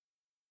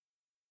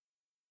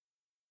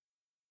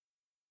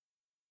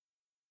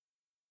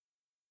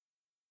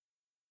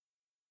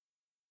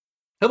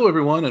Hello,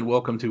 everyone, and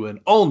welcome to an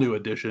all-new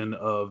edition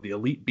of the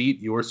Elite Beat,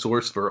 your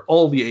source for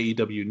all the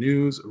AEW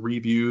news,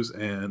 reviews,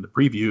 and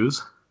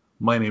previews.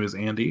 My name is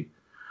Andy.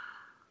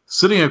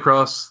 Sitting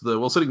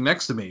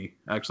next to me,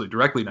 actually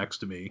directly next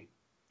to me,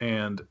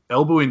 and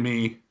elbowing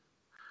me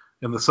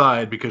in the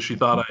side because she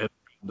thought I had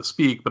to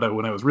speak, but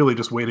when I was really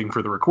just waiting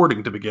for the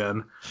recording to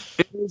begin,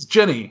 it is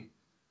Jenny.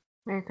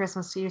 Merry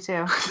Christmas to you,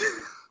 too.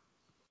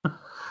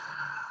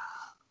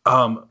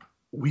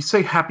 We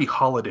say happy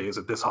holidays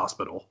at this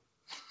hospital.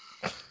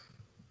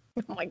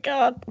 Oh my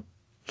god.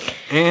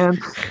 And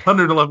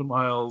 111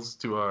 miles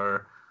to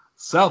our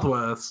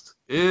southwest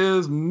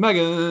is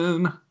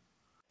Megan.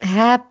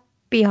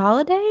 Happy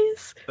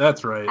holidays?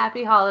 That's right.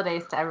 Happy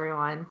holidays to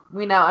everyone.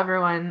 We know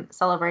everyone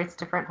celebrates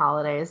different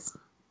holidays.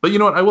 But you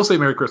know what? I will say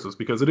Merry Christmas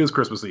because it is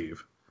Christmas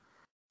Eve.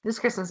 This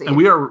Christmas Eve. And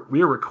we are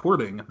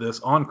recording this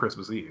on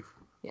Christmas Eve.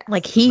 Yes.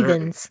 Like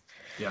heathens.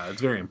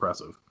 It's very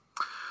impressive.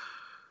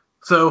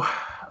 So,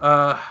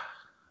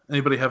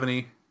 anybody have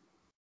any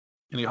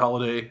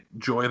holiday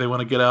joy they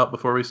want to get out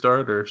before we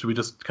start, or should we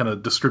just kind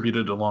of distribute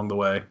it along the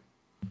way?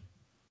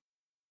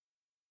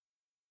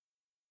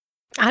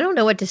 I don't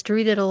know what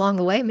distributed along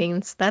the way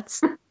means.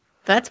 That's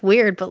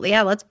weird, but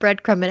yeah, let's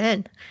breadcrumb it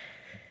in.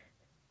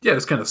 Yeah,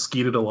 just kind of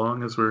skeet it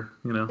along as we're,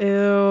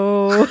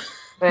 Ew.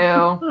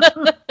 Ew.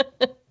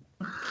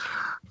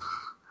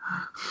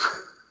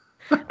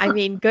 I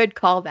mean, good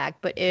callback,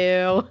 but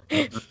ew.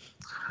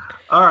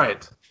 All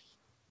right.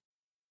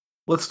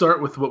 Let's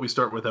start with what we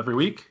start with every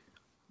week.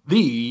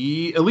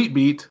 The Elite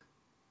Beat.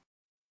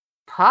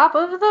 Pop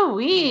of the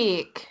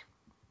week.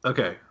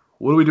 Okay.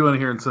 What are we doing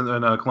here in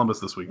Columbus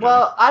this week?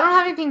 Well, I don't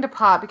have anything to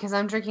pop because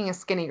I'm drinking a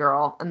Skinny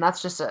Girl, and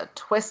that's just a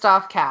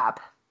twist-off cap.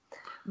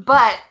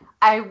 But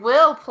I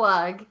will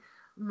plug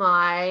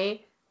my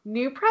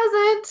new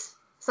present.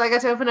 So I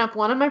got to open up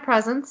one of my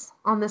presents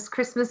on this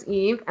Christmas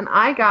Eve, and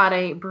I got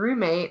a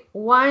Brewmate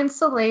wine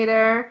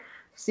insulator,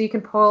 so you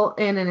can pull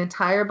in an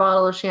entire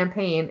bottle of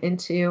champagne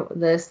into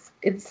this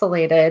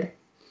insulated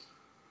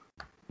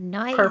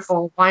Nice.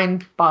 purple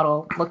wine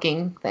bottle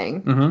looking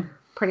thing. Mm-hmm.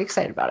 Pretty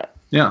excited about it.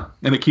 Yeah,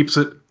 and it keeps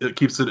it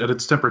at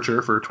its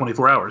temperature for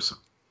 24 hours.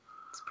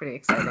 It's pretty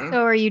exciting.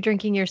 So are you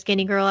drinking your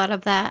Skinny Girl out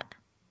of that?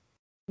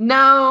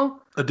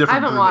 No, A different I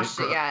haven't Brewmate washed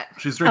product. it yet.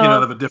 She's drinking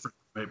out of a different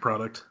Brewmate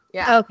product.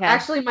 Yeah. Okay.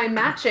 Actually, my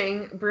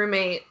matching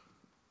Brewmate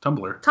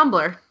Tumbler.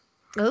 tumbler.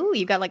 Oh,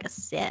 you got like a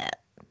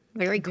set.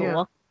 Very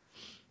cool.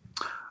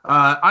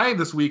 I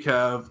this week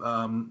have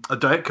a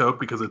Diet Coke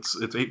because it's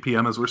 8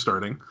 p.m. as we're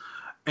starting,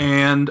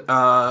 and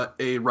a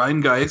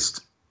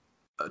Rheingeist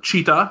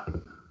Cheetah.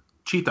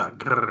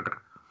 Grrr.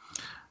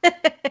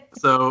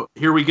 So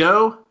here we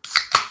go.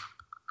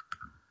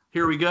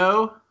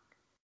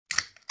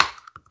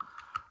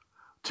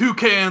 Two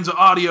cans of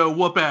audio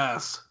whoop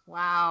ass.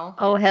 Wow.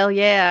 Oh, hell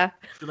yeah.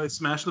 Should I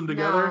smash them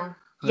together?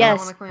 No. Yes.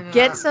 wanna clean it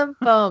Get up. some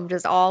foam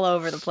just all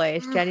over the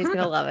place. Jenny's going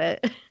to love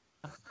it.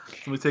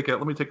 Let me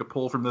take a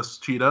pull from this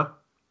Cheetah.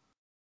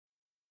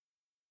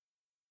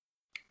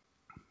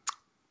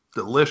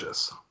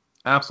 Delicious.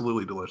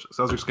 Absolutely delicious.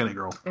 How's your Skinny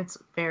Girl? It's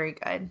very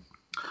good.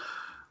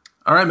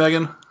 All right,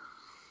 Megan.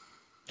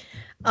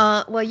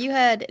 Well, you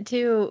had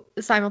two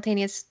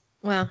simultaneous,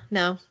 well,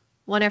 no,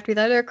 one after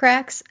the other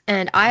cracks,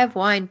 and I have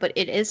wine, but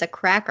it is a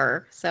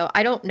cracker, so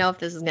I don't know if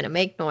this is going to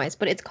make noise,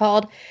 but it's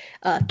called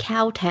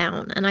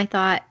Cowtown, and I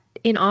thought,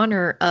 in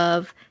honor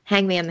of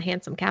Hangman the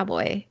Handsome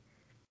Cowboy,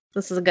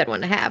 this is a good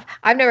one to have.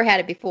 I've never had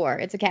it before.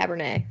 It's a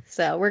Cabernet,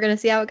 so we're going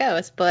to see how it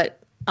goes, but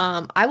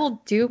I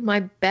will do my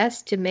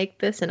best to make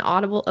this an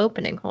audible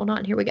opening. Hold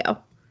on, here we go.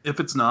 If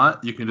it's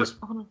not, you can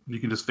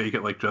just fake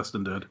it like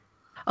Justin did.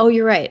 Oh,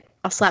 you're right.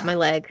 I'll slap my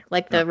leg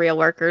like the real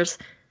workers.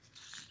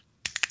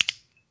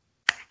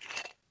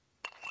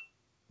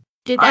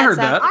 Did that I heard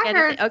sound that. like I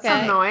heard anything? Okay.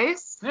 some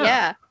noise.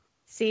 Yeah.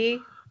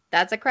 See,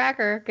 that's a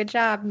cracker. Good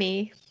job,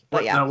 me.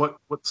 But yeah, Now,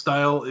 what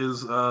style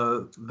is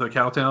the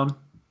Cowtown?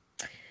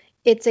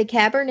 it's a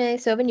Cabernet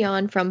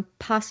Sauvignon from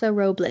Paso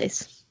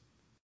Robles.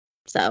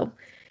 So,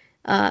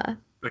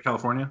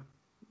 California?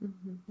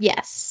 Mm-hmm.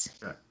 yes.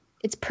 Okay.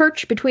 It's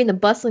perched between the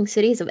bustling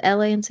cities of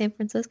LA and San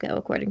Francisco,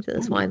 according to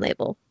this wine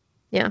label.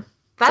 Yeah.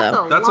 That's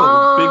So- a That's a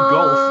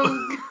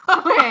long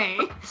big way.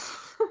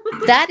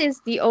 That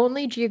is the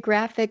only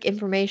geographic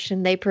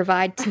information they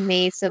provide to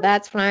me, so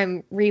that's what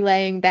I'm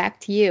relaying back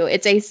to you.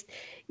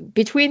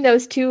 Between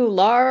those two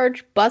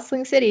large,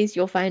 bustling cities,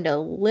 you'll find a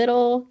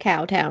little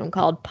cow town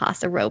called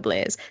Paso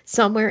Robles,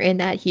 somewhere in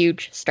that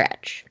huge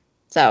stretch.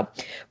 So,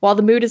 while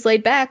the mood is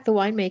laid back, the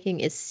winemaking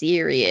is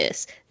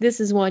serious. This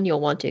is one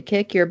you'll want to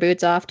kick your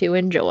boots off to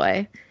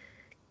enjoy.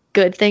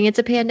 Good thing it's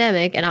a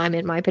pandemic, and I'm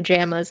in my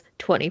pajamas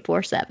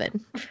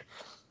 24/7.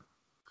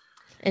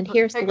 And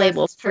here's the Hey guys,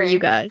 label it's for you Trey.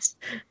 guys.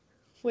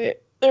 Wait,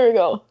 there we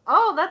go.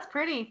 Oh, that's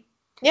pretty.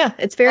 Yeah,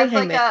 it's very That's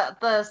handmade. like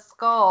the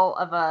skull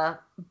of a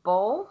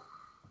bull.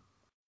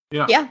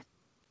 Yeah. Yeah.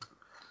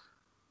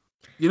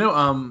 You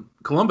know,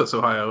 Columbus,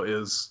 Ohio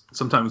is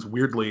sometimes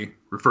weirdly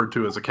referred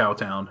to as a cow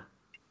town.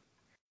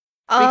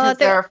 Because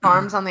there are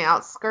farms on the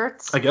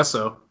outskirts? I guess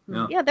so.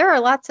 Yeah. Yeah, there are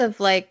lots of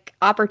like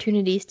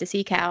opportunities to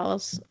see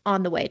cows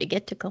on the way to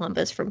get to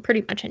Columbus from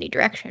pretty much any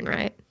direction,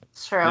 right?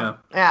 It's true. Yeah,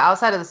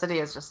 outside of the city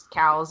is just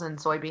cows and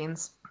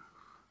soybeans.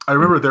 I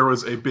remember there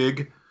was a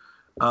big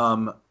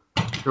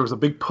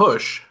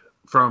push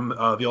from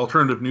the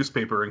alternative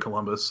newspaper in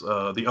Columbus,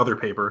 the other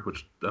paper,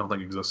 which I don't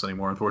think exists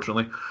anymore,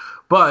 unfortunately.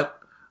 But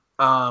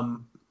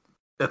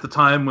at the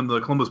time when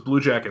the Columbus Blue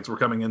Jackets were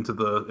coming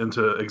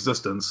into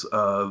existence,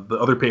 the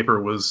other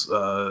paper was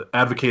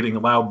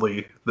advocating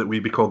loudly that we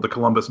be called the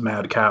Columbus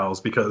Mad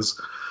Cows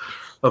because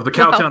of the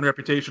Cowtown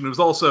reputation. It was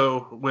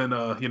also when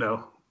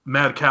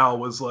Mad Cow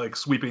was like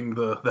sweeping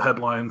the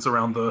headlines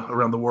around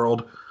the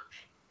world.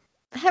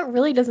 That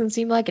really doesn't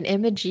seem like an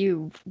image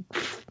you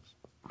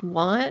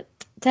want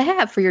to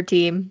have for your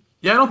team.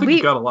 Yeah, I don't think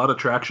we got a lot of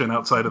traction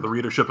outside of the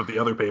readership of the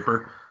other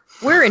paper.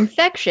 We're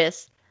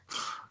infectious.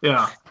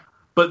 Yeah.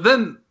 But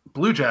then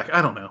Blue Jack,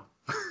 I don't know.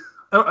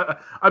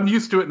 I'm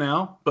used to it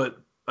now,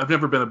 but I've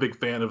never been a big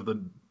fan of the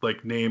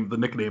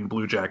nickname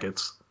Blue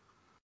Jackets.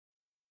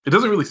 It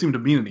doesn't really seem to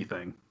mean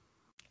anything.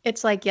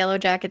 It's like Yellow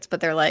Jackets,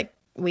 but they're like,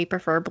 we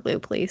prefer blue,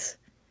 please.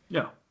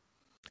 Yeah.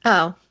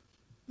 Oh,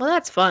 well,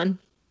 that's fun.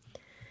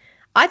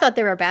 I thought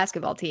they were a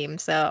basketball team,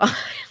 so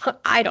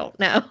I don't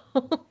know.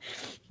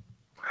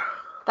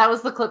 That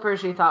was the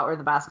Clippers you thought were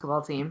the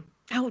basketball team.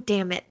 Oh,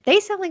 damn it. They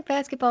sound like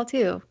basketball,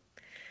 too.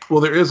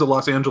 Well, there is a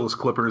Los Angeles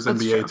Clippers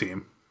NBA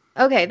team.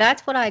 Okay,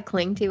 that's what I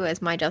cling to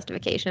as my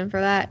justification for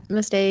that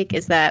mistake,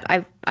 is that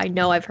I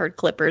know I've heard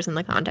Clippers in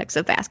the context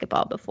of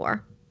basketball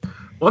before.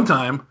 One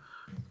time,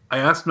 I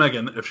asked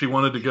Megan if she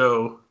wanted to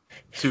go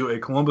to a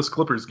Columbus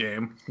Clippers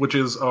game, which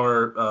is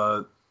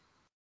our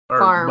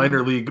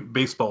minor league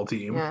baseball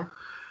team. Yeah.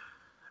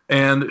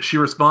 And she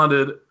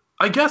responded,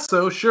 I guess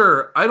so,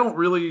 sure. I don't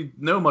really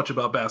know much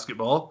about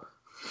basketball.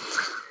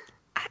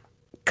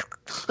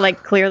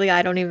 Like, clearly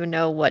I don't even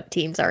know what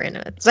teams are in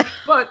it. So.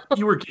 But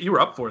you were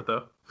up for it,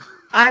 though.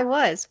 I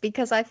was,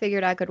 because I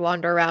figured I could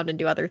wander around and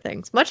do other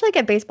things. Much like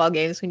at baseball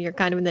games, when you're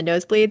kind of in the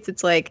nosebleeds,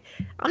 it's like,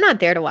 I'm not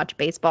there to watch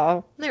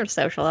baseball. I'm there to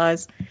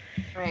socialize.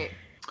 Right.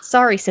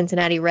 Sorry,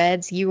 Cincinnati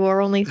Reds. You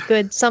are only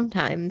good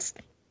sometimes.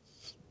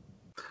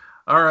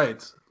 All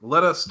right.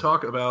 Let us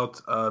talk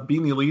about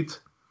Being the Elite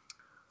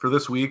for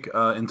this week,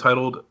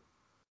 entitled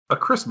A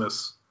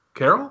Christmas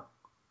Carol.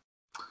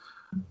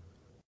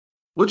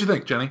 What'd you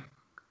think, Jenny?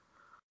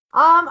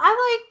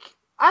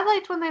 I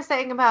liked when they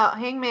sang about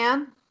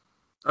Hangman.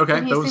 Okay,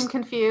 and he seemed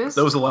confused.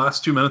 That was the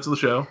last 2 minutes of the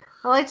show.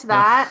 I liked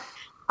that.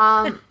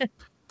 Yeah.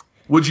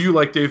 Would you,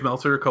 like Dave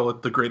Meltzer, call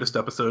it the greatest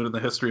episode in the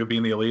history of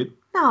Being the Elite?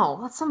 No,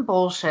 that's some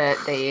bullshit,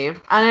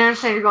 Dave. I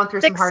understand you're going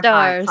through some hard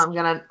times. So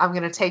I'm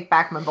gonna take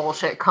back my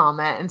bullshit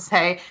comment and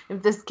say,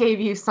 if this gave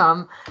you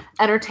some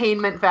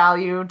entertainment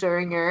value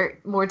during your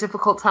more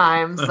difficult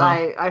times,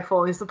 I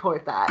fully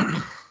support that.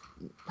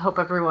 Hope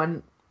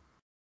everyone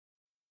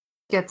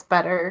gets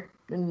better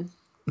and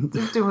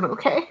is doing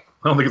okay.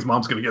 I don't think his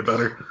mom's going to get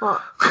better.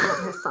 Well,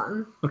 his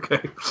son.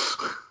 Okay.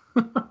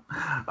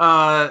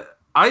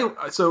 I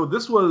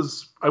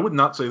would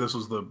not say this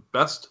was the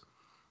best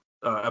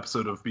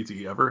episode of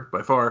BTE ever,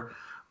 by far,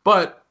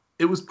 but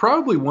it was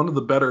probably one of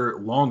the better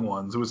long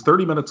ones. It was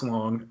 30 minutes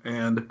long,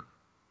 and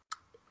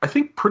I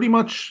think pretty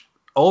much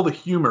all the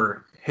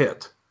humor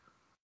hit.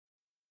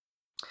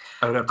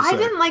 I would have to say. I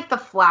didn't like the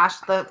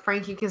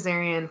Frankie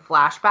Kazarian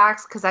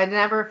flashbacks, because I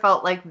never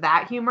felt like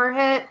that humor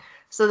hit.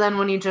 So then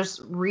when you just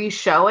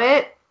re-show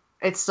it,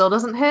 it still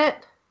doesn't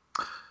hit?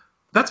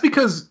 That's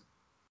because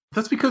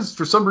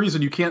for some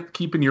reason you can't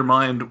keep in your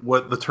mind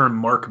what the term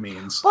mark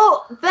means.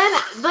 Well, then,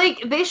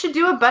 they should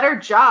do a better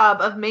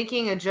job of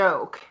making a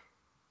joke.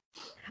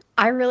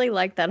 I really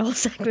like that whole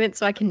segment,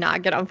 so I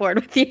cannot get on board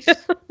with you.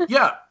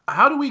 Yeah,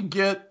 how do we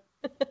get...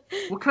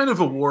 What kind of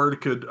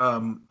award could...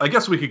 I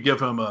guess we could give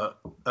him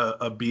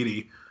a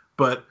beatie,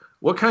 but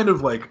what kind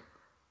of,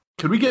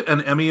 could we get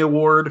an Emmy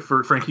award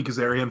for Frankie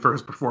Kazarian for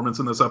his performance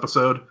in this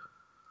episode?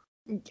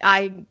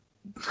 I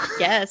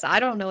guess. I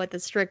don't know what the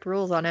strict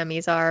rules on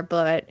Emmys are,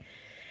 but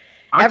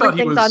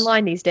everything's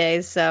online these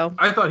days, so.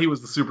 I thought he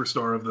was the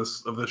superstar of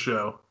this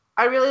show.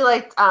 I really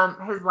liked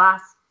his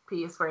last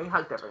piece where he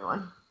hugged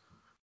everyone.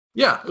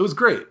 Yeah, it was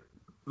great.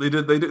 They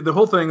did the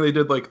whole thing. They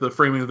did the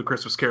framing of the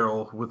Christmas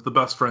Carol with the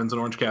best friends and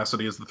Orange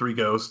Cassidy as the three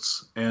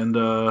ghosts, and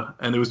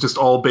it was just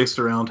all based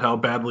around how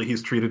badly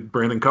he's treated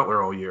Brandon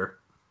Cutler all year.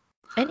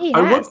 And he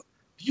has.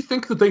 Do you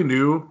think that they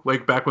knew,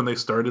 back when they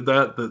started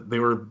that they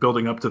were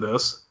building up to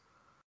this?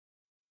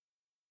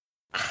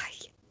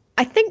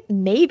 I think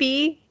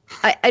maybe.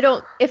 I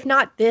don't, if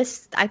not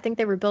this, I think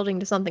they were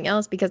building to something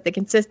else because they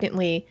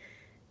consistently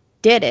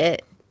did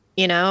it,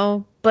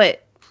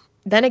 But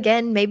then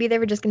again, maybe they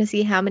were just going to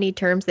see how many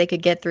terms they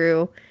could get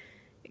through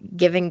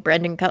giving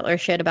Brendan Cutler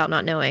shit about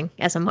not knowing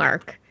as a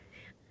mark.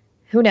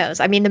 Who knows?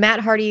 I mean, the Matt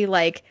Hardy,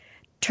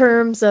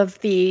 terms of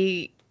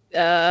the,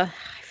 I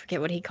forget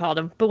what he called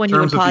them, but when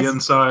terms he would pause. Terms of the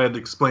inside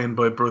explained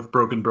by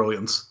Broken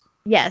Brilliance.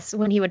 Yes,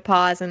 when he would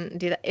pause and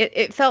do that.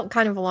 It felt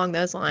kind of along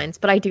those lines,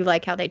 but I do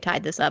like how they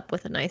tied this up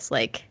with a nice,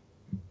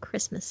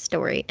 Christmas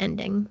story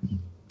ending.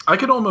 I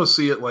could almost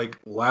see it like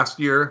last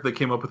year they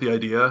came up with the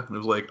idea and it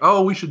was like,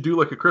 oh, we should do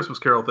like a Christmas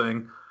Carol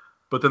thing,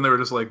 but then they were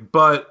just like,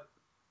 but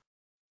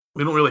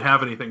we don't really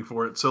have anything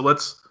for it, so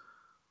let's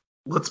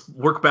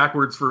work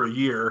backwards for a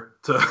year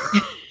to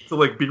to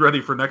like be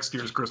ready for next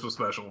year's Christmas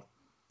special.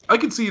 I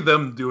could see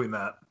them doing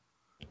that.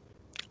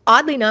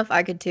 Oddly enough,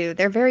 I could too.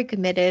 They're very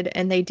committed,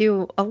 and they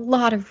do a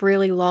lot of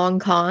really long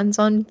cons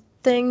on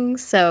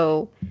things,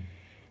 so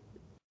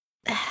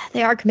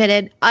they are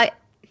committed. I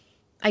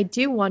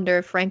do wonder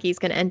if Frankie's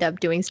going to end up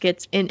doing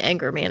skits in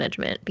anger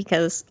management,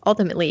 because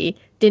ultimately,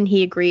 didn't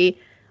he agree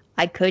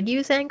I could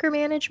use anger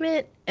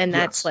management? And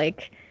that's Yes.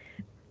 like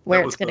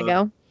where it's going to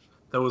go.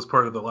 That was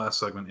part of the last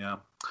segment, yeah.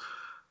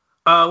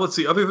 Let's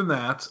see. Other than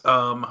that,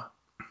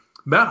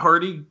 Matt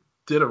Hardy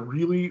did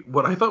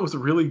what I thought was a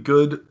really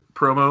good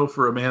promo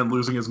for a man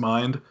losing his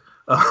mind,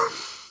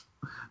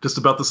 just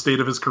about the state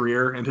of his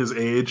career and his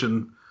age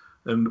and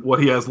what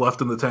he has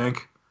left in the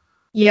tank.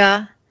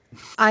 Yeah,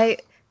 I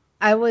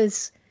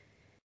was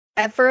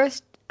at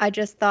first I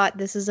just thought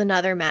this is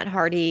another Matt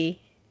Hardy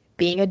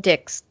being a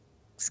dick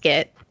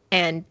skit,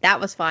 and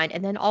that was fine.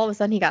 And then all of a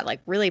sudden he got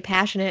like really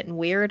passionate and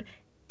weird,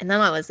 and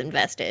then I was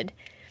invested.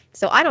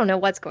 So I don't know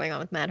what's going on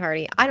with Matt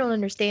Hardy. I don't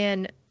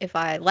understand if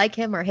I like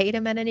him or hate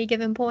him at any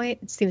given point.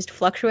 It seems to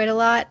fluctuate a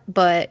lot,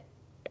 but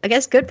I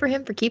guess good for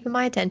him for keeping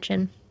my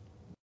attention.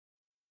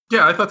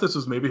 Yeah, I thought this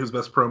was maybe his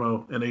best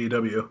promo in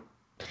AEW.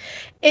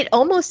 It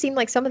almost seemed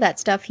like some of that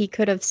stuff he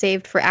could have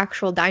saved for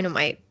actual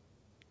Dynamite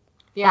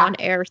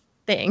on-air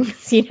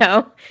things, you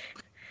know?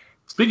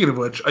 Speaking of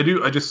which,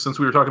 I just, since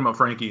we were talking about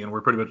Frankie, and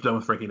we're pretty much done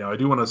with Frankie now, I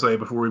do want to say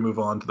before we move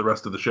on to the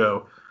rest of the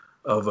show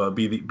of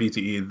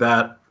BTE,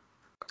 that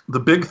the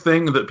big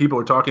thing that people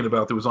were talking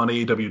about that was on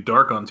AEW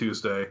Dark on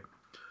Tuesday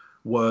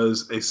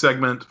was a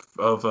segment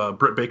of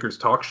Britt Baker's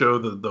talk show,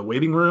 the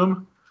Waiting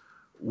Room,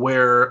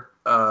 where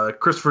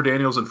Christopher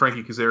Daniels and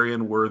Frankie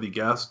Kazarian were the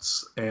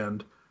guests,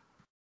 and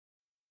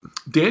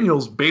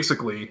Daniels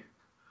basically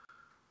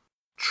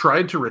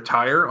tried to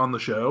retire on the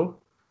show,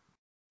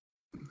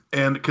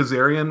 and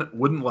Kazarian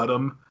wouldn't let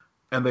him,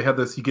 and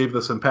he gave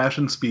this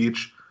impassioned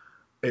speech,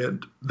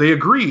 and they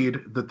agreed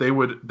that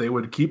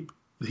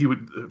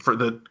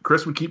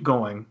Chris would keep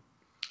going,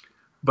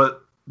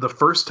 but the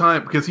first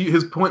time, because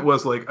his point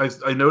was like,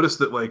 I noticed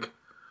that like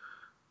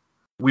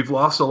we've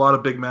lost a lot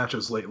of big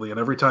matches lately, and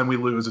every time we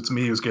lose, it's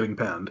me who's getting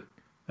pinned,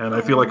 and I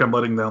feel like I'm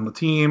letting down the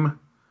team,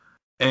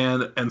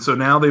 and so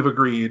now they've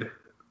agreed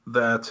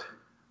that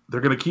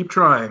they're going to keep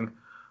trying,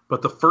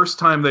 but the first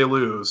time they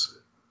lose,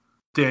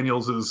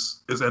 Daniels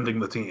is ending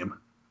the team.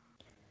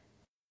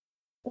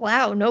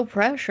 Wow, no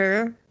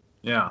pressure.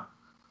 Yeah.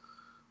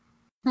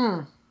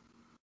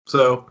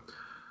 So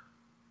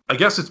I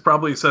guess it's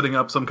probably setting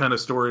up some kind of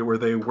story where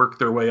they work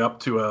their way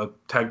up to a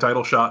tag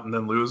title shot and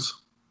then lose.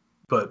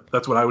 But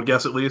that's what I would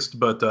guess, at least.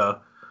 But I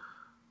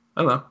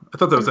don't know. I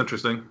thought that was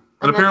interesting.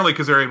 And apparently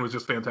Kazarian was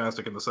just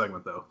fantastic in the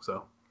segment, though.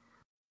 So,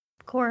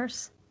 of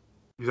course.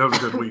 He's having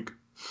a good week.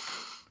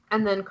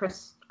 And then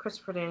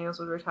Christopher Daniels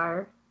would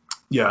retire.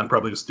 Yeah, and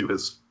probably just do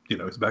his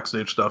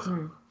backstage stuff.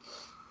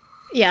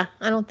 Yeah,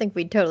 I don't think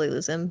we'd totally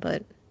lose him,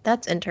 but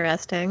that's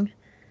interesting.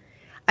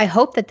 I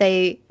hope that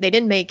they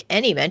didn't make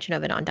any mention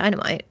of it on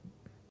Dynamite.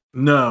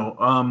 No.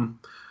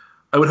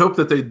 I would hope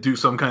that they do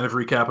some kind of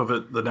recap of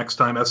it the next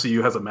time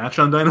SCU has a match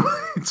on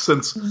Dynamite,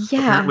 since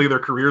apparently their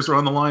careers are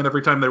on the line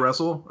every time they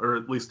wrestle, or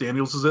at least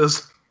Daniels'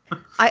 is.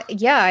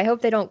 I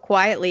hope they don't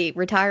quietly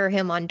retire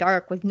him on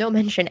Dark with no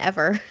mention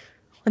ever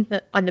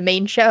on the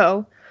main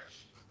show.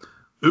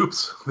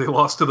 Oops, they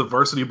lost to the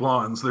Varsity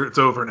Blondes. It's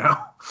over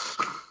now.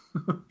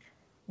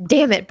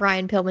 Damn it,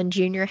 Brian Pillman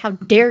Jr. How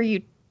dare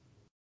you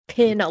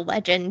pin a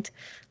legend?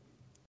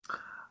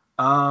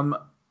 And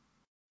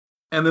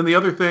then the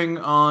other thing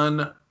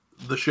on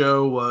the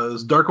show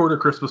was Dark Order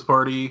Christmas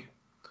Party,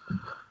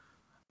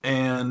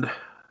 and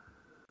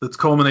it's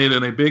culminated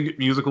in a big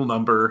musical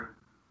number,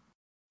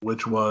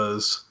 which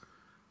was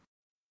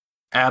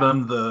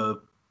Adam the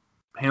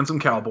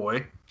Handsome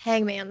Cowboy.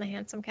 Hangman the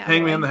Handsome Cowboy.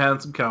 Hangman the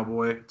Handsome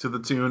Cowboy, to the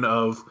tune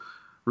of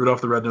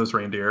Rudolph the Red-Nosed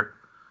Reindeer.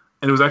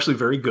 And it was actually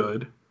very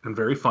good and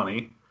very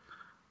funny.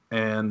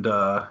 And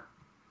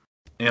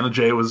Anna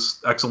Jay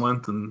was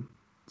excellent, and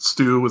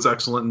Stu was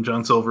excellent, and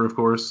John Silver, of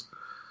course.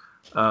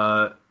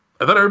 I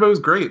thought everybody was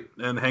great,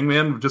 and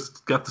Hangman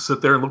just got to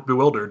sit there and look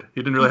bewildered.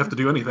 He didn't really have to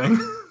do anything.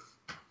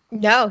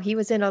 No, he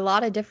was in a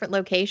lot of different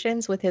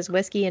locations with his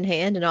whiskey in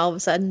hand, and all of a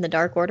sudden the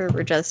Dark Order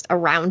were just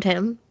around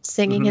him,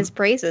 singing his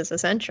praises,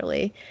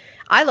 essentially.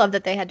 I love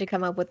that they had to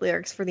come up with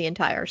lyrics for the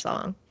entire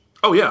song.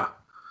 Oh, yeah.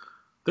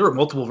 There were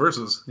multiple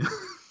verses.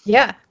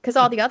 Yeah, because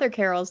all the other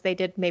carols, they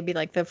did maybe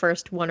like the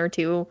first one or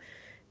two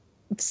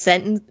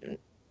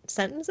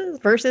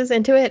verses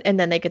into it, and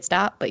then they could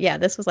stop. But yeah,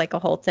 this was like a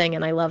whole thing,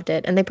 and I loved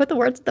it. And they put the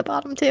words at the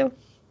bottom, too.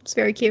 It's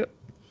very cute.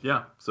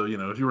 Yeah, so,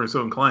 if you were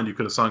so inclined, you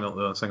could have sang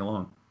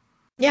along.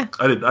 Yeah.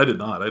 I did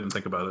not. I didn't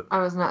think about it. I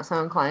was not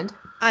so inclined.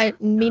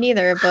 Me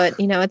neither, but,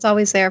 it's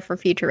always there for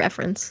future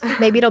reference.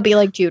 Maybe it'll be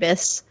like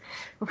Judas.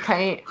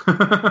 Right.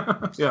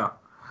 Yeah.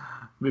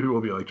 Maybe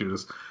we'll be like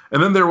Judas.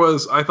 And then there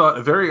was, I thought,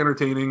 a very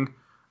entertaining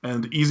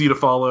and easy to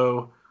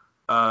follow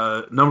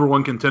number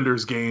one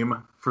contenders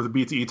game for the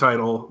BTE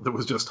title that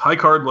was just high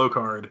card, low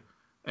card.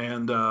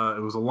 And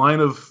it was a line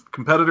of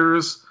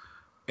competitors,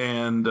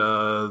 and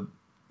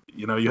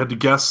you had to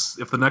guess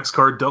if the next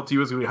card dealt to you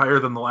was going to be higher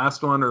than the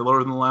last one or lower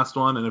than the last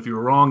one, and if you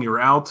were wrong, you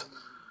were out.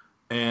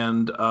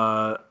 And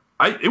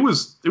it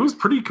was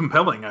pretty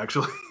compelling,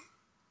 actually.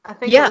 I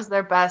think it was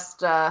their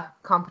best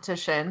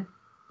competition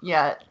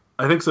yet.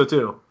 I think so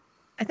too.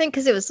 I think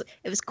because it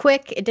was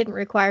quick, it didn't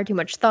require too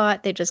much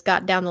thought. They just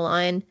got down the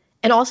line,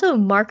 and also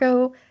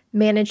Marco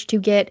managed to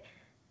get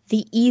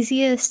the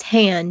easiest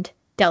hand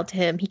dealt to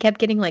him. He kept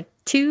getting like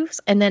twos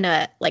and then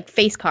a like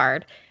face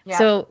card. Yeah.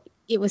 So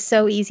it was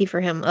so easy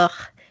for him. Ugh.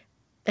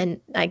 And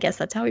I guess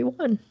that's how he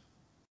won.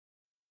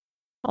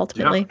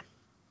 Ultimately.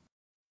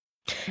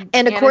 Yeah.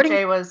 And according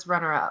Jay was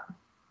runner up.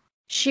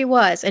 She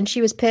was, and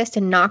she was pissed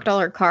and knocked all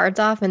her cards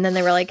off, and then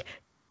they were like,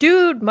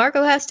 dude,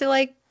 Marco has to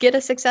like get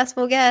a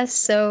successful guess,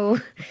 so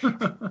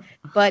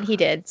but he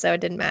did, so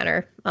it didn't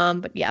matter.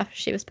 But yeah,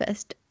 she was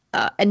pissed.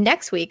 And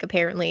next week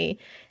apparently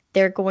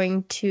they're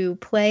going to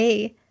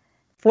play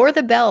for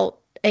the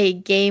belt, a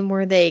game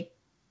where they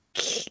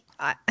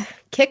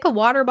kick a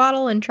water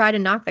bottle and try to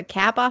knock the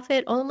cap off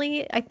it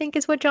only, I think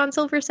is what John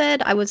Silver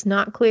said. I was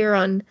not clear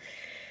on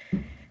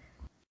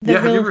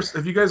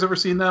have you guys ever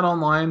seen that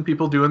online,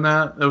 people doing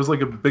that? It was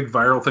like a big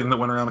viral thing that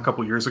went around a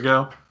couple years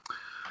ago.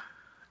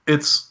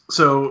 It's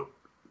so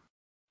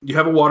you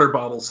have a water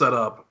bottle set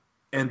up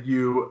and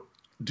you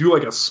do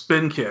like a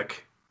spin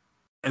kick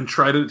and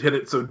try to hit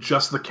it so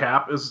just the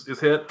cap is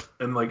hit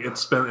and like it'll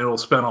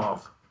spin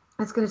off.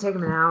 It's going to take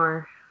him an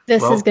hour.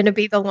 This is going to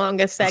be the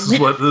longest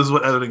segment. This is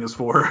what editing is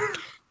for.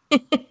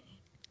 It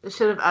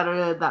should have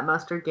edited that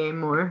mustard game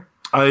more.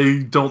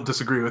 I don't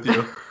disagree with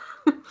you.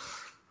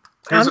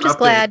 I'm just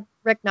glad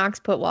Rick Knox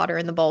put water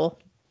in the bowl.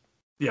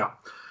 Yeah.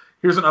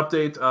 Here's an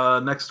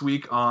update next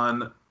week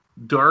on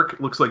Dark.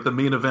 Looks like the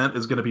main event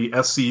is going to be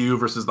SCU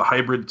versus the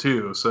Hybrid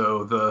 2.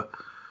 So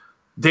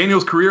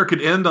Daniel's career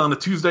could end on a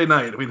Tuesday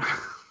night. I mean,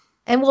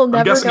 and we'll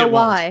never know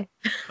why.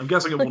 I'm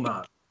guessing it will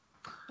not.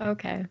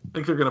 Okay. I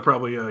think they're going to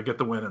probably get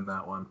the win in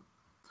that one.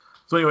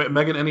 So anyway,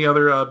 Megan, any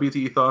other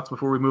BTE thoughts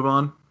before we move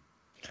on?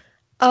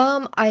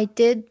 I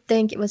did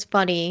think it was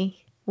funny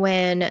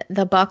when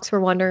the Bucks were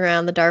wandering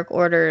around the Dark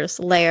Order's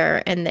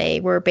lair and they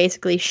were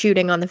basically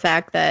shooting on the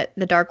fact that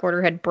the Dark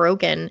Order had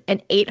broken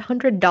an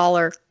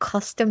 $800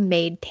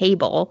 custom-made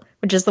table,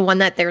 which is the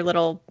one at their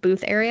little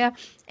booth area,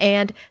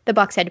 and the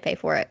Bucks had to pay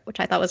for it, which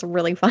I thought was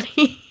really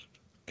funny.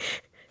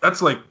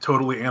 That's like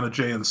totally Anna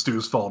Jay and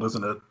Stu's fault,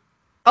 isn't it?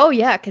 Oh,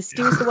 yeah, because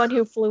Stu's the one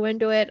who flew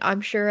into it, I'm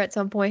sure, at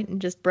some point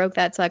and just broke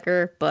that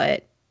sucker.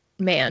 But,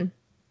 man,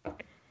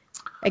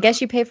 I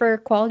guess you pay for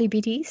quality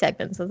BTE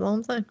segments, that's all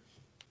I'm saying.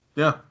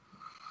 Yeah.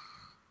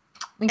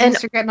 I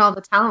guess you're getting all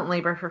the talent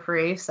labor for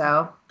free,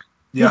 so.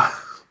 Yeah.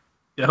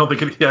 I don't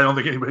think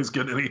anybody's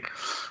getting any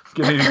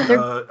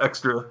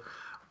extra.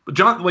 But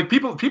John, like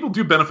people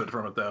do benefit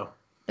from it though.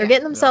 They're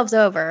getting themselves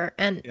over,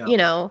 and you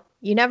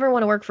never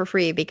want to work for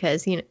free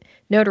because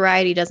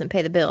notoriety doesn't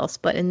pay the bills.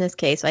 But in this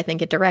case, I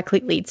think it directly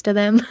leads to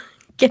them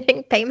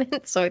getting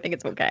payments, so I think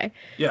it's okay.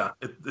 Yeah,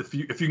 if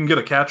you can get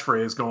a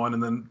catchphrase going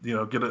and then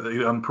get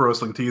it on Pro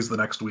Wrestling Tees the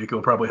next week,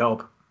 it'll probably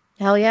help.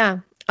 Hell yeah.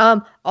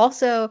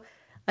 Also,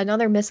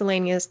 another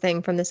miscellaneous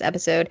thing from this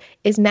episode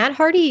is Matt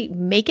Hardy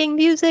making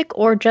music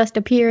or just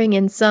appearing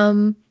in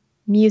some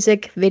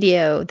music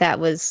video that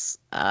was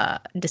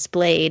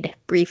displayed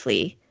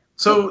briefly.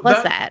 So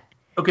what's that?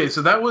 Okay,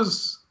 so that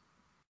was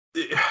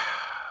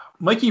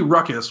Mikey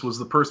Ruckus was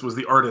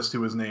the artist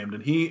who was named,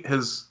 and he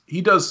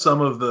does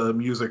some of the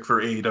music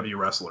for AEW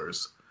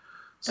wrestlers.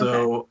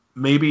 So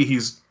maybe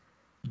he's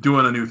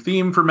doing a new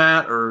theme for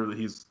Matt, or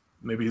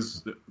maybe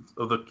he's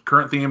the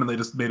current theme and they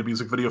just made a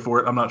music video for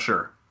it. I'm not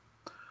sure.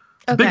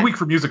 It's a big week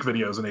for music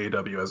videos in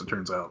AEW, as it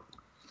turns out.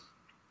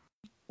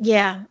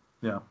 Yeah.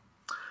 Yeah.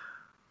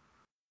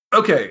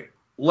 Okay,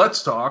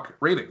 let's talk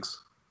ratings.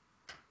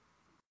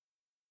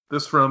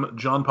 This from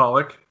John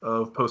Pollock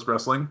of Post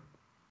Wrestling.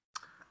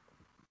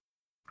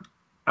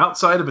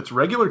 Outside of its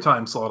regular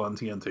time slot on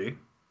TNT,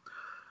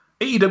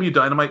 AEW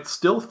Dynamite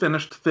still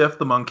finished 5th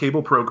among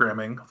cable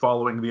programming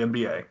following the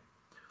NBA.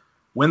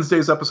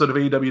 Wednesday's episode of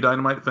AEW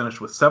Dynamite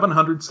finished with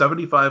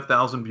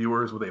 775,000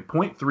 viewers with a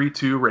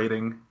 .32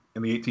 rating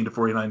in the 18 to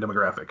 49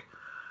 demographic.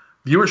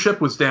 Viewership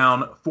was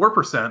down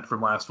 4%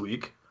 from last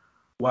week,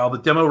 while the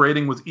demo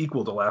rating was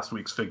equal to last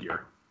week's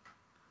figure.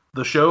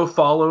 The show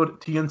followed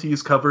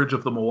TNT's coverage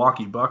of the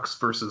Milwaukee Bucks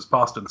versus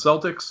Boston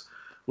Celtics,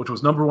 which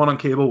was number 1 on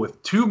cable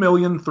with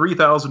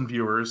 2,003,000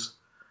 viewers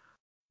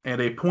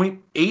and a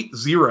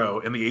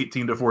 .80 in the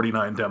 18 to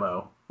 49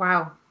 demo.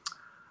 Wow.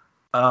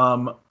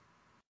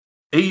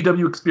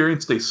 AEW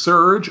experienced a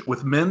surge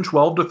with men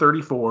 12 to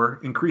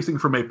 34, increasing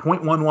from a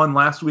 .11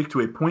 last week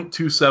to a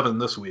 .27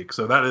 this week.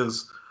 So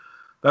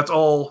that's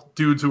all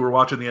dudes who were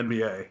watching the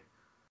NBA.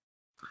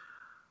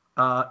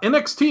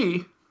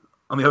 NXT,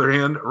 on the other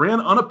hand,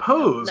 ran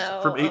unopposed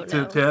from 8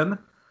 to 10.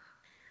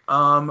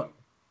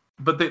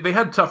 but they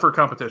had tougher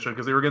competition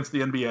because they were against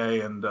the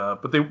NBA, and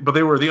but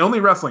they were the only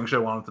wrestling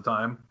show on at the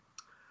time,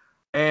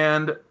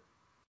 and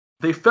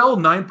they fell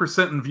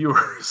 9% in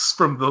viewers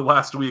from the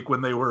last week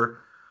when they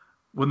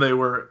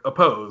were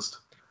opposed,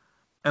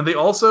 and they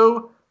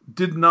also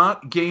did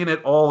not gain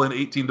at all in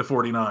 18 to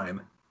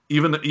 49,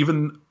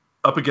 even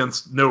up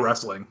against no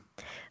wrestling.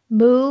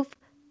 Move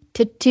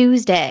to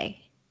Tuesday.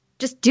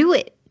 Just do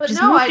it. But just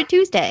no, move to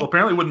Tuesday. Well,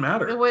 apparently it wouldn't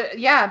matter. It would,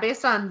 yeah,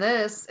 based on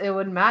this, it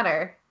wouldn't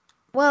matter.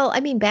 Well, I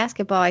mean,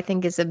 basketball, I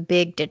think, is a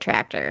big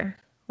detractor,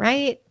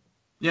 right?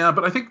 Yeah,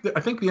 but I think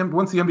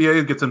once the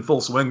NBA gets in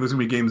full swing, there's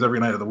gonna be games every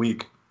night of the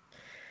week.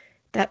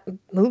 That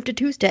move to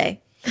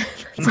Tuesday.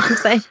 That's what I'm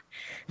saying.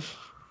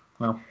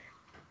 Well,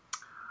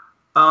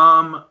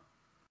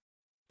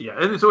 yeah.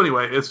 And so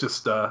anyway, it's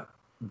just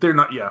they're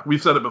not. Yeah,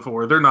 we've said it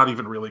before. They're not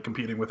even really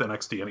competing with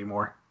NXT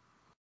anymore.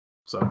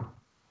 So.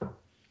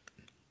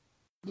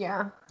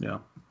 Yeah. Yeah.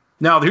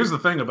 Now, here's the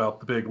thing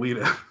about the big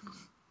lead-in.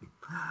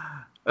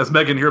 As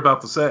Megan, you're about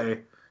to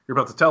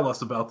tell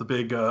us about the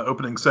big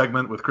opening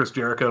segment with Chris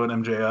Jericho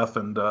and MJF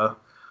and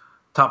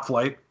Top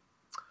Flight.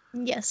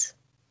 Yes.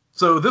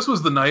 So this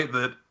was the night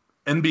that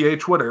NBA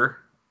Twitter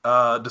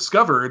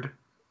discovered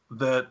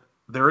that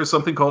there is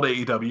something called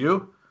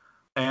AEW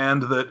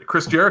and that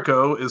Chris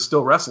Jericho is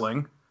still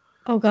wrestling.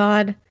 Oh,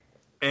 God.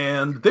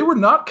 And they were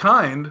not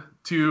kind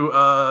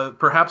to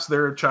perhaps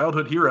their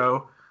childhood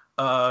hero,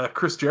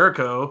 Chris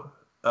Jericho,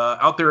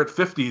 out there at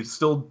 50,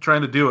 still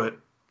trying to do it.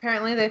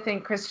 Apparently they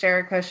think Chris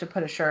Jericho should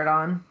put a shirt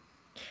on.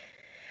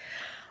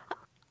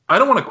 I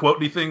don't want to quote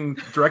anything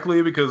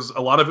directly because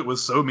a lot of it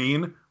was so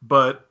mean,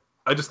 but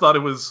I just thought it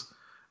was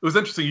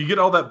interesting. You get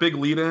all that big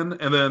lead in,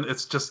 and then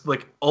it's just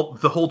like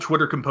the whole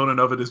Twitter component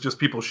of it is just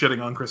people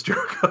shitting on Chris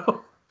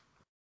Jericho.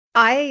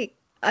 I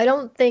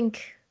don't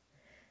think...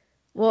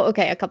 Well,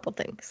 okay, a couple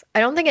things. I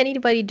don't think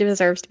anybody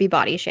deserves to be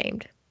body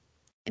shamed.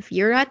 If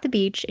you're at the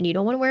beach and you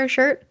don't want to wear a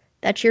shirt,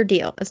 that's your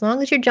deal. As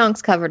long as your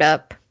junk's covered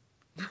up,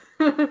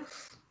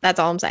 that's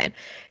all I'm saying.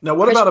 Now,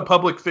 what about a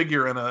public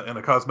figure in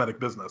a cosmetic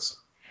business?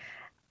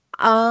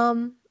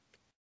 I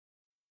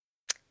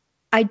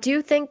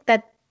do think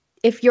that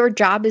if your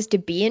job is to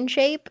be in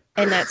shape,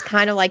 and that's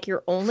kind of like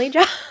your only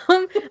job,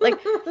 like,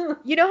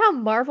 you know how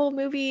Marvel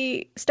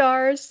movie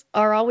stars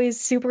are always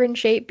super in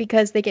shape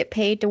because they get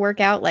paid to work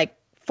out like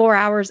 4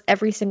 hours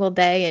every single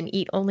day and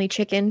eat only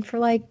chicken for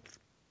like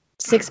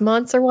 6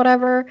 months or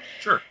whatever.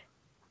 Sure.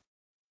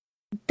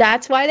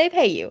 That's why they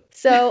pay you.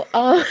 So,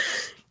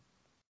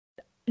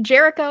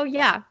 Jericho,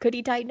 yeah, could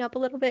he tighten up a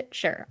little bit?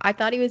 Sure. I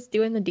thought he was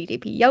doing the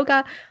DDP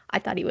yoga. I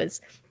thought he was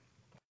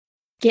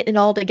getting it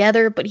all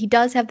together, but he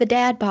does have the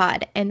dad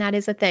bod, and that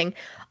is a thing.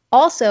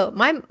 Also,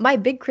 my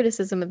big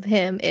criticism of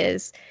him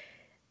is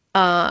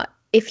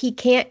if he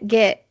can't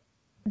get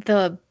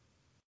the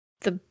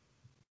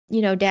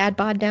dad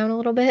bod down a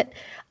little bit,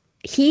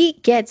 he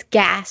gets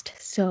gassed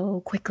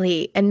so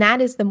quickly. And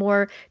that is the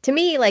more, to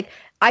me, like,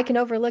 I can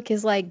overlook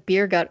his like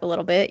beer gut a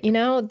little bit,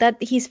 that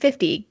he's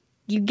 50.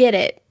 You get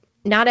it.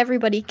 Not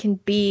everybody can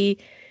be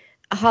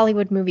a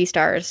Hollywood movie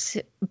stars.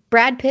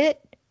 Brad Pitt,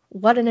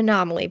 what an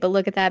anomaly, but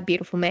look at that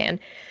beautiful man.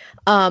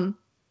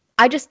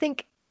 I just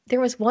think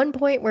there was one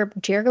point where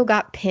Jericho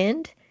got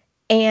pinned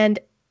and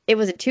it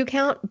was a 2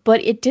 count,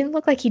 but it didn't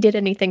look like he did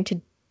anything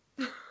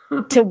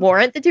to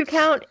warrant the 2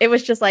 count. It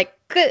was just like,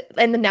 good.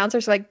 And the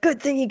announcers were like,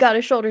 good thing he got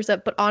his shoulders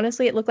up. But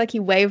honestly, it looked like he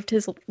waved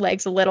his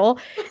legs a little.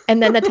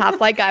 And then the Top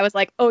Flight guy was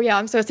like, oh yeah,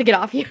 I'm supposed to get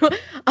off you.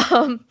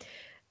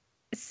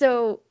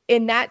 So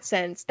in that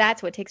sense,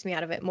 that's what takes me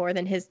out of it more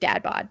than his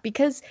dad bod.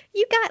 Because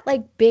you got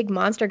like big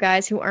monster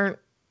guys who aren't,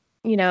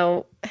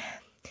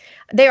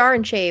 they are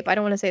in shape. I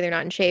don't want to say they're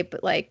not in shape,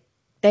 but like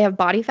they have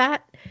body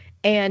fat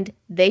and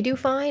they do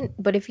fine.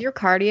 But if your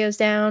cardio's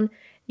down,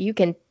 you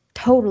can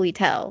totally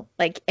tell.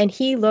 Like, and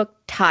he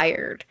looked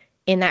tired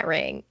in that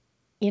ring,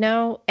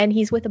 and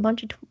he's with a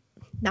bunch of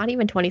not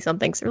even 20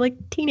 somethings. They're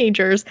like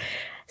teenagers.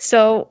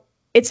 So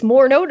it's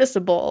more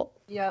noticeable.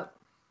 Yep.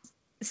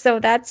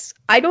 So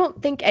I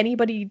don't think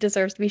anybody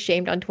deserves to be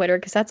shamed on Twitter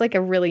because that's like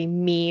a really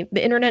mean,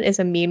 the internet is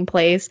a mean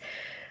place.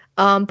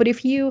 But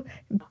if you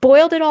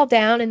boiled it all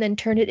down and then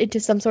turned it into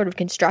some sort of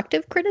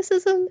constructive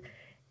criticism,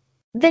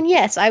 then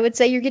yes, I would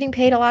say you're getting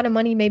paid a lot of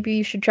money. Maybe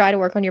you should try to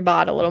work on your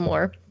bod a little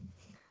more.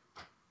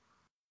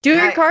 Do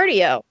your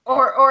cardio.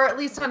 Or at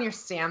least on your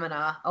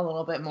stamina a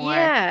little bit more.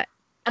 Yeah.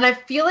 And I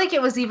feel like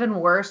it was even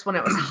worse when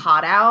it was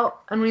hot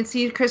out and we'd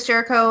see Chris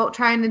Jericho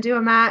trying to do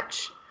a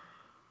match.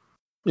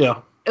 Yeah.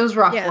 It was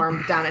rough for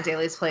him down at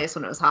Daly's place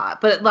when it was hot.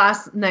 But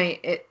last night,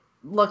 it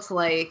looked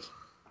like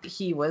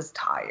he was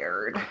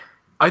tired.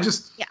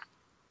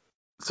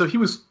 So he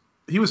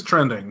was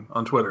trending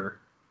on Twitter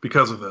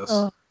because of this.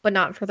 But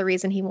not for the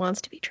reason he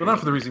wants to be trending. But not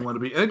for the reason he wanted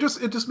to be. And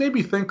it just made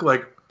me think,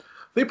 like,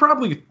 they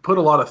probably put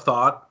a lot of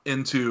thought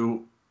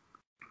into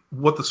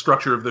what the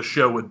structure of this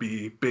show would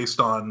be based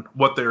on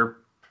what they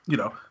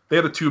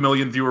had a 2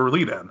 million viewer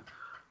lead in.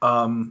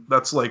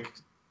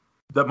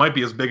 That might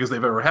be as big as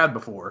they've ever had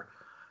before.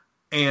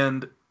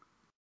 And,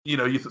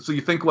 you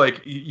think we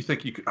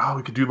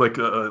could do like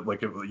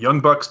a Young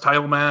Bucks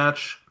title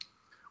match,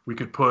 We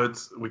could put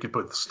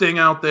Sting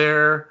out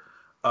there.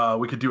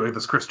 We could do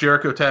this Chris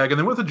Jericho tag, and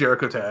then with a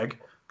Jericho tag,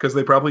 because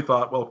they probably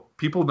thought, well,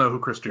 people know who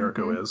Chris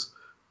Jericho is.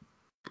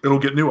 It'll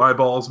get new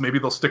eyeballs. Maybe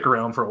they'll stick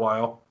around for a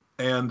while.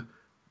 And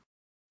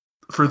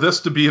for this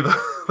to be the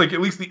like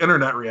at least the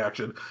internet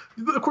reaction,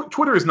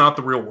 Twitter is not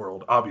the real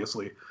world,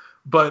 obviously,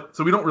 but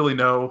so we don't really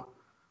know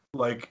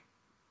like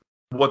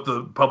what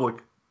the public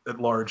at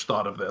large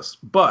thought of this.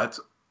 But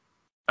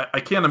I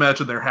can't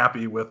imagine they're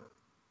happy with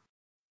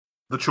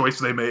the choice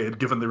they made,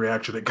 given the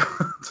reaction it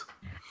got.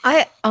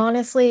 I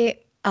honestly,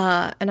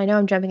 and I know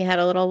I'm jumping ahead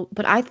a little,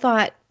 but I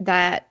thought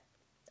that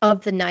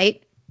of the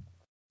night,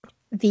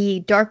 the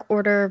Dark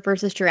Order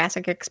versus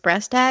Jurassic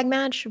Express tag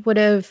match would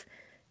have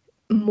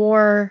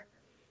more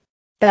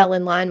fell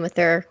in line with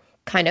their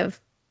kind of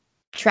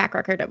track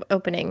record of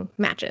opening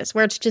matches,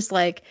 where it's just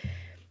like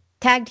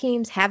tag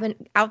teams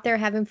out there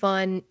having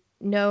fun,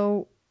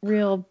 no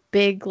real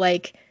big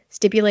like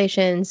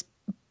stipulations,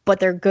 but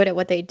they're good at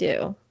what they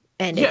do.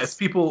 And yeah, it's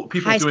people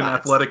doing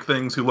athletic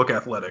things who look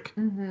athletic.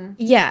 Mm-hmm.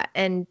 Yeah,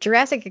 and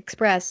Jurassic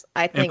Express,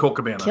 I think,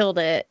 killed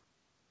it.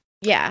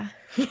 Yeah.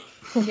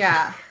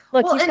 Yeah.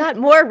 Look, he's got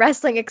more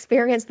wrestling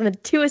experience than the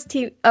two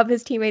of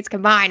his teammates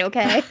combined,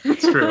 okay?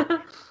 It's true.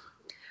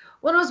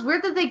 Well, it was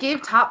weird that they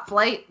gave Top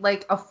Flight,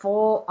 like, a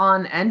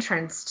full-on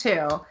entrance,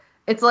 too.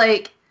 It's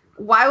like,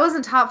 why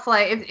wasn't Top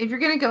Flight, if you're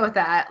going to go with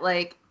that,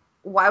 like,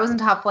 why wasn't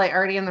Top Flight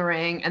already in the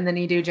ring, and then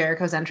you do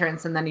Jericho's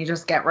entrance, and then you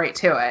just get right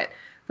to it?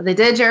 But they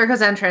did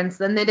Jericho's entrance,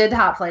 then they did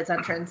Top Flight's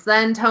entrance,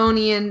 then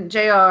Tony and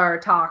JR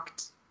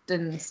talked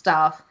and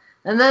stuff,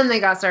 and then they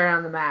got started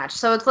on the match.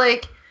 So it's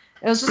like,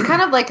 it was just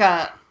kind of like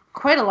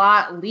quite a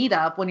lot lead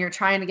up when you're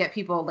trying to get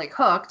people, like,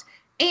 hooked.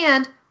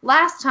 And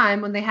last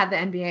time when they had the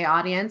NBA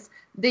audience,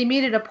 they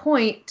made it a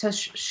point to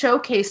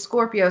showcase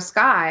Scorpio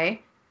Sky.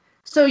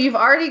 So you've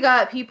already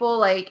got people,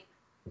 like,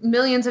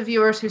 millions of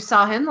viewers who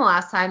saw him the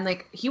last time.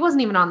 Like, he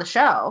wasn't even on the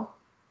show.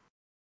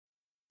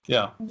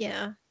 Yeah.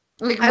 Yeah.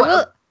 Like,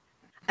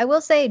 I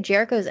will say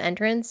Jericho's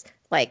entrance,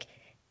 like,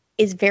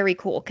 is very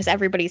cool because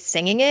everybody's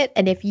singing it.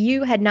 And if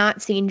you had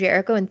not seen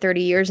Jericho in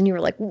 30 years and you were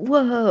like,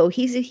 whoa,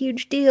 he's a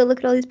huge deal. Look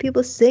at all these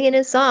people singing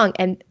his song.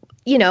 And,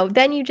 you know,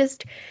 then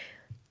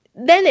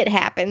it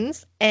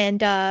happens.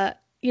 And,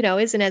 you know,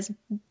 isn't as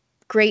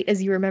great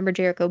as you remember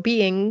Jericho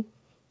being,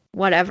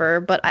 whatever.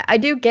 But I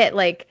do get,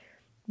 like,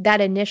 that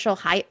initial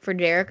hype for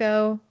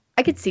Jericho.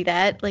 I could see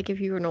that, like,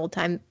 if you were an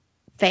old-time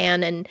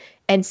fan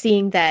and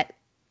seeing that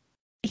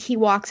he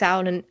walks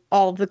out and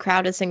all of the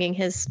crowd is singing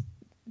his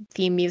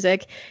theme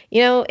music,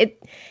 you know,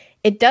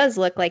 it does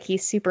look like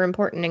he's super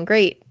important and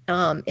great.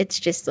 It's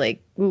just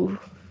like, ooh.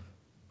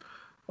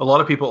 A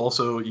lot of people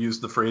also use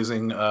the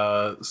phrasing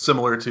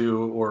similar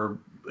to or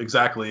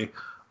exactly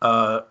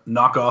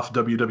knockoff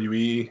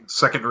WWE,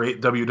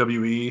 second-rate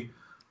WWE,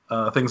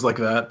 things like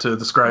that to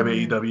describe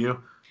AEW.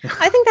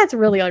 I think that's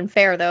really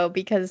unfair, though,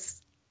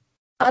 because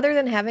other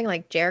than having,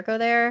 like, Jericho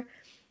there,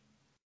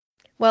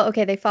 well,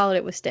 okay, they followed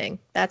it with Sting.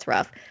 That's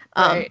rough.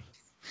 Right.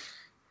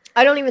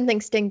 I don't even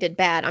think Sting did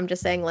bad. I'm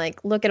just saying, like,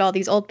 look at all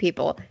these old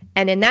people.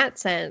 And in that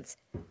sense,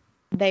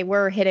 they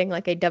were hitting,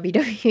 like, a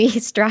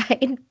WWE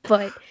stride,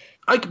 but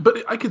I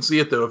could see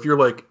it, though, if you're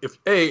like,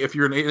 if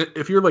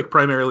you're like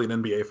primarily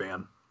an NBA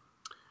fan,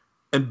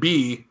 and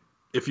B,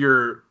 if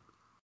you're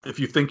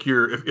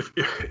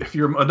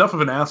enough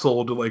of an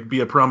asshole to, like, be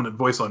a prominent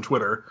voice on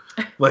Twitter,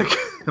 like,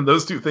 and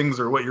those two things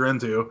are what you're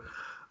into,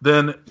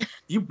 then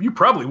you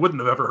probably wouldn't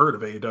have ever heard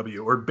of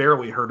AEW or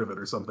barely heard of it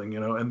or something, you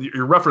know, and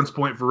your reference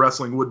point for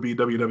wrestling would be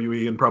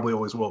WWE and probably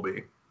always will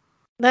be.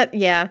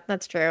 Yeah,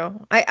 that's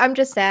true. I'm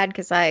just sad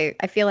because I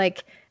feel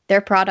like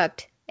their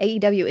product,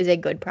 AEW, is a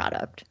good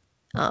product.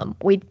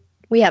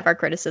 We have our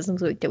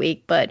criticisms week to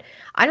week, but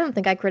I don't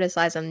think I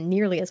criticize them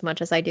nearly as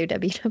much as I do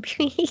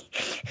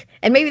WWE.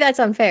 And maybe that's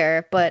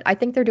unfair, but I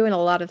think they're doing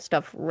a lot of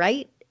stuff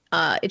right.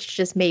 It's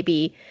just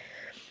maybe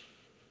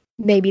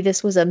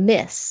this was a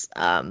miss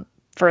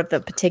for the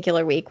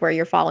particular week where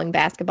you're following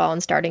basketball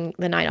and starting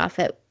the night off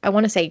at, I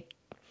want to say,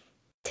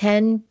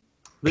 10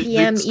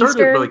 p.m.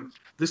 Eastern.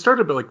 They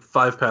started at like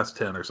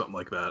 10:05 or something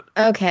like that.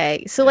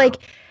 Okay, so like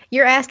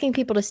you're asking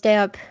people to stay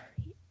up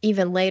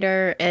even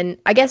later, and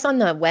I guess on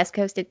the West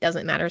Coast it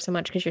doesn't matter so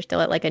much because you're still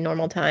at like a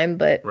normal time,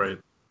 but right.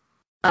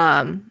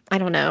 I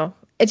don't know.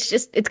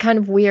 It's kind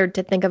of weird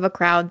to think of a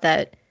crowd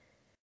that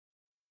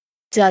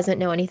doesn't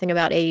know anything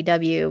about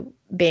AEW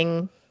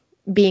being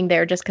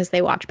there just because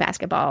they watch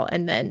basketball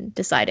and then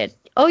decided,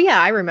 oh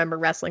yeah, I remember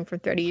wrestling from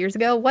 30 years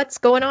ago. What's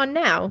going on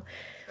now?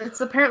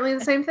 It's apparently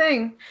the same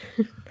thing.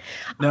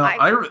 Now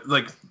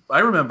I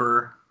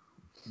remember.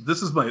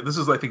 This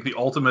is I think the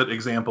ultimate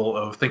example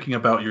of thinking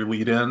about your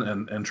lead in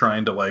and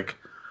trying to like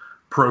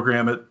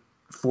program it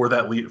for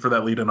that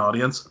lead in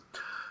audience.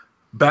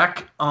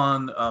 Back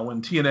on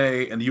when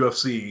TNA and the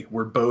UFC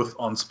were both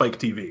on Spike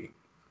TV,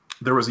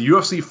 there was a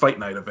UFC Fight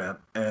Night event,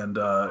 and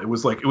it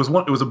was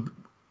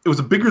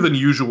a bigger than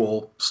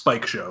usual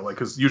Spike show, like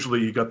because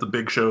usually you got the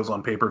big shows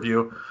on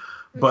pay-per-view,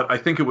 but I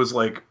think it was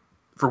like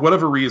for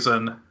whatever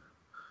reason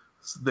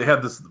they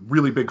had this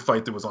really big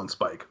fight that was on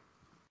Spike.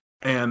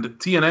 and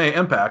TNA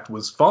Impact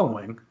was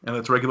following in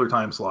its regular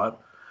time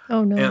slot.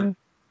 Oh, no. And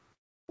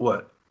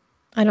what?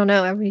 I don't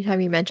know. Every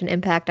time you mention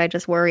Impact, I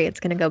just worry it's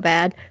going to go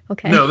bad.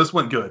 Okay. No, this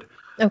went good.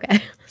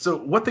 Okay. So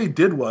what they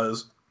did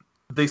was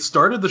they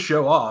started the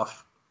show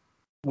off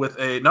with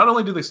not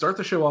only did they start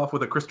the show off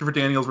with a Christopher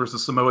Daniels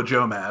versus Samoa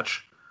Joe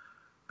match,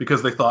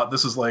 because they thought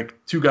this is like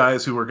two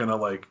guys who are going to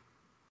like,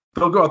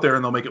 they'll go out there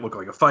and they'll make it look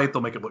like a fight.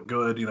 They'll make it look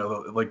good. You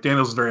know, like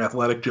Daniels is very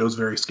athletic. Joe's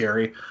very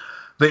scary.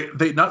 They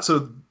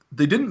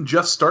didn't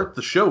just start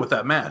the show with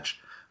that match.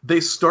 They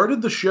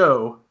started the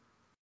show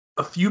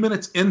a few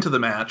minutes into the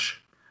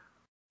match,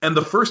 and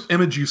the first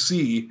image you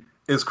see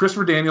is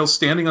Christopher Daniels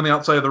standing on the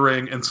outside of the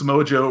ring and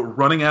Samoa Joe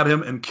running at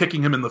him and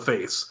kicking him in the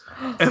face.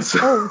 And so,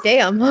 oh,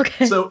 damn.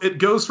 Okay. So it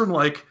goes from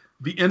like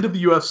the end of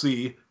the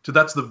UFC to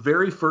that's the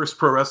very first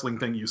pro wrestling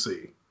thing you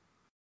see.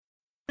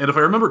 And if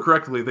I remember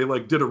correctly, they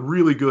like did a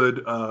really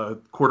good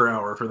quarter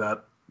hour for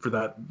that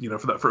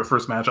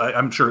first match.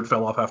 I'm sure it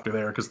fell off after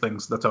there because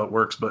that's how it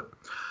works. But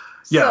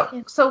yeah.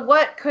 So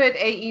what could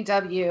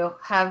AEW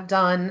have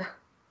done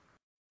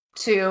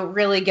to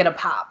really get a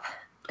pop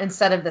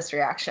instead of this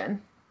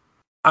reaction?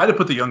 I'd have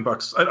put the Young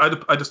Bucks.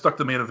 I just stuck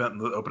the main event in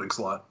the opening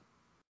slot.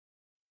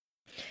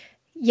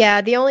 Yeah,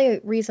 the only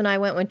reason I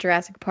went with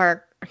Jurassic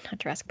Park, not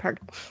Jurassic Park.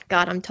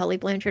 God, I'm Tully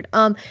Blanchard.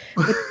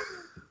 With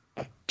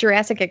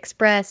Jurassic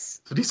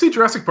Express. Did he see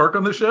Jurassic Park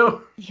on the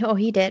show? Oh,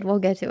 he did. We'll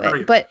get to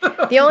it. But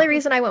the only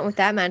reason I went with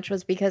that match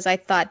was because I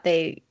thought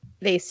they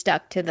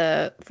stuck to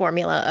the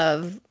formula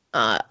of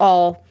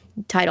all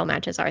title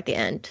matches are at the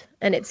end,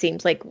 and it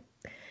seems like,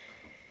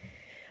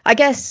 I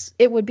guess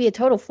it would be a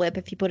total flip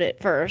if you put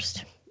it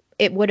first.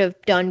 It would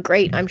have done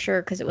great, I'm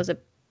sure, because it was a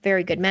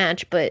very good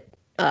match, but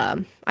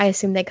I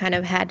assume they kind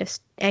of had to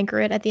anchor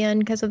it at the end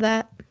because of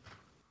that.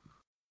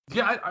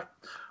 Yeah,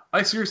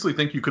 I seriously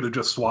think you could have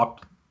just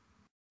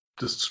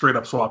straight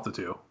up swapped the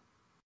two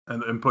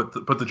and put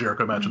the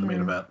Jericho match in the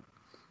main event.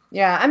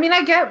 Yeah, I mean,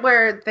 I get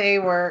where they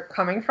were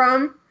coming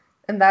from,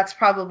 and that's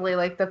probably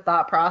like the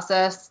thought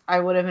process I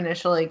would have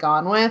initially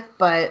gone with,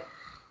 but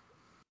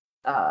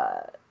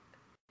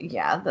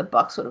yeah, the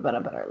Bucks would have been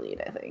a better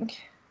lead, I think.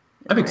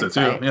 I think so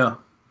too. Yeah.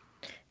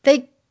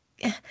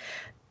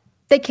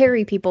 They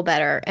carry people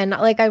better, and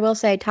like I will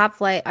say, Top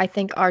Flight I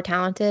think are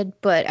talented,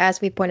 but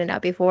as we pointed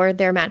out before,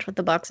 their match with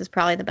the Bucks is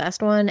probably the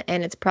best one,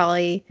 and it's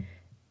probably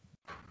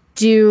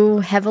due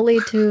heavily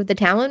to the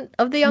talent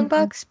of the Young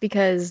Bucks,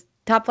 because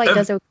Top Flight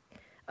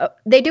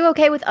they do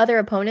okay with other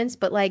opponents,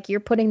 but like you're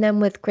putting them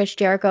with Chris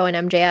Jericho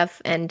and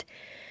MJF, and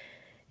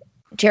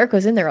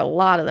Jericho's in there a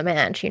lot of the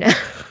match, you know.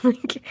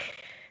 Like,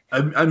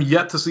 I'm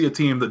yet to see a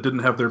team that didn't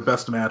have their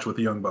best match with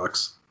the Young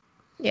Bucks.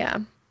 Yeah.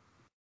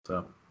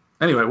 So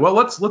anyway, well,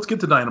 let's get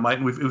to Dynamite,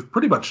 and we've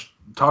pretty much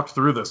talked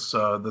through this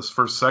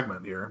first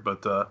segment here.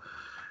 But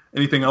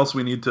anything else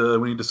we need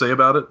to say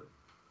about it?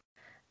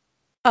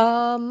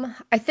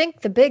 I think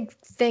the big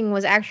thing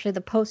was actually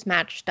the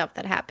post-match stuff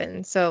that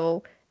happened.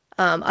 So,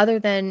 other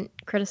than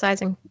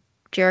criticizing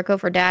Jericho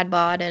for dad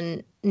bod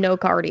and no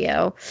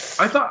cardio,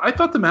 I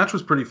thought the match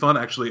was pretty fun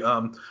actually.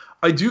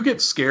 I do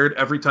get scared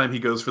every time he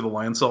goes for the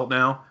lion salt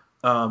now.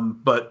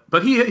 But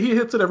he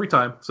hits it every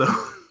time. So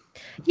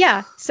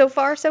yeah, so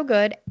far so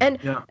good. And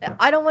yeah.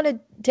 I don't want to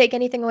take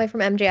anything away from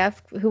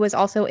MJF, who was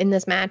also in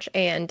this match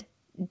and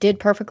did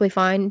perfectly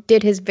fine.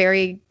 Did his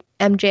very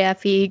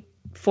MJF-y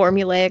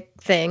formulaic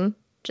thing,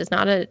 which is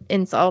not an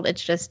insult.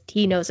 It's just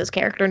he knows his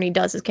character and he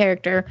does his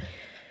character.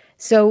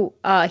 So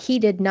he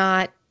did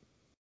not,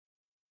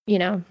 you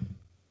know,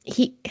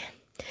 he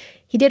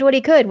did what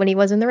he could when he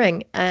was in the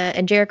ring,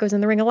 and Jericho's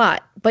in the ring a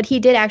lot. But he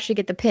did actually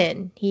get the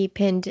pin. He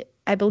pinned,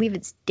 I believe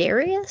it's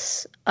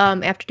Darius,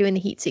 after doing the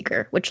Heat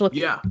Seeker, which looked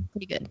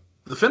pretty good.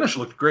 The finish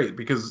looked great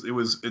because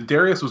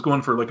Darius was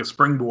going for like a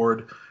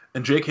springboard,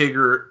 and Jake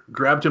Hager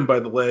grabbed him by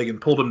the leg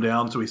and pulled him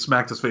down, so he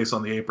smacked his face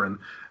on the apron.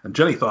 And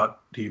Jenny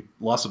thought he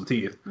lost some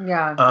teeth.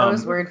 Yeah, I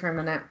was worried for a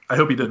minute. I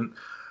hope he didn't.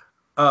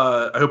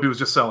 I hope he was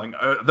just selling.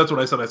 That's what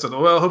I said. I said,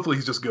 well, hopefully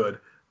he's just good.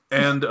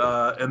 And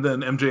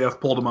then MJF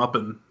pulled him up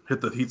and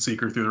hit the Heat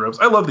Seeker through the ropes.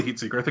 I love the Heat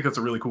Seeker. I think that's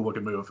a really cool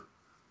looking move.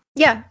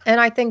 Yeah,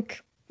 and I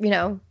think,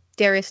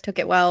 Darius took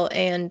it well,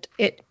 and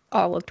it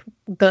all looked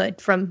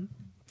good from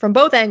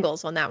both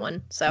angles on that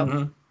one.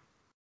 So,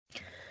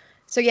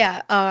 So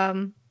yeah,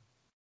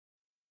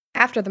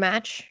 after the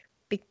match,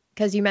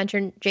 because you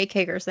mentioned Jake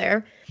Hager's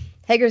there,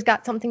 Hager's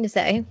got something to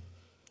say.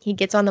 He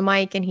gets on the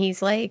mic and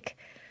he's like,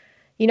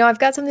 I've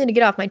got something to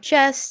get off my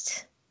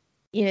chest.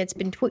 It's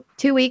been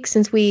 2 weeks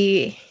since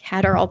we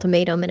had our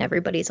ultimatum and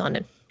everybody's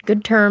on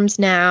good terms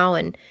now.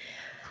 And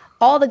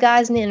all the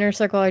guys in the inner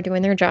circle are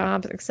doing their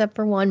jobs except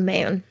for one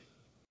man,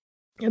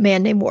 a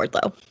man named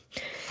Wardlow.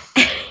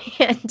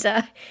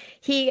 And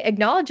he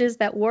acknowledges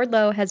that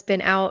Wardlow has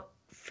been out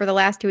for the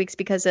last 2 weeks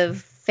because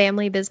of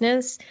family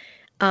business,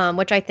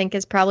 which I think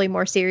is probably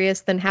more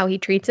serious than how he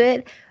treats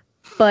it.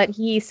 But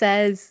he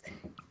says...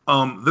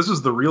 this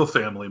is the real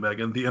family,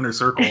 Megan, the inner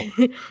circle.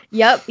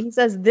 Yep. He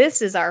says,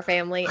 this is our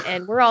family,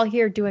 and we're all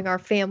here doing our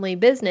family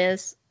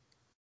business.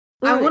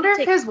 I wonder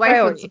if his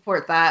wife would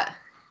support that.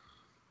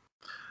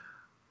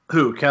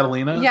 Who,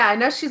 Catalina? Yeah, I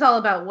know she's all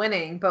about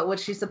winning, but would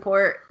she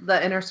support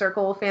the Inner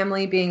Circle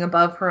family being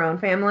above her own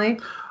family?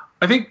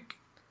 I think,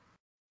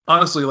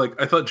 honestly, like,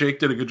 I thought Jake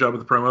did a good job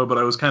with the promo, but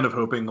I was kind of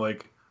hoping,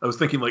 like, I was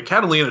thinking, like,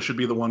 Catalina should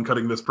be the one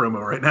cutting this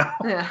promo right now.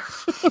 Yeah.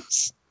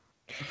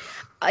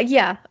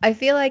 Yeah, I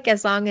feel like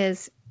as long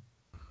as,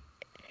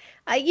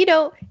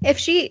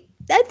 if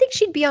I think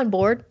she'd be on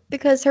board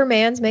because her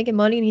man's making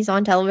money and he's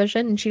on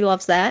television and she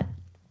loves that.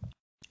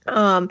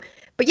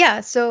 But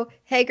yeah, so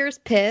Hager's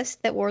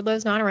pissed that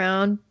Wardlow's not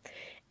around.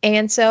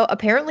 And so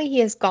apparently he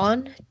has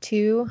gone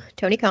to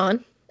Tony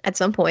Khan at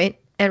some point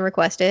and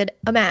requested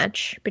a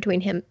match between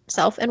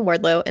himself and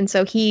Wardlow. And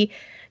so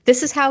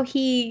this is how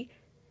he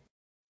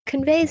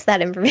conveys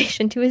that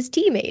information to his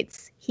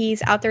teammates.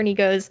 He's out there and he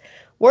goes,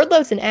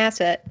 Wardlow's an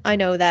asset, I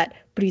know that,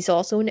 but he's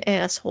also an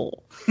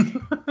asshole.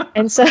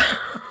 and so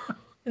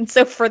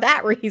for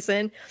that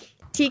reason,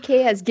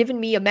 TK has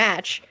given me a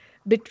match,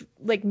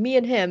 like me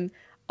and him,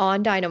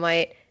 on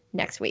Dynamite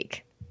next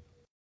week.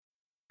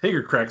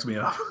 Hager cracks me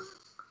up.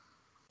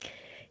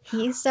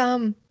 He's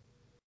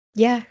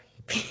yeah,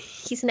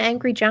 he's an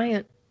angry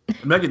giant.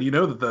 Megan, you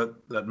know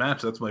that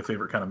match, that's my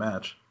favorite kind of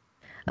match.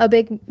 A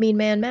big mean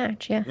man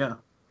match, yeah. Yeah.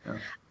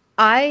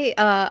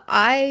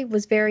 I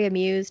was very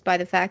amused by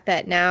the fact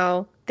that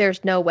now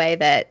there's no way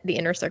that the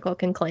Inner Circle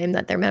can claim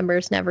that their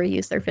members never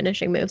use their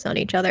finishing moves on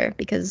each other,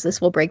 because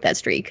this will break that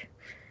streak.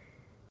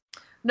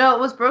 No, it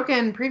was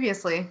broken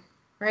previously,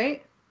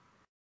 right?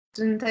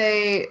 Didn't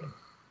they?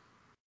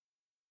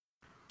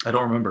 I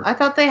don't remember. I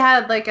thought they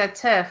had like a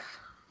tiff.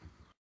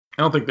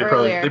 I don't think they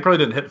probably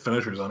didn't hit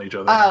finishers on each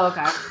other. Oh,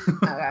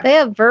 okay. They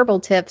have verbal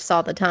tiffs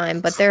all the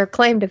time, but their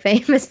claim to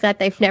fame is that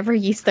they've never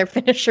used their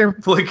finisher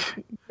like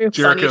moves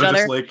Jericho on each other.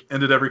 just like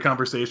ended every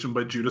conversation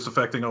by Judas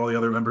affecting all the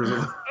other members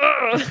of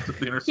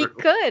the Inner He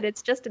Circle. could.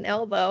 It's just an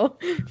elbow.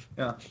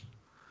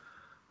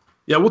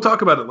 Yeah, we'll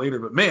talk about it later,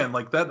 but man,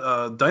 like that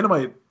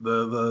Dynamite,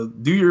 the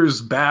New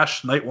Year's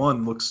Bash night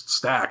 1 looks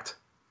stacked.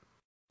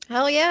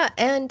 Hell yeah,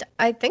 and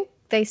I think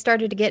they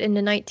started to get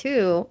into night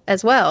 2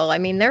 as well. I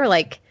mean, they're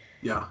like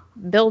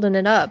building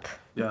it up.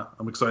 Yeah,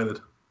 I'm excited.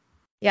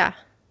 Yeah.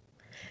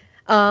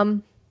 But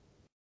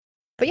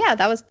yeah,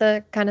 that was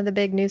the kind of the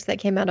big news that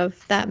came out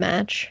of that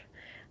match.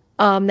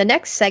 The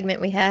next segment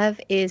we have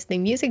is the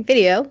music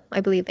video, I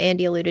believe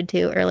Andy alluded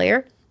to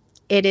earlier.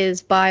 It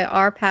is by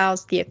our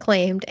pals, The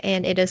Acclaimed,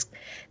 and it is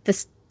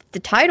the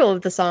title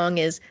of the song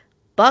is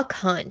Buck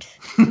Hunt.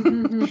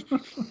 And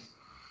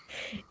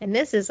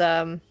this is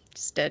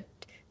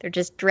they're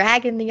just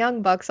dragging the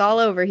Young Bucks all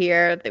over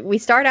here. We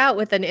start out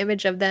with an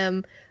image of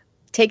them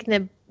taking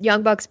the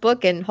Young Bucks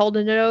book and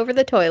holding it over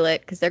the toilet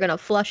because they're gonna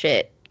flush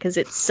it because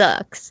it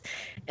sucks.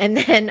 And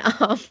then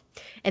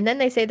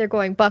they say they're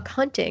going buck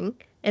hunting,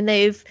 and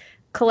they've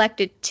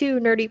collected 2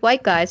 nerdy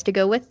white guys to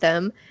go with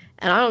them.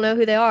 And I don't know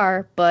who they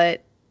are,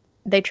 but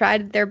they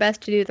tried their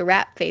best to do the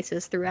rap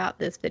faces throughout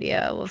this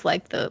video of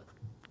I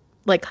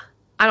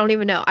don't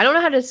even know. I don't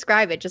know how to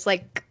describe it. Just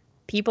like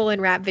people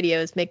in rap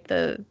videos make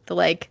the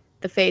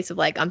face of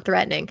like, I'm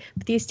threatening.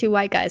 But these 2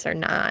 white guys are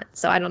not.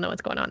 So I don't know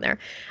what's going on there.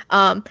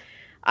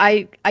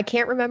 I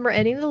can't remember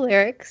any of the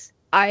lyrics.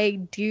 I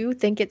do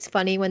think it's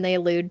funny when they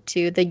allude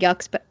to the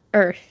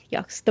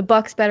the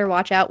Bucks better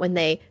watch out when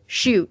they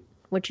shoot,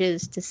 which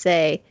is to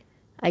say,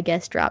 I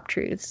guess, drop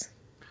truths.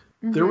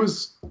 Mm-hmm. There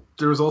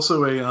was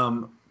also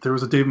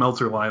a Dave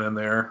Meltzer line in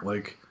there,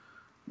 like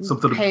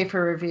something pay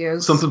for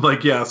reviews, something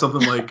like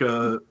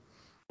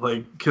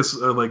like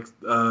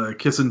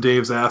kissing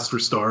Dave's ass for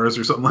stars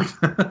or something like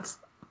that.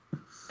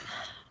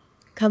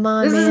 Come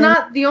on, this man. is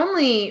not the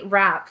only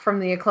rap from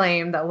The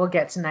Acclaim that we'll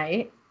get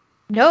tonight.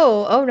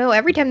 No, oh no,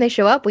 every time they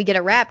show up we get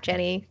a rap,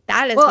 Jenny.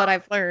 That is what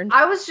I've learned.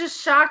 I was just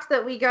shocked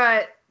that we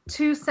got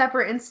 2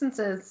 separate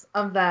instances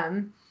of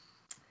them.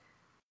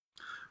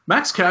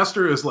 Max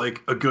Caster is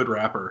like a good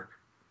rapper.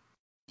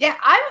 Yeah,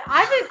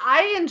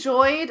 I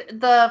enjoyed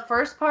the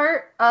first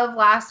part of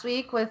last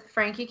week with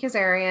Frankie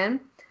Kazarian,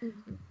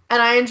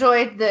 and I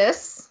enjoyed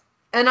this,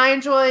 and I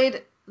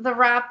enjoyed the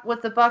rap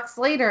with the Bucks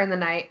later in the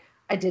night.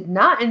 I did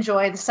not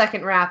enjoy the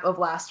second rap of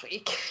last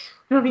week.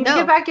 We don't need to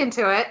get back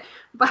into it,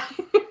 but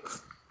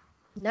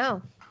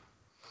no.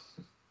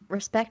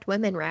 Respect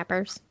women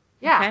rappers.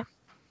 Yeah. Okay?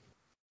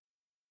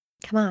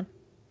 Come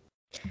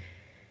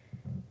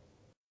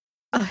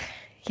on.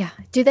 Yeah.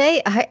 Do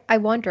they? I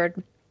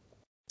wondered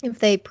if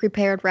they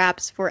prepared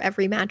raps for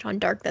every match on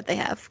Dark that they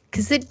have,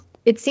 because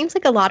it seems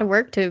like a lot of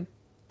work to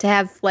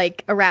have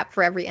like a rap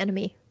for every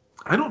enemy.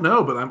 I don't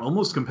know, but I'm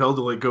almost compelled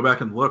to like go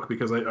back and look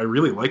because I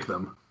really like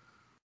them.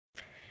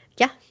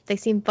 Yeah, they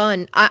seem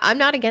fun. I'm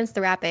not against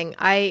the rapping.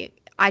 I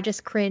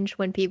just cringe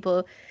when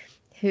people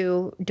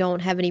who don't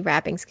have any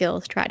rapping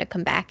skills try to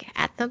come back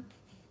at them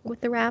with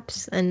the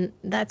raps, and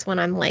that's when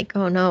I'm like,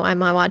 oh no,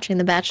 am I watching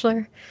The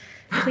Bachelor?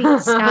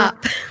 Please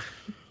stop.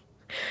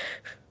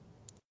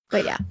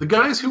 But yeah, the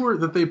guys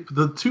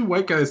the 2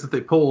 white guys that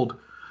they pulled,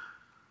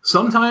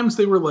 sometimes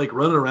they were like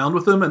running around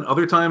with them, and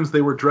other times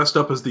they were dressed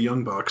up as the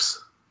Young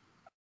Bucks.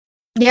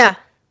 Yeah,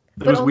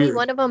 but only weird.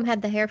 one of them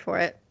had the hair for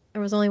it.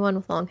 There was only one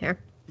with long hair.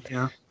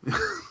 Yeah.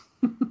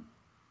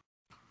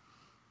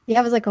 Yeah,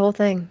 it was like a whole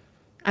thing.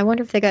 I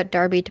wonder if they got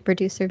Darby to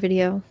produce their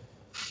video.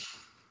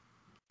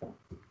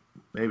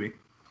 Maybe.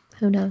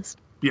 Who knows?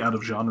 Be out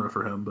of genre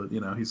for him, but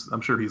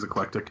I'm sure he's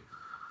eclectic.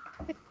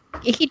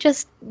 He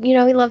just, he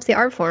loves the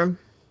art form.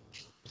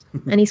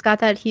 And he's got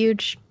that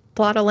huge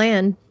plot of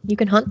land. You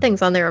can hunt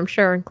things on there, I'm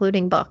sure,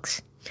 including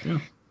bucks. Yeah.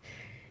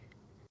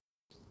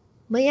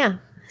 But yeah,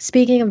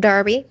 speaking of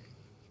Darby,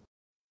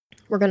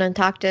 we're going to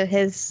talk to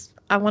his,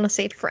 I want to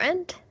say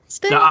friend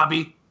still?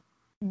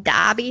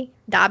 Dobby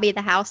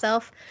the house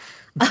elf.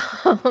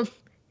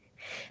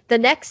 The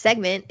next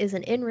segment is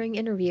an in-ring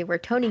interview where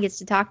Tony gets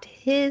to talk to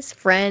his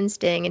friend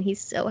Sting, and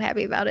he's so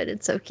happy about it.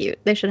 It's so cute.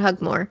 They should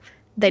hug more.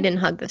 They didn't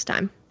hug this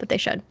time, but they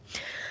should.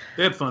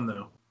 They had fun,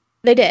 though.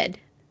 They did.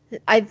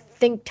 I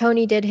think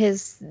Tony did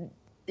his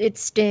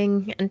It's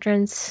Sting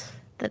entrance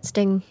that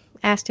Sting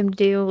asked him to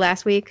do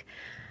last week.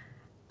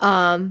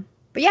 But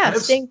yeah,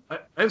 Sting. I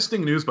have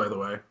Sting news, by the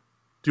way.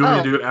 Do you want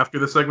me to do it after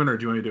this segment, or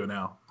do you want me to do it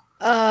now?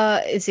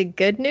 Is it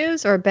good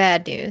news or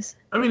bad news?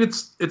 I mean,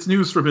 it's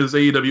news from his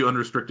AEW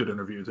Unrestricted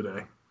interview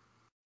today.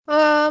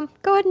 Go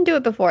ahead and do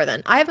it before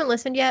then. I haven't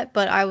listened yet,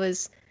 but I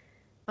was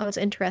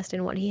interested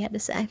in what he had to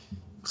say.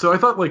 So I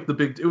thought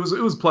it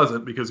was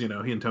pleasant because he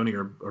and Tony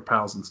are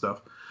pals and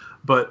stuff,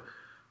 but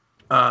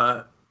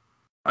I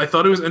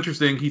thought it was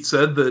interesting. He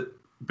said that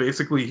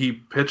basically he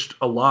pitched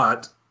a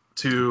lot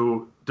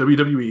to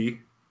WWE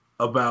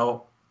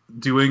about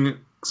doing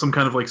some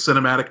kind of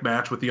cinematic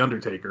match with The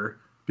Undertaker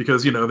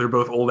because they're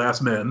both old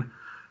ass men,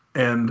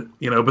 and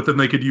but then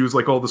they could use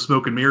all the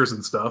smoke and mirrors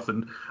and stuff.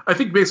 And I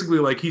think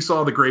basically he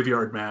saw the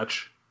graveyard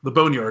match, the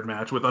Boneyard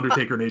match with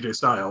Undertaker and AJ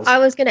Styles. I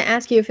was going to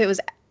ask you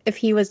if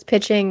he was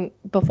pitching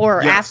before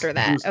or after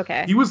that.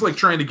 Okay. He was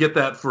trying to get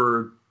that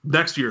for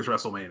next year's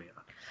WrestleMania.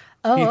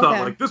 Oh, he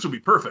thought this would be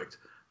perfect.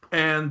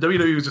 And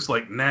WWE was just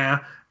nah.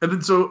 And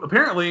then so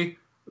apparently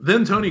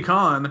then Tony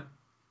Khan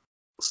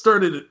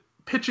started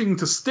pitching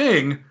to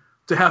Sting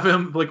to have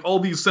him all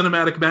these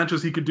cinematic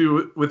matches he could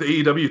do with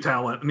AEW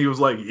talent. And he was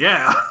like,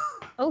 yeah.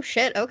 Oh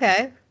shit.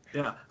 Okay.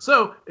 Yeah.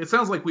 So it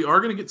sounds like we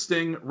are going to get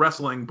Sting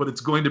wrestling, but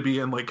it's going to be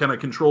in kind of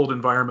controlled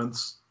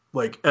environments,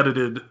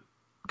 edited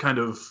kind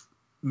of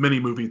mini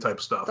movie type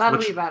stuff. That'll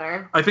be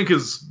better. I think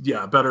is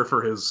better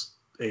for his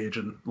age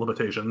and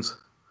limitations.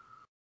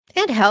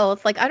 And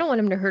health. I don't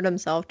want him to hurt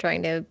himself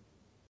trying to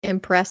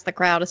impress the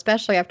crowd,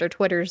 especially after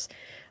Twitter's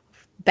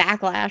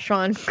backlash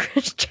on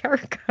Chris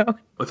Jericho.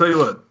 I'll tell you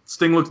what,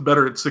 Sting looks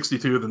better at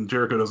 62 than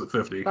Jericho does at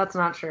 50. That's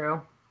not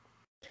true.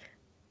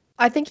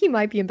 I think he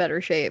might be in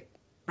better shape.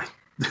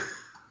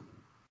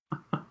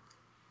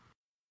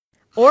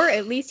 Or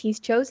at least he's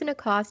chosen a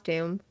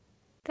costume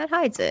that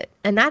hides it.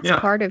 And that's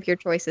part of your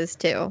choices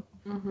too,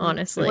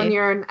 honestly. When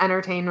you're an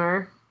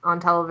entertainer on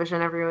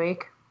television every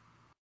week.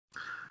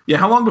 Yeah,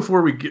 how long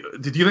before do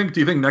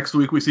you think next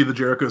week we see the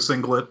Jericho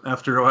singlet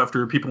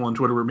after people on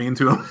Twitter were mean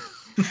to him?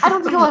 I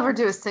don't think he'll ever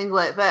do a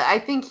singlet, but I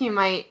think he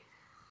might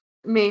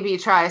maybe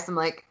try some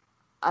I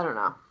don't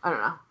know.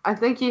 I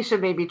think he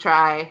should maybe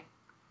try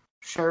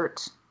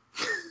shirt.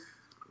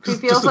 He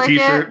feels like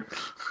t-shirt. It.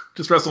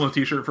 Just wrestle in a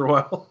t-shirt for a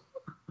while.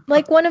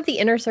 One of the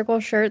Inner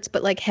Circle shirts,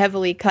 but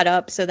heavily cut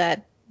up so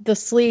that the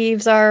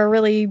sleeves are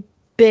really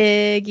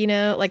big,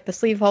 the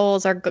sleeves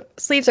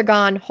are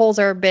gone, holes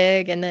are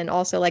big, and then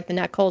also the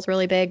neck hole's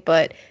really big,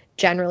 but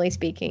generally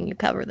speaking, you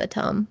cover the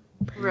tum.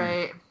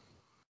 Right.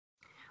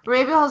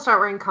 Maybe I'll start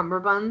wearing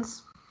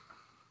cummerbunds.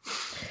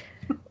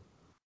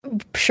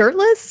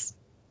 Shirtless?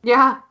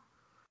 Yeah.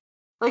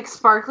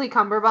 Sparkly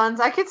cummerbunds.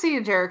 I could see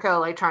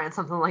Jericho trying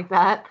something like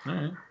that.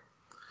 All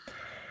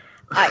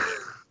right.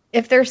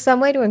 If there's some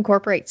way to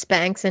incorporate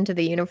Spanx into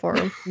the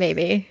uniform,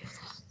 maybe.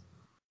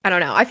 I don't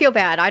know. I feel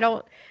bad. I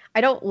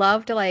don't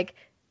love to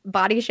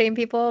body shame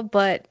people,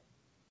 but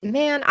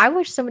man, I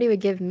wish somebody would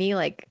give me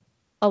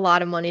a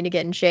lot of money to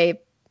get in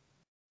shape,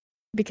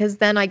 because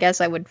then I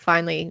guess I would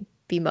finally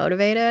be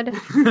motivated.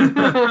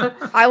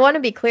 I want to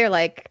be clear,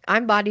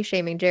 I'm body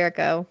shaming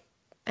Jericho,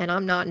 and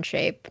I'm not in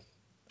shape.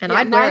 And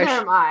I'd wear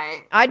am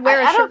I. I'd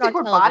wear a shirt on television. I don't think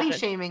we're body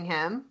shaming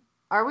him.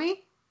 Are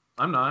we?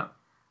 I'm not.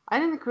 I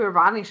didn't think we were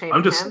body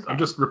shaming him. I'm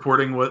just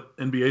reporting what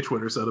NBA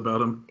Twitter said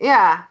about him.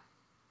 Yeah.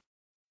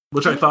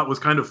 Which I thought was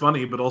kind of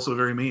funny, but also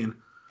very mean.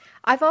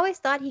 I've always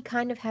thought he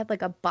kind of had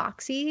a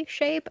boxy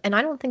shape, and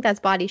I don't think that's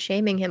body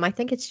shaming him. I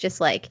think it's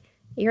just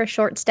you're a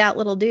short, stout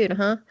little dude,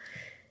 huh?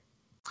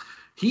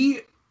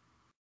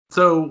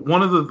 So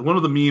one of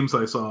the memes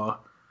I saw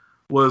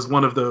was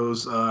one of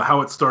those how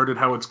it started,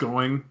 how it's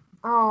going.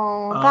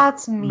 Oh,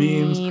 that's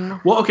mean.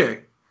 Memes. Well, okay.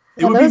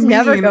 Those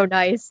never go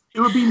nice. It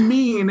would be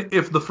mean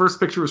if the first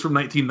picture was from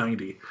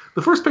 1990.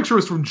 The first picture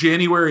was from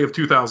January of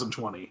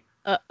 2020.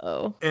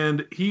 Uh-oh.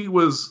 And he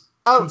was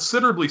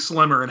considerably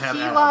slimmer and had abs.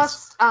 He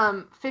lost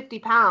 50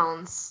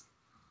 pounds,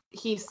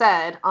 he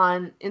said,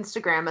 on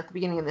Instagram at the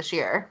beginning of this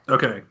year.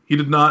 Okay. He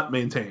did not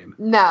maintain.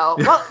 No.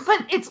 Well,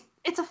 but it's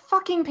a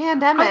fucking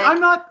pandemic.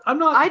 I'm not.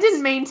 I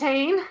didn't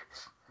maintain.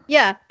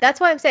 Yeah, that's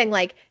why I'm saying,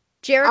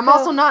 Jericho... I'm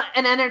also not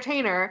an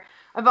entertainer.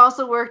 I've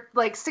also worked,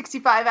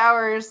 65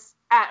 hours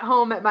at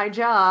home at my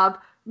job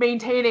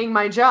maintaining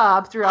my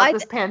job throughout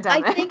this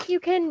pandemic. I think you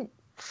can.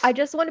 I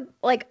just want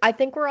to I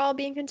think we're all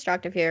being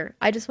constructive here.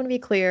 I just want to be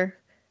clear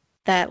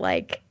that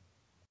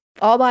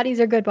all bodies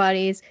are good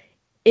bodies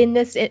in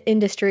this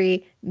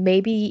industry.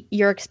 Maybe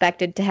you're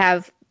expected to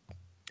have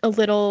a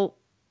little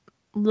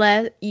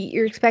less.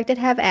 You're expected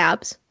to have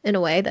abs in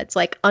a way that's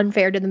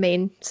unfair to the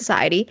main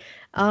society.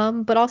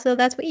 But also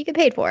that's what you get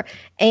paid for.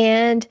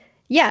 And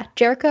yeah,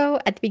 Jericho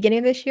at the beginning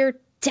of this year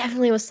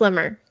definitely was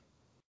slimmer.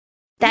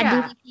 That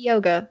DDP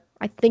yoga,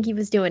 I think he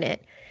was doing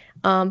it.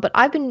 But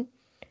I've been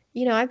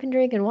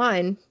drinking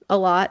wine a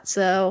lot,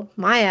 so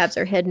my abs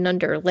are hidden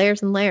under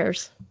layers and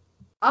layers.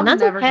 I'm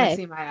never gonna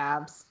see my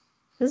abs.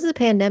 This is a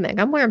pandemic.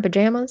 I'm wearing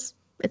pajamas.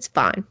 It's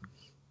fine.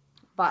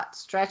 Bought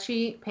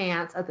stretchy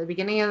pants at the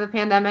beginning of the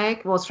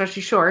pandemic. Well,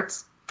 stretchy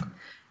shorts.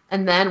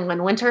 And then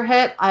when winter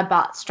hit, I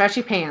bought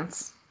stretchy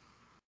pants.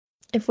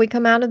 If we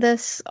come out of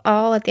this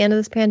all at the end of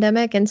this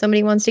pandemic and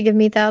somebody wants to give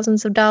me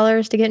thousands of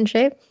dollars to get in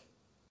shape,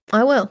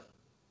 I will.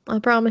 I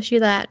promise you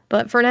that.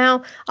 But for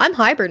now, I'm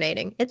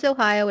hibernating. It's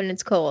Ohio and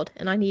it's cold,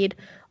 and I need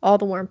all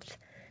the warmth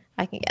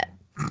I can get.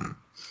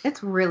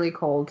 It's really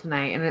cold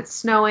tonight, and it's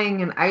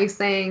snowing and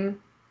icing.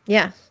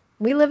 Yeah,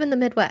 we live in the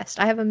Midwest.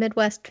 I have a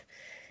Midwest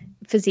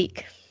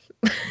physique,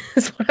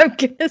 is what I'm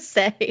gonna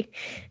say.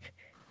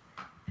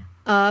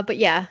 But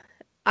yeah,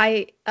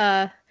 I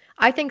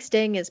think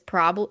Sting is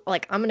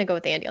probably I'm gonna go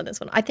with Andy on this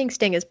one. I think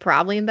Sting is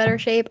probably in better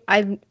shape.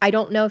 I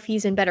don't know if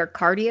he's in better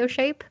cardio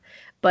shape,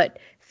 but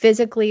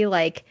physically,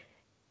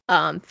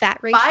 fat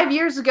ratio. 5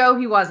 years ago,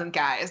 he wasn't,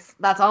 guys.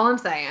 That's all I'm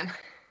saying.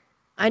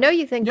 I know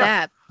you think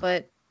that,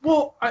 but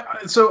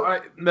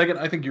Megan,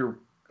 I think you're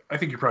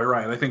probably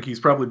right. I think he's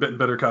probably been in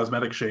better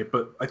cosmetic shape,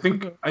 but I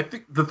think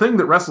the thing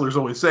that wrestlers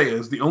always say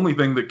is the only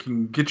thing that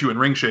can get you in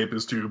ring shape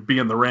is to be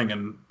in the ring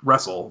and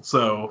wrestle.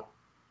 So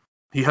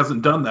he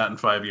hasn't done that in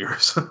 5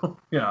 years. So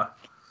yeah.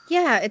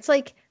 Yeah, it's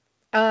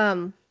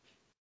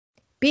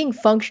being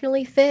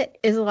functionally fit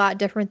is a lot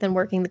different than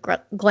working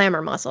the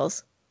glamour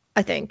muscles,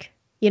 I think.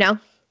 Yeah.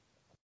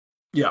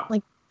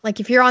 Like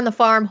if you're on the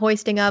farm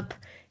hoisting up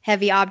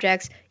heavy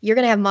objects, you're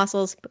going to have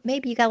muscles, but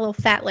maybe you got a little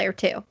fat layer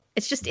too.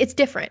 It's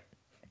different.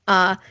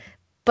 But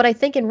I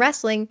think in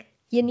wrestling,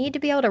 you need to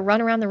be able to run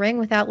around the ring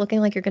without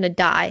looking like you're going to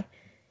die.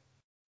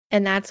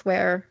 And that's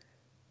where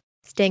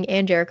Sting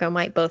and Jericho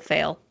might both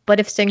fail. But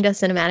if Sting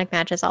does cinematic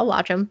matches, I'll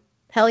watch them.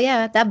 Hell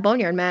yeah, that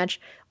Boneyard match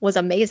was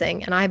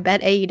amazing. And I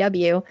bet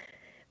AEW,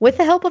 with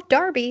the help of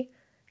Darby,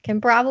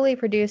 can probably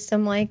produce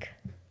some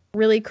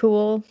really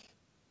cool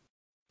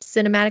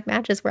cinematic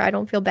matches where I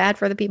don't feel bad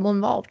for the people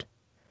involved.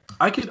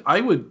 I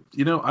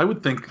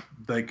would think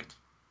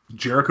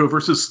Jericho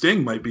versus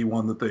Sting might be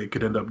one that they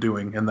could end up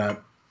doing in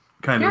that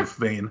kind of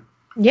vein.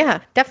 Yeah,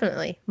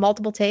 definitely.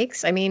 Multiple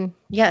takes. I mean,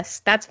 yes,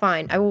 that's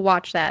fine. I will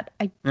watch that.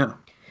 I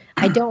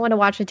don't want to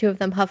watch the two of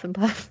them huff and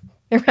puff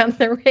around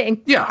the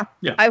ring. Yeah.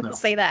 I will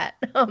say that.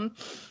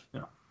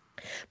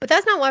 But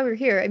that's not why we're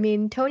here. I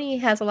mean, Tony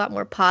has a lot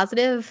more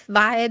positive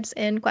vibes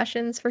and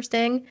questions for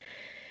Sting.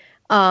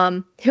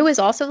 Who is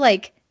also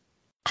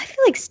I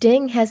feel like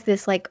Sting has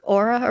this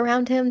aura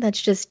around him that's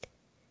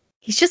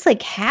he's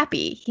just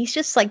happy. He's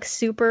just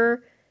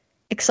super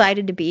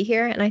excited to be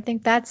here. And I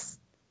think that's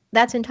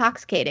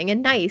intoxicating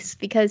and nice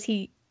because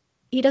he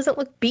doesn't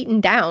look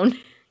beaten down.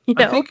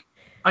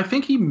 I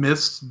think he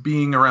missed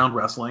being around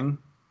wrestling,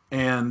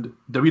 and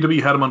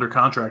WWE had him under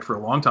contract for a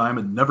long time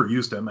and never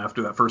used him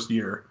after that first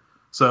year.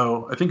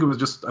 So I think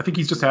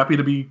he's just happy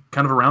to be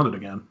kind of around it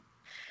again.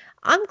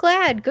 I'm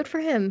glad. Good for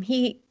him.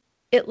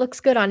 It looks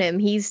good on him.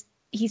 He's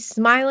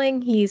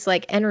smiling. He's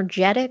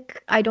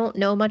energetic. I don't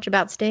know much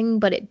about Sting,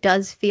 but it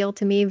does feel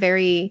to me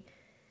very,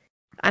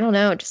 I don't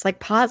know, just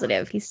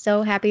positive. He's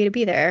so happy to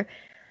be there.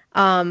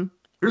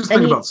 Here's the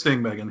thing about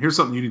Sting, Megan. Here's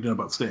something you need to know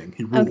about Sting.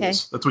 He rules. Okay.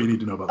 That's what you need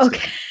to know about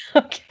Sting.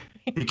 Okay.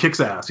 He kicks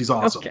ass. He's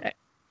awesome. Okay.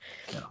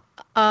 Yeah.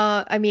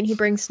 I mean, he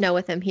brings Snow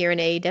with him here in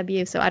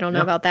AEW, so I don't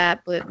know about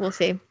that, but we'll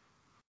see.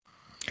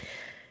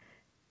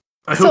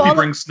 I hope he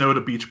brings Snow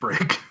to Beach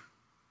Break.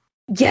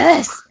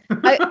 Yes.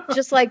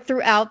 Just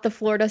throughout the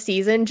Florida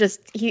season,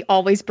 he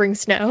always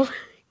brings Snow.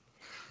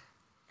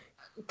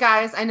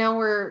 Guys, I know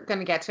we're going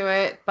to get to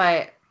it,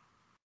 but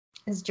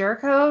is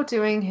Jericho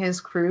doing his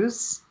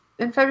cruise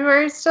in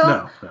February still?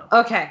 No.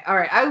 Okay, all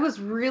right. I was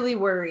really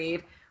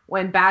worried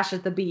when Bash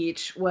at the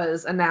Beach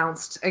was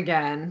announced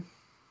again.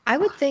 I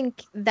would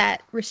think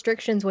that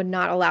restrictions would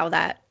not allow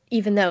that,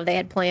 even though they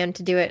had planned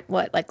to do it,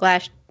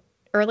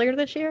 earlier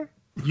this year?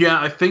 Yeah,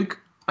 I think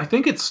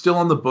it's still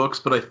on the books,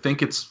 but I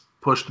think it's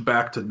pushed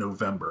back to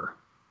November.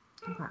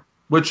 Okay.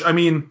 Which, I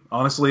mean,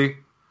 honestly...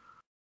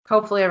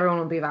 Hopefully everyone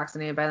will be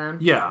vaccinated by then.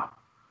 Yeah.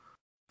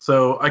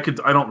 So I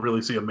don't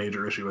really see a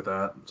major issue with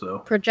that. So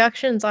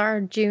projections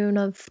are June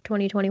of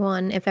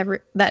 2021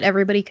 that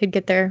everybody could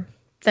get their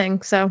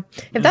thing. So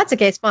if that's the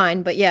case,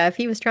 fine. But yeah, if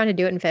he was trying to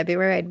do it in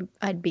February,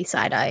 I'd be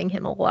side-eyeing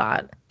him a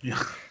lot.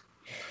 Yeah.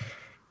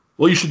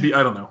 Well, you should be,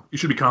 I don't know. You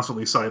should be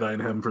constantly side-eyeing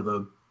him for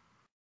the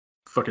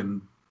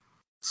fucking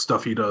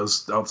stuff he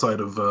does outside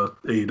of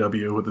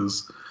AEW with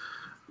his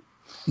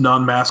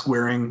non-mask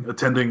wearing,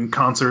 attending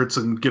concerts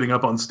and getting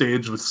up on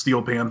stage with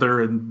Steel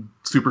Panther and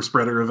Super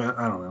Spreader event.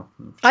 I don't know.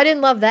 I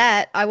didn't love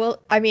that.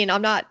 I mean,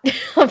 I'm not.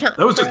 I'm not.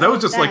 That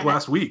was just like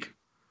last week.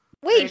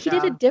 Wait, Great he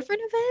did a job.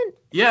 different event?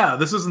 Yeah,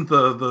 this isn't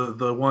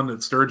the one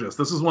at Sturgis.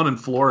 This is one in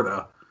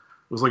Florida.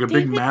 It was like a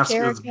big David mask. It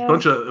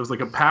Jericho. was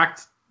like a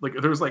packed. Like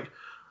there was like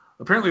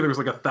apparently there was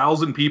like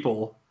 1,000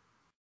 people,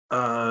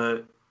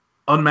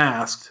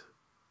 unmasked,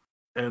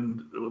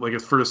 and like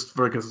his first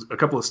for like a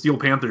couple of Steel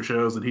Panther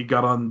shows, and he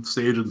got on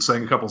stage and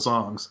sang a couple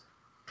songs.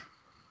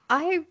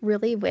 I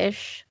really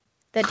wish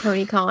that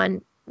Tony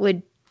Khan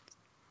would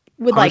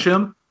Punish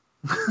him.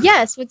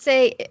 yes, would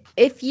say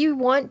if you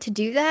want to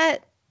do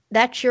that,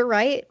 that's your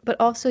right, but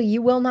also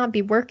you will not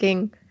be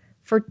working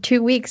for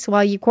 2 weeks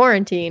while you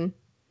quarantine.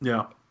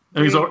 Yeah,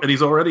 and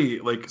he's already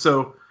like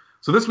so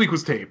this week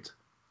was taped,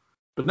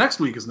 but next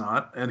week is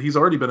not, and he's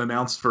already been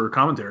announced for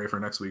commentary for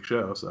next week's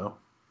show. So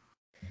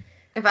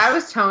If I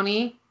was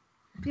Tony,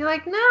 I'd be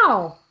like,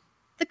 no.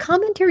 The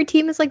commentary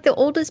team is like the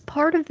oldest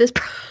part of this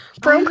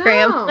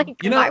program. know. Like,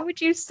 why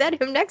would you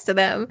set him next to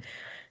them?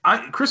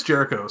 Chris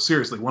Jericho,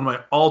 seriously, one of my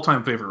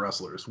all-time favorite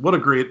wrestlers. What a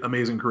great,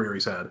 amazing career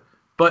he's had.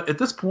 But at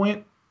this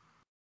point,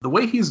 the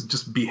way he's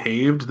just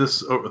behaved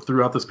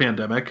throughout this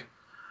pandemic,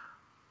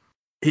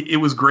 it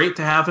was great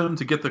to have him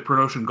to get the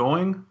promotion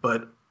going.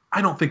 But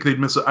I don't think they'd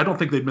miss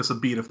a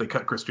beat if they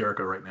cut Chris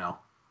Jericho right now.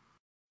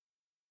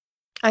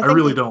 I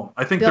really don't.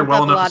 I think they're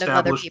well enough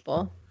established.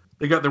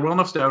 They're well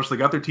enough established. They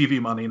got their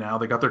TV money now.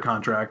 They got their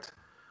contract.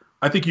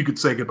 I think you could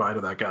say goodbye to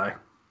that guy.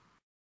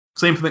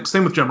 Same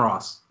with Jim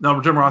Ross.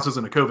 Now Jim Ross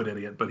isn't a COVID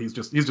idiot, but he's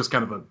just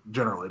kind of a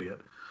general idiot.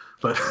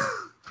 But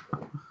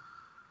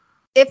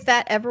if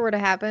that ever were to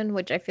happen,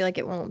 which I feel like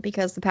it won't,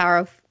 because the power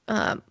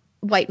of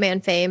white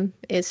man fame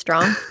is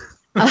strong.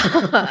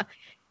 And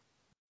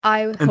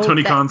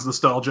Tony Khan's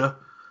nostalgia.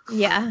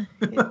 Yeah,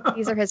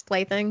 these are his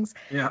playthings.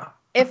 Yeah.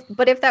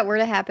 If that were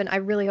to happen, I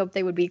really hope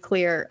they would be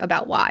clear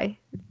about why.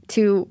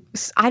 To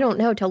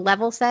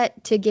level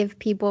set, to give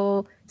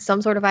people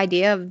some sort of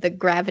idea of the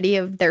gravity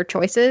of their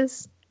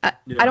choices. I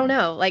don't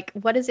know. Like,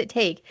 what does it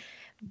take?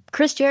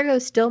 Chris Jericho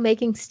is still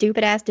making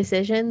stupid ass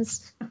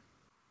decisions.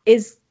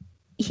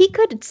 He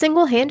could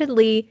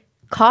single-handedly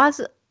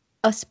cause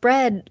a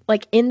spread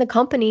like in the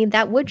company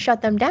that would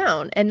shut them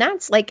down, and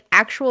that's like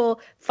actual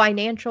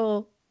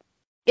financial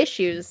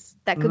issues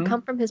that could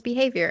come from his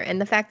behavior, and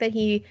the fact that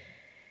he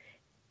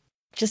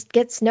just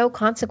gets no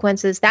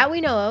consequences that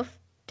we know of.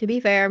 To be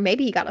fair,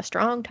 maybe he got a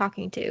strong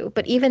talking to,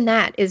 but even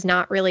that is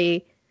not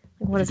really.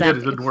 What does that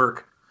mean? It didn't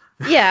work.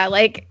 Yeah,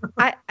 like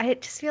I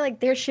just feel like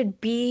there should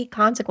be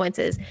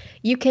consequences.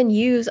 You can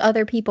use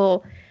other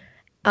people.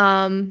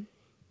 It's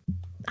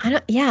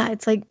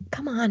like,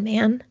 come on,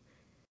 man.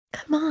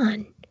 Come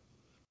on.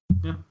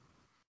 Yeah.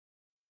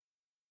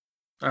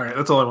 All right,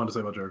 that's all I wanted to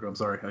say about Jericho. I'm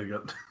sorry.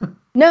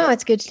 No,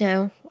 it's good to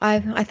know.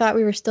 I thought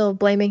we were still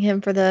blaming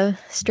him for the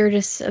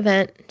Sturgis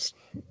event,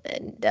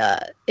 and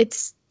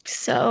it's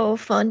so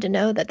fun to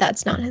know that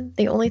that's not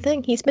the only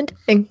thing he's been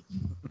doing.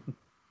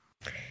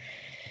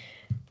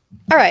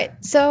 All right,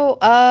 so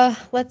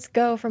let's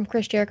go from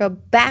Chris Jericho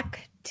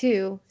back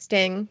to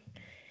Sting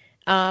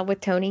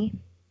with Tony.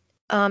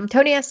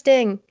 Tony asked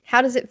Sting,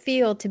 how does it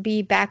feel to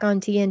be back on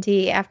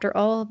TNT after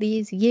all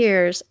these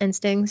years? And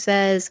Sting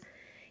says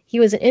he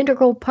was an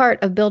integral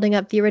part of building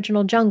up the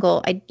original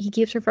jungle. He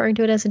keeps referring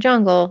to it as a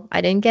jungle.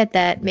 I didn't get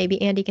that.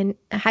 Maybe Andy can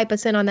hype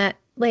us in on that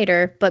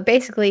later. But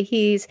basically,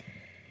 he's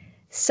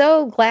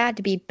so glad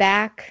to be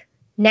back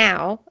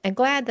now and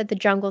glad that the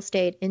jungle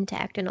stayed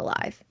intact and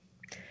alive.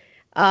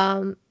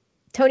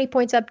 Tony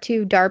points up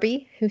to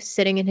Darby, who's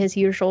sitting in his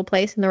usual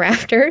place in the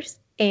rafters,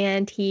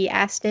 and he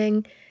asked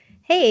Sting,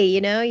 hey,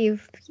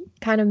 you've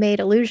kind of made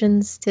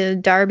allusions to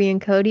Darby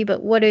and Cody,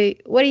 but what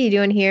are you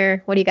doing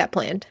here? What do you got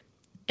planned?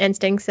 And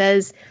Sting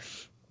says,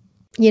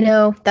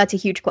 that's a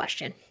huge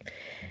question.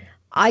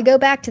 I go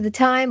back to the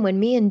time when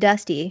me and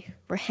Dusty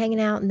were hanging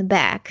out in the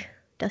back,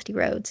 Dusty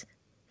Rhodes,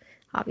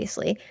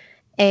 obviously,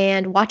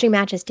 and watching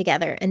matches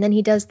together. And then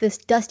he does this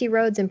Dusty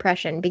Rhodes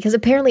impression, because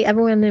apparently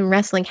everyone in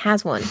wrestling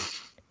has one.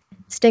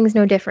 Sting's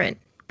no different,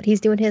 but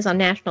he's doing his on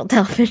national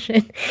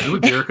television.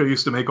 Jericho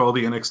used to make all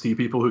the NXT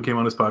people who came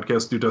on his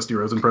podcast do Dusty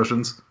Rhodes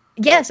impressions?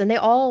 Yes, and they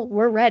all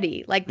were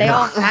ready. Like, they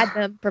all had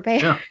them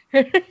prepared.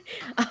 Yeah.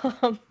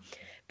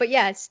 But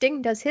yeah,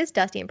 Sting does his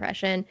Dusty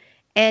impression,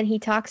 and he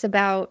talks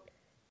about,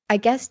 I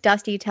guess,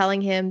 Dusty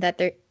telling him that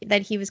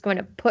he was going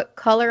to put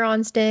color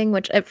on Sting,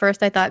 which at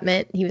first I thought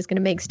meant he was going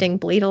to make Sting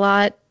bleed a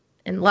lot.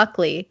 And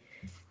luckily,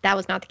 that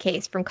was not the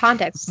case. From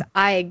context,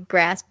 I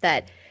grasped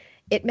that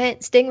it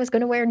meant Sting was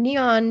going to wear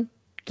neon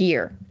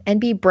gear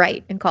and be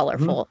bright and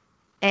colorful.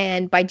 Mm-hmm.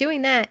 And by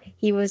doing that,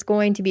 he was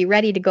going to be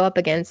ready to go up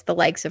against the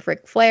likes of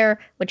Ric Flair,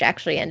 which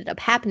actually ended up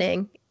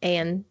happening.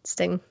 And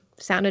Sting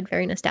sounded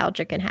very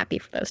nostalgic and happy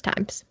for those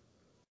times.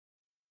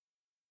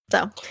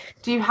 So,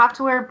 do you have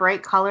to wear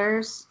bright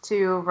colors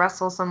to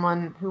wrestle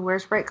someone who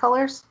wears bright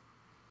colors?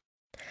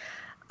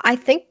 I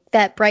think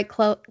that bright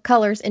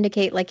colors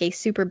indicate like a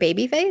super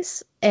baby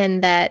face,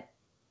 and that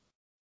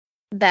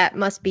that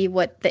must be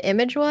what the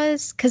image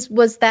was. Because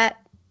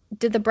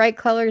did the bright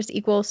colors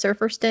equal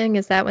Surfer Sting?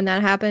 Is that when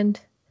that happened?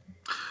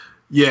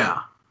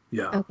 Yeah.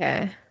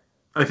 Okay.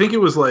 I think it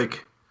was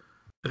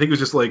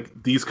just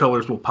like these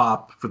colors will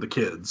pop for the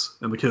kids,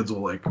 and the kids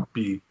will like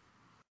be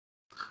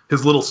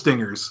his little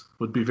stingers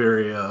would be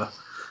very.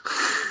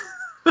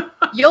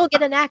 You'll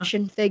get an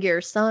action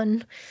figure,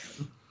 son.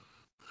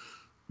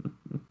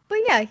 But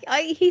yeah,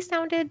 he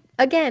sounded,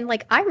 again,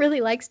 like, I really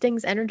like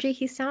Sting's energy.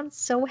 He sounds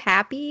so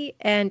happy,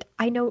 and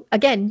I know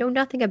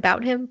nothing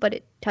about him, but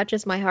it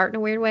touches my heart in a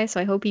weird way,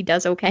 so I hope he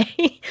does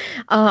okay.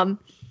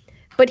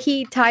 But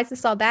he ties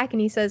this all back,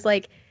 and he says,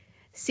 like,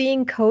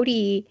 seeing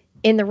Cody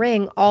in the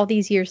ring all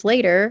these years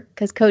later,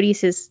 because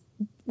Cody's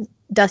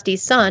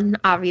Dusty's son,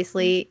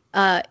 obviously,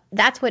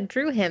 that's what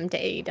drew him to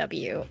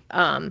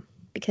AEW,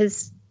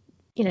 because,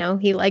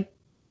 he liked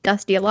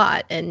Dusty a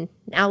lot, and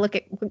now look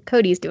at what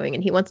Cody's doing,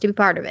 and he wants to be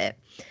part of it.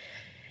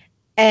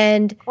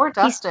 And or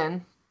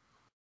Dustin.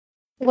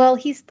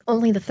 He's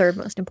only the third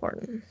most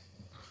important,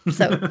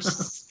 so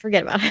just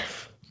forget about it.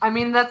 I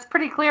mean, that's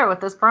pretty clear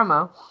with this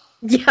promo.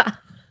 Yeah.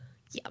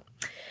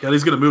 God,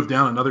 he's gonna move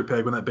down another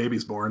peg when that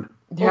baby's born.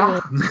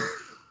 Yeah.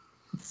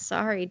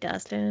 Sorry,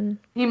 Dustin.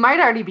 He might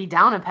already be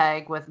down a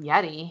peg with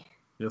Yeti.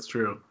 That's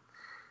true.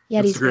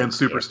 Yeti's Instagram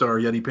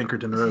superstar Yeti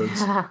Pinkerton Rhodes.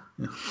 Yeah.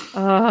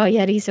 Oh,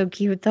 Yeti's so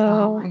cute,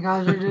 though. Oh my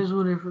gosh, it is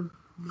wonderful.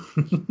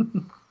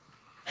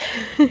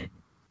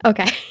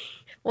 Okay.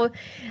 Well,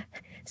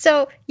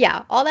 so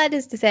yeah, all that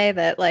is to say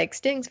that like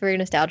Sting's very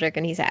nostalgic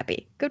and he's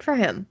happy. Good for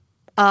him.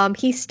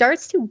 He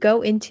starts to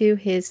go into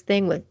his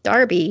thing with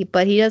Darby,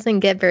 but he doesn't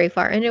get very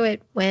far into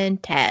it when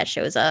Taz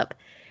shows up.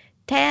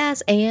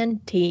 Taz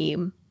and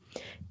team.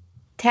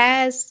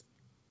 Taz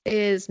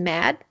is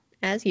mad,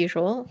 as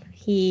usual.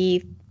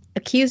 He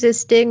accuses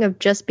Sting of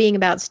just being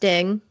about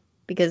Sting,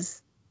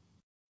 because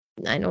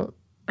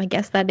I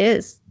guess that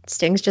is.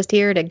 Sting's just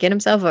here to get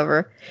himself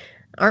over.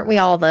 Aren't we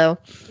all, though?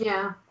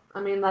 Yeah. I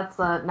mean, that's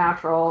a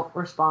natural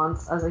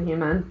response as a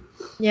human.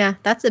 Yeah,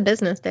 that's the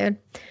business, dude.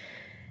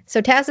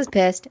 So Taz is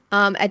pissed.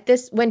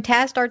 When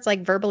Taz starts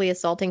like verbally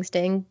assaulting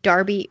Sting,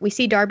 we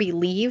see Darby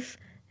leave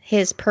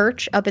his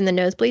perch up in the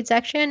nosebleed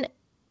section,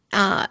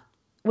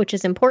 which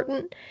is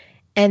important.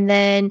 And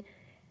then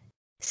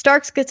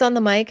Starks gets on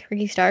the mic,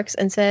 Ricky Starks,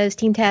 and says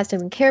Team Taz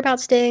doesn't care about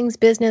Sting's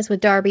business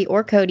with Darby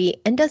or Cody,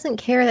 and doesn't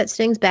care that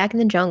Sting's back in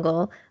the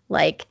jungle.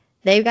 Like,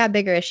 they've got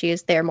bigger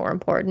issues. They're more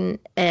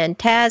important. And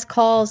Taz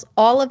calls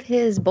all of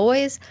his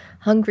boys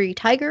hungry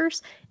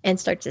tigers and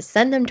starts to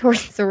send them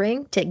towards the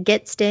ring to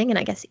get Sting and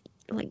I guess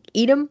like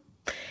eat him.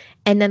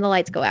 And then the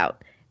lights go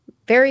out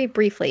very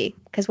briefly,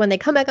 because when they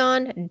come back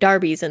on,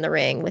 Darby's in the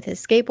ring with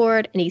his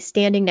skateboard and he's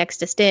standing next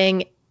to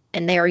Sting,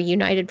 and they are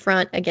united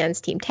front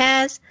against Team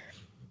Taz.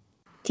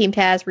 Team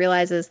Taz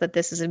realizes that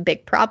this is a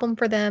big problem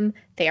for them.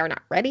 They are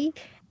not ready.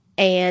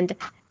 And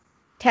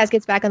Taz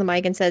gets back on the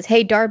mic and says,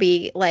 hey,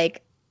 Darby,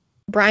 like,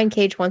 Brian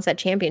Cage wants that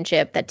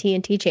championship, that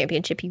TNT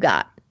championship you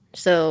got.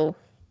 So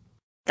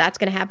that's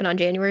going to happen on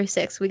January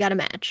 6th. We got a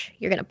match.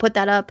 You're going to put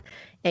that up,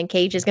 and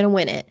Cage is going to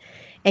win it.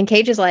 And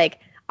Cage is like,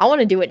 I want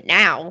to do it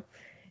now.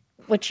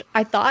 Which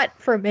I thought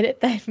for a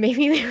minute that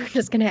maybe they were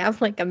just going to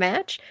have, like, a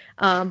match.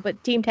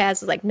 But Team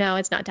Taz is like, no,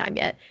 it's not time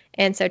yet.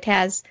 And so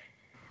Taz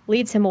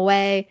leads him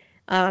away.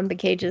 But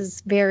Cage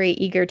is very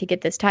eager to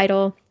get this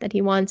title that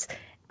he wants.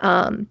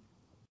 But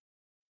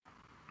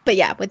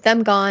yeah, with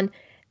them gone,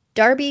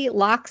 Darby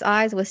locks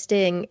eyes with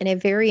Sting in a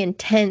very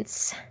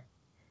intense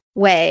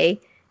way,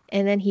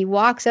 and then he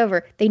walks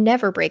over. They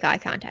never break eye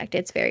contact.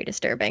 It's very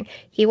disturbing.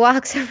 He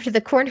walks over to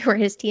the corner where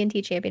his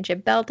TNT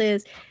Championship belt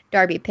is.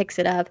 Darby picks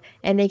it up,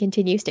 and they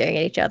continue staring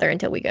at each other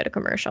until we go to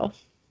commercial.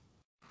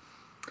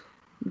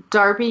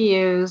 Darby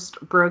used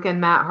broken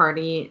Matt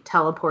Hardy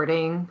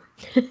teleporting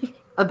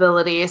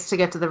abilities to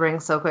get to the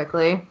ring so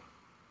quickly.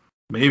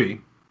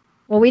 Maybe.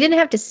 Well, we didn't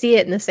have to see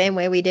it in the same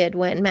way we did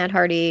when Matt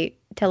Hardy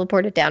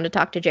teleported down to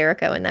talk to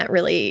Jericho in that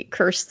really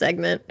cursed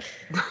segment.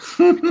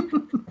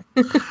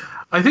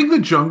 I think the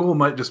jungle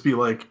might just be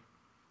like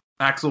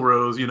Axl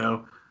Rose,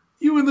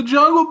 you in the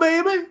jungle,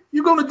 baby,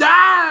 you're gonna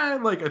die.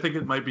 Like, I think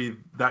it might be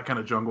that kind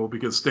of jungle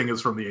because Sting is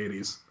from the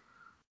 80s.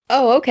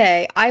 Oh,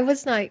 okay. I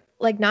was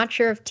not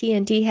sure if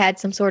TNT had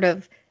some sort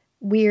of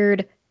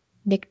weird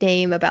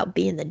nickname about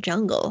being the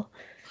jungle.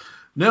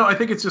 No, I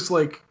think it's just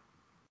like,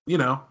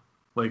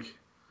 like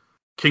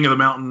King of the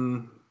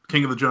Mountain,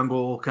 King of the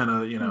Jungle, kind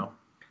of,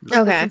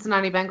 Like the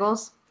Cincinnati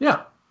Bengals?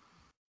 Yeah.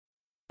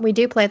 We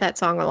do play that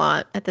song a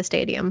lot at the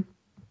stadium.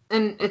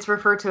 And it's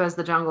referred to as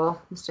the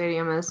jungle, the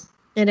stadium is.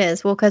 It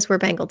is. Well, because we're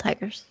Bengal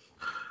Tigers.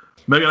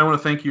 Megan, I want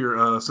to thank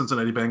your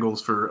Cincinnati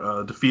Bengals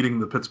for defeating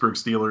the Pittsburgh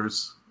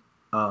Steelers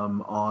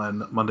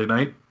on Monday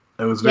night.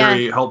 It was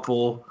very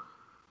helpful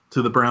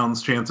to the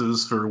Browns'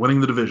 chances for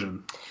winning the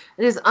division.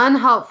 It is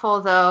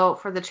unhelpful, though,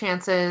 for the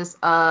chances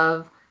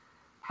of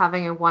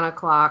having a 1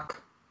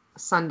 o'clock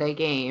Sunday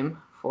game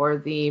for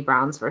the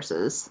Browns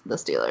versus the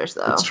Steelers,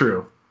 though. That's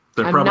true.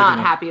 I'm not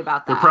happy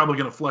about that. They're probably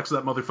going to flex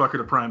that motherfucker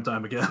to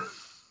primetime again.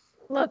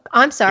 Look,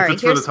 I'm sorry. If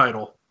it's for the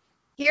title.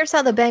 Here's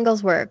how the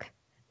Bengals work.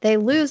 They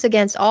lose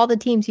against all the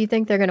teams you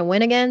think they're going to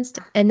win against,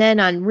 and then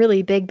on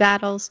really big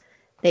battles,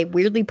 they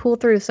weirdly pull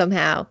through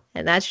somehow,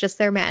 and that's just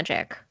their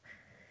magic.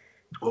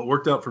 Well, it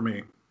worked out for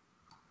me.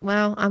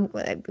 Well,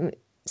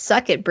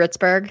 suck it,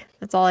 Britsburg.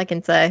 That's all I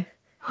can say.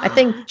 I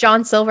think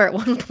John Silver at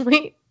one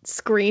point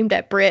screamed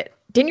at Britt,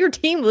 "Didn't your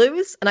team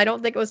lose?" And I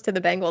don't think it was to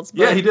the Bengals.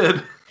 Yeah, he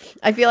did.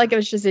 I feel like it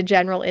was just a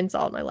general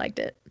insult, and I liked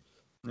it.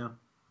 Yeah.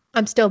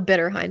 I'm still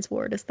bitter Hines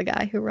Ward is the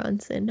guy who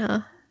runs in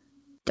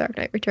Dark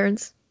Knight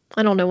Returns.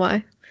 I don't know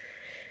why.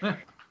 Yeah.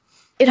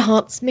 It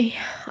haunts me.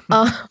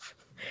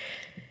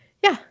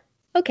 Yeah.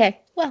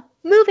 Okay. Well,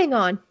 moving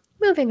on.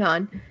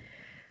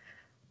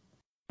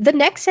 The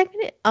next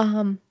segment,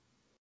 I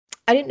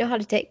didn't know how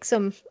to take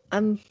some.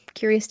 I'm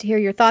curious to hear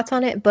your thoughts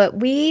on it, but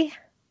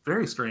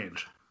very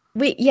strange.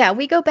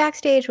 We go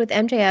backstage with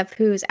MJF,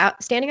 who's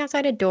standing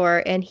outside a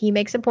door, and he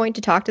makes a point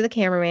to talk to the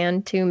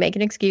cameraman to make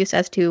an excuse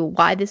as to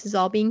why this is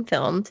all being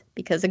filmed,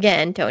 because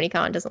again, Tony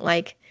Khan doesn't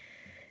like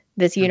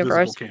this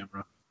universe.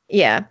 Camera.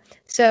 Yeah.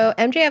 So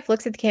MJF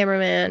looks at the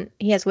cameraman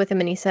he has with him,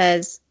 and he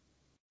says,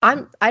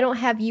 I don't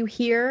have you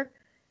here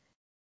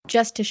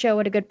just to show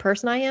what a good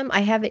person I am.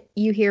 I have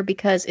you here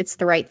because it's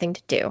the right thing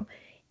to do.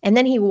 And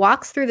then he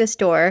walks through this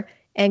door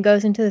and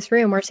goes into this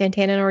room where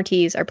Santana and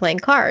Ortiz are playing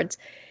cards.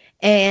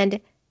 And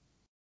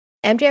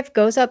MJF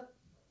goes up,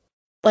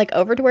 like,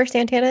 over to where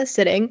Santana is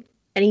sitting,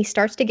 and he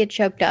starts to get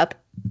choked up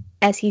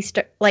as he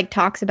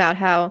talks about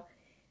how,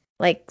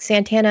 like,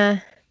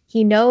 Santana,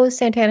 he knows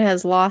Santana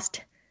has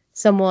lost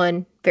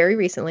someone very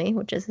recently,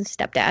 which is his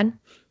stepdad,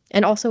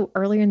 and also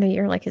earlier in the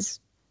year, like, his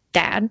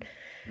dad.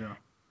 Yeah.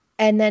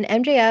 And then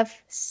MJF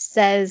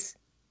says,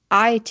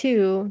 I,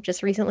 too,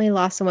 just recently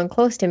lost someone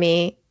close to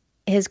me.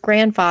 His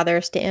grandfather,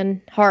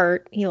 Stan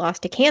Hart, he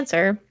lost to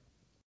cancer.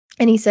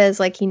 And he says,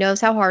 like, he knows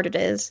how hard it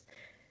is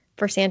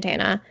for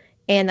Santana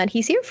and that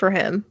he's here for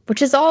him,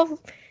 which is all,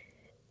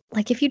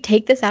 like, if you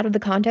take this out of the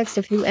context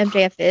of who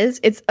MJF is,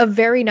 it's a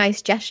very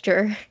nice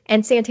gesture.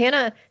 And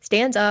Santana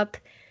stands up.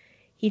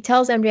 He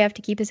tells MJF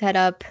to keep his head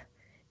up.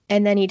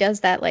 And then he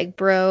does that, like,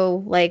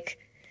 bro, like,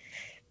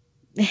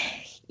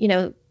 you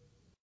know,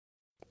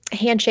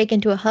 handshake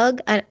into a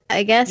hug,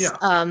 I guess.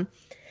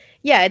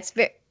 Yeah.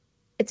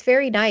 It's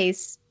very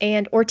nice.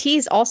 And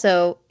Ortiz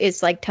also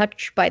is, like,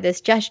 touched by this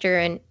gesture,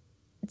 and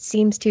it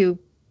seems to,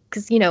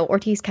 because, you know,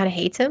 Ortiz kind of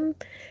hates him,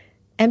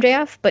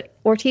 MJF, but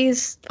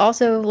Ortiz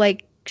also,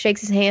 like,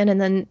 shakes his hand, and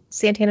then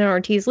Santana and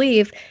Ortiz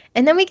leave.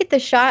 And then we get the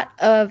shot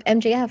of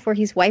MJF where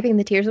he's wiping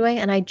the tears away,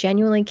 and I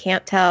genuinely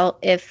can't tell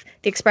if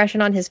the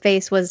expression on his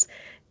face was,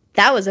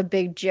 that was a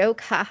big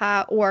joke,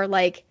 haha, or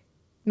like,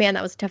 man,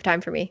 that was a tough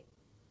time for me.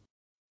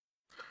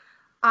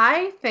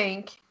 I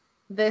think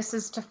this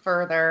is to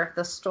further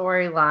the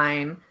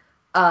storyline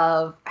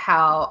of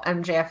how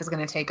MJF is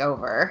going to take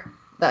over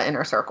the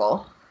Inner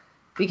Circle.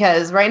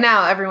 Because right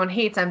now everyone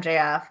hates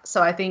MJF,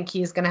 so I think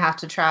he's going to have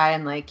to try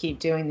and, like, keep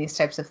doing these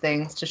types of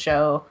things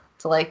to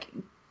like,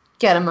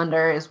 get him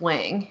under his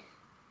wing.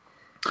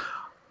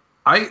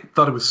 I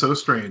thought it was so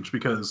strange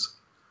because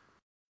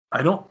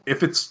I do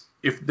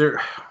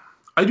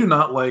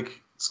not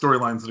like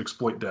storylines that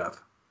exploit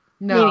death.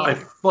 No. I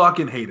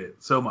fucking hate it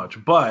so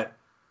much, but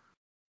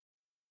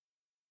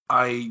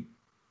I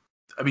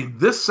mean,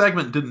 this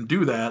segment didn't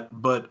do that,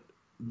 but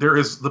there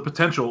is the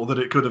potential that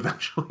it could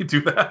eventually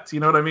do that. You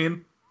know what I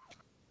mean?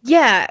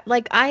 Yeah,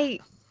 like, I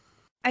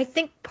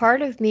think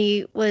part of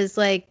me was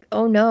like,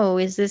 oh no,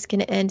 is this going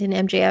to end in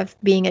MJF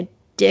being a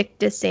dick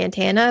to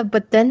Santana?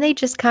 But then they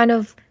just kind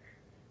of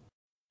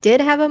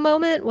did have a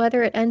moment,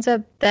 whether it ends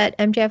up that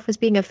MJF was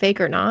being a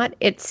fake or not.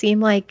 It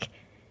seemed like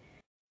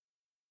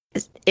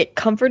it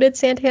comforted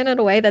Santana in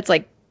a way that's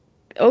like,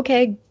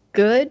 okay,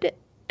 good.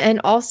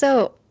 And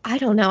also, I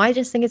don't know, I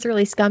just think it's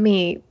really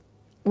scummy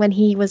when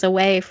he was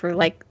away for,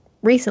 like,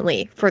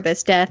 recently for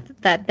this death,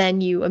 that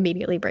then you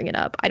immediately bring it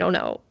up. I don't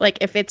know. Like,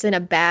 if it's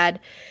with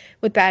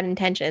bad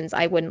intentions,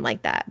 I wouldn't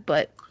like that,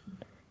 but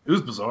it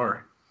was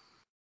bizarre.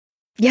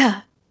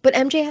 Yeah, but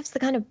MJF's the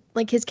kind of,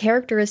 like, his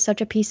character is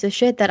such a piece of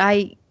shit that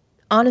I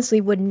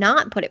honestly would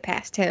not put it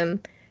past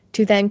him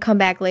to then come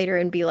back later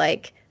and be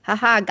like,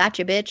 haha,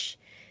 gotcha, bitch.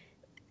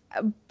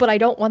 But I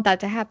don't want that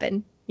to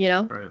happen, you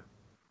know? Right.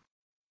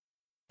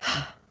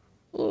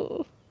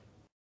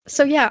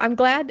 So yeah, I'm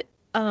glad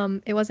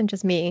it wasn't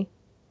just me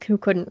who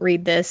couldn't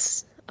read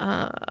this,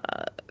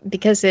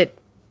 because it,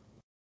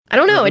 I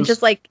don't know, it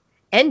just, like,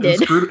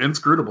 ended.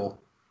 Inscrutable.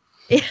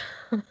 Yeah.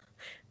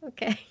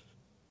 Okay.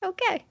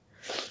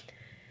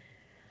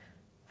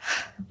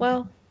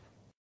 Well,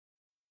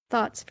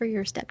 thoughts for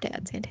your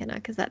stepdad, Santana,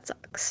 because that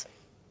sucks.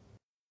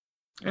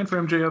 And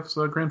for MJF's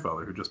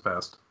grandfather, who just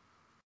passed.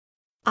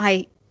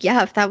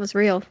 If that was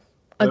real.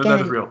 Again.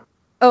 That is real.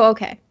 Oh,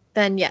 okay.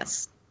 Then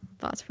yes,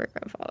 thoughts for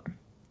grandfather.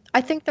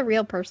 I think the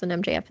real person,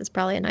 MJF, is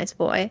probably a nice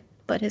boy,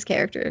 but his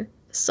character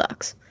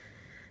sucks.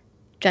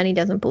 Jenny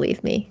doesn't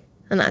believe me,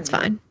 and that's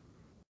fine.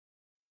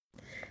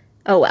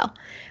 Oh well.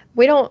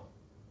 We don't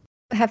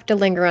have to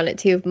linger on it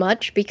too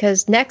much,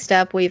 because next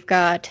up we've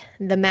got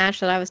the match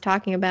that I was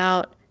talking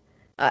about,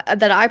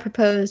 that I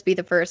proposed be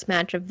the first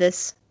match of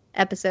this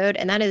episode,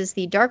 and that is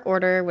the Dark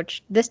Order,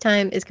 which this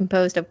time is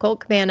composed of Colt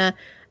Cabana,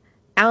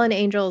 Alan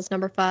Angels,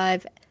 number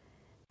 5,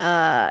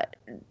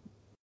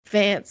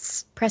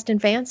 Preston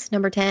Vance,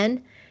 number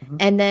 10,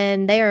 and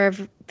then they are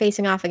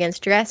facing off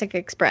against Jurassic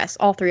Express,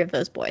 all 3 of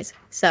those boys.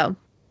 So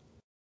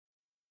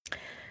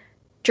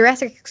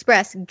Jurassic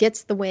Express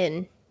gets the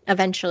win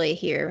eventually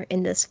here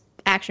in this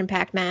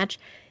action-packed match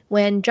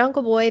when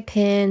Jungle Boy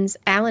pins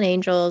Alan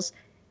Angels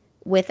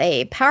with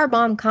a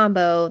powerbomb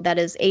combo that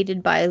is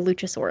aided by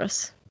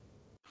Luchasaurus.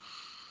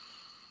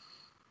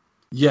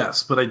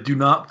 Yes, but I do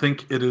not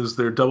think it is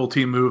their double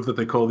team move that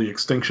they call the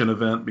Extinction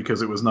Event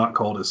because it was not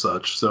called as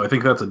such. So I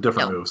think that's a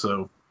different move.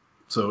 So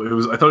it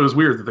was. I thought it was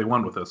weird that they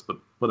won with this, but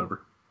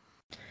whatever.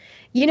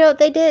 You know,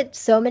 they did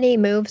so many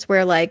moves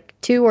where like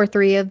 2 or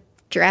 3 of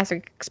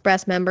Jurassic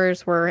Express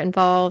members were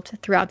involved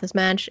throughout this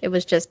match. It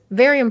was just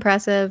very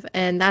impressive,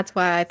 and that's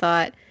why I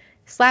thought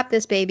slap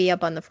this baby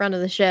up on the front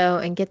of the show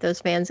and get those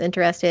fans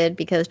interested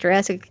because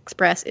Jurassic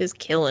Express is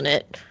killing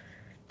it.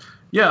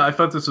 Yeah, I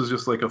thought this was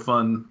just like a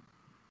fun,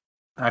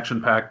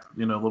 action-packed,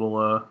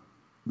 little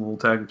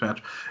tag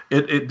match.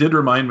 It did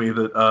remind me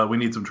that we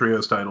need some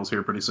trios titles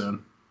here pretty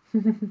soon.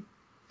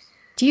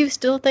 Do you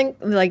still think,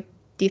 do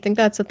you think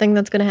that's a thing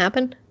that's going to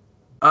happen?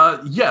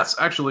 Yes,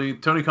 actually,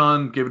 Tony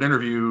Khan gave an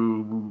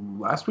interview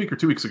last week or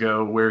 2 weeks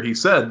ago where he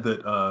said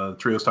that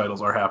trios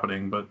titles are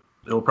happening, but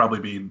it'll probably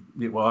be,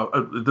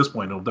 at this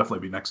point, it'll definitely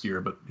be next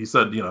year, but he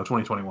said,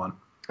 2021.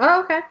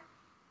 Oh, okay.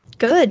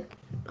 Good.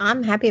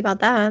 I'm happy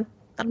about that.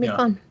 That'll be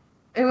fun.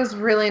 It was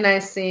really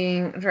nice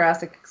seeing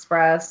Jurassic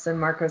Express and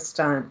Marco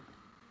Stunt,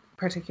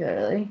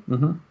 particularly.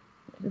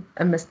 Mm-hmm.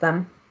 I miss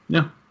them.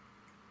 Yeah.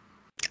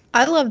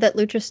 I love that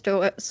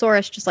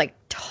Luchasaurus just,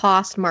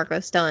 tossed Marco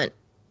Stunt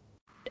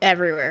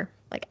everywhere.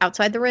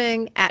 Outside the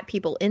ring, at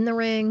people in the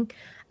ring.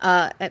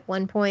 At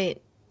one point,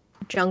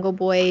 Jungle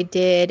Boy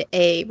did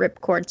a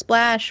ripcord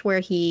splash where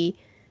he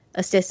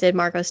assisted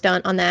Marco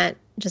Stunt on that,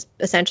 just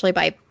essentially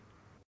by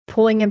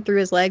pulling him through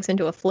his legs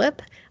into a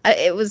flip.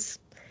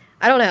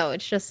 I don't know.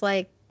 It's just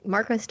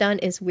Marco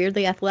Stunt is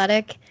weirdly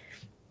athletic,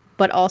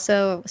 but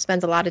also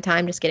spends a lot of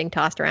time just getting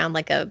tossed around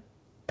like a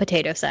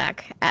potato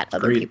sack at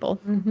other people.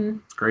 Mm-hmm.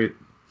 It's great.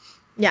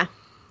 Yeah.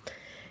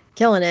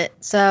 Killing it.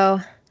 So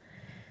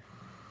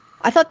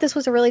I thought this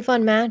was a really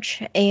fun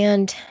match,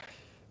 and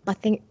I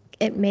think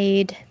it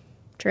made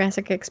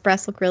Jurassic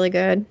Express look really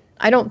good.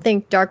 I don't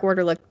think Dark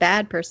Order looked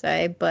bad per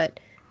se,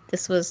 but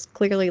this was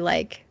clearly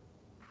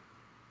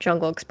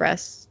Jungle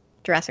Express,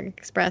 Jurassic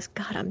Express.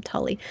 God, I'm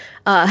Tully.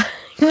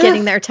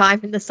 Getting their time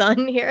in the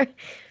sun here.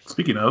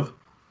 Speaking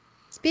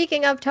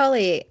of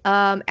Tully,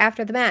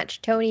 after the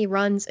match, Tony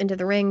runs into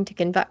the ring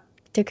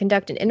to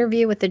conduct an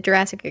interview with the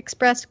Jurassic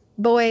Express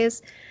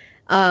boys.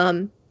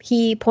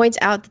 He points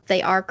out that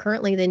they are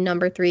currently the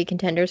number 3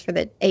 contenders for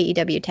the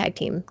AEW Tag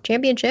Team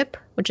Championship,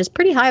 which is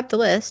pretty high up the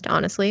list,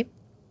 honestly.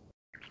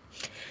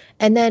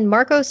 And then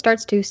Marco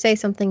starts to say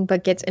something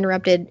but gets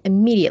interrupted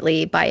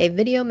immediately by a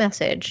video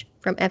message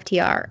from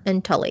FTR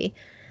and Tully.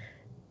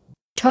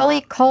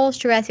 Tully calls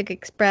Jurassic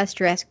Express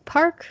Jurassic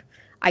Park.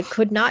 I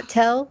could not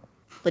tell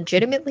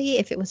legitimately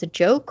if it was a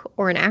joke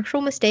or an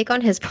actual mistake on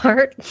his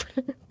part,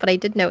 but I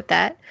did note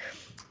that.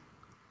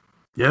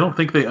 Yeah, I don't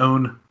think they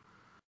own...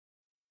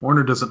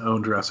 Warner doesn't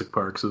own Jurassic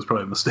Park, so it's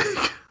probably a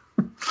mistake.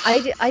 I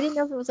didn't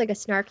know if it was a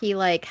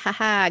snarky,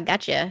 haha,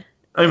 gotcha.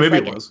 Maybe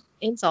it was.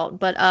 Insult,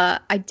 but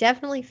I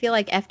definitely feel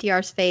like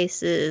FDR's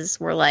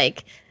faces were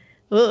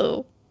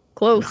oh,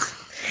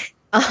 close.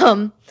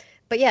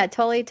 But yeah,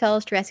 Tully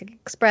tells Jurassic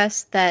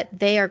Express that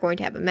they are going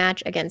to have a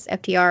match against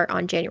FTR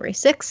on January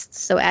 6th,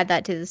 so add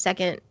that to the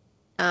second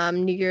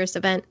New Year's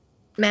event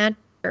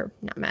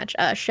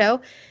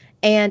show.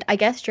 And I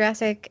guess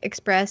Jurassic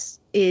Express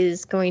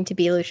is going to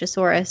be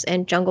Luchasaurus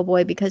and Jungle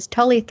Boy because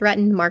Tully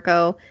threatened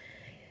Marco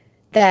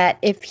that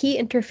if he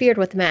interfered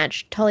with the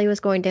match, Tully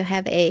was going to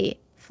have a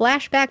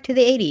flashback to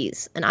the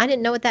 80s. And I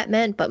didn't know what that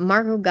meant, but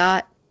Marco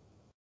got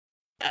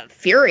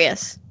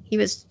furious. He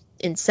was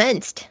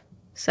incensed.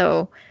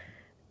 So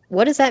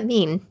what does that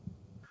mean?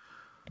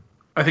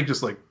 I think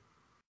just like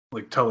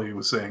Tully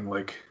was saying,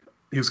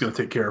 he was going to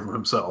take care of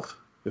himself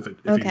if he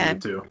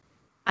needed to.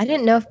 I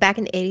didn't know if back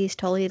in the 80s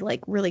Tully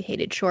really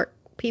hated short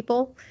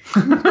people.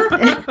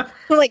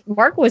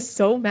 Mark was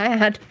so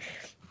mad.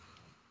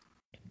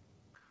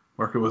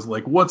 Marco was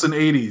like, what's an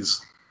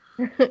 80s?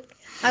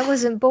 I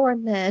wasn't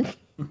born then.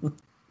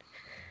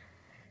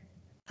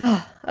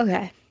 Oh,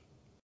 okay.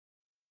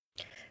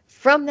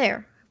 From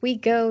there, we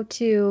go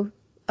to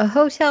a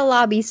hotel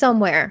lobby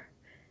somewhere.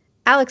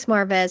 Alex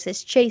Marvez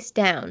has chased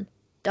down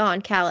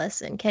Don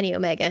Callis and Kenny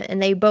Omega,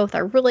 and they both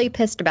are really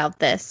pissed about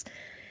this.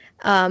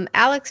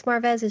 Alex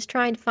Marvez is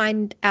trying to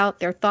find out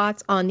their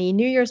thoughts on the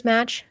New Year's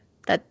match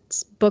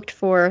that's booked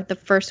for the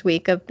first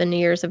week of the New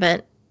Year's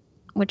event,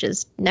 which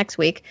is next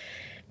week.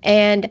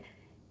 And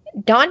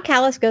Don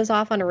Callis goes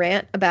off on a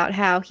rant about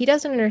how he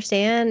doesn't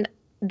understand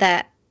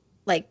that,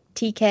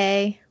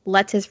 TK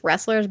lets his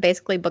wrestlers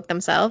basically book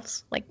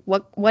themselves.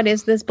 What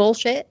is this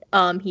bullshit?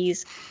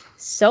 He's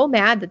so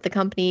mad that the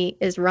company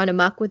is run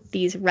amok with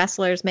these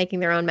wrestlers making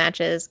their own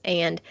matches,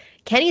 and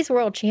Kenny's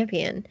world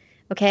champion.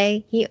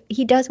 Okay,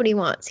 he does what he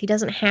wants. He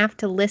doesn't have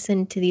to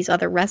listen to these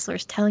other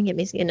wrestlers telling him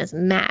he's in his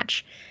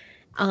match.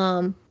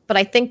 But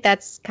I think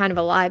that's kind of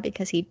a lie,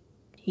 because he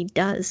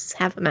does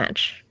have a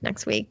match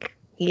next week.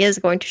 He is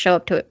going to show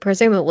up to it,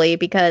 presumably,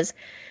 because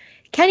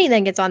Kenny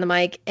then gets on the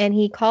mic and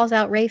he calls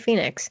out Rey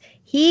Fenix.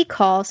 He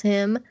calls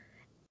him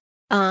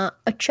a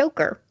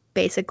choker,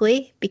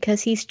 basically,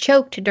 because he's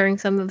choked during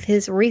some of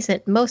his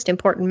recent most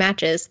important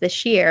matches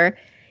this year.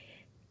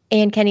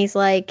 And Kenny's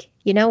like,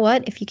 you know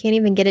what? If you can't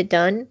even get it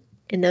done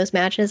in those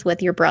matches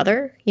with your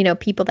brother,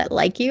 people that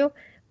like you,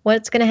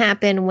 what's going to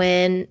happen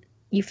when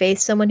you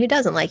face someone who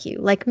doesn't like you,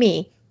 like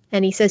me?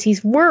 And he says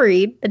he's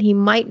worried that he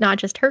might not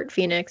just hurt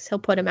Phoenix, he'll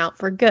put him out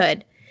for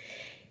good.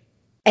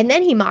 And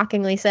then he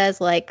mockingly says,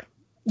 like,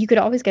 you could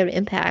always go to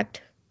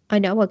Impact. I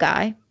know a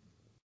guy.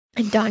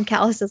 And Don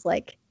Callis is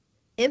like,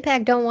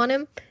 Impact don't want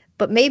him,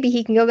 but maybe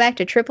he can go back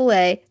to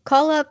AAA.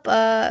 Call up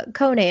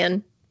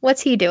Conan.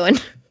 What's he doing?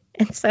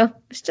 And so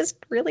it's just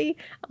really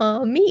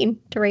mean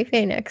to Rey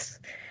Fenix.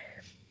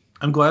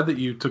 I'm glad that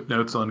you took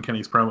notes on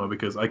Kenny's promo,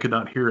 because I could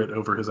not hear it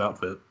over his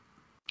outfit.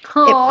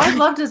 Oh, I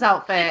loved his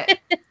outfit.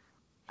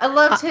 I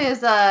loved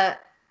his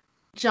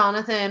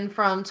Jonathan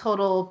from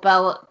Total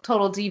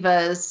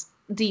Divas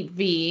Deep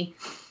V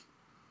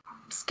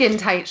skin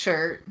tight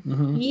shirt.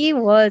 Mm-hmm. He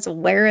was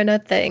wearing a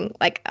thing.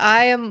 Like,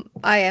 I am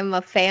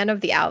a fan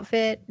of the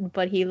outfit,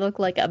 but he looked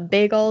like a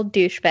big old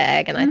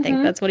douchebag, and I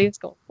think that's what he was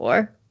going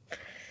for.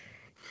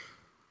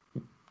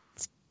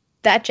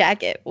 That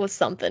jacket was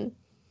something.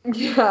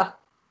 Yeah.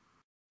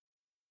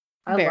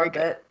 I Very loved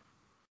good. it.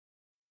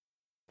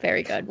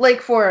 Very good.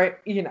 Like, for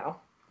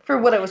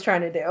what it was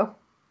trying to do.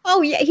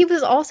 Oh, yeah. He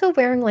was also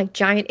wearing, like,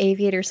 giant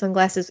aviator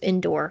sunglasses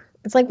indoor.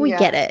 It's like, we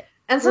get it.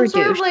 And some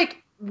sort of,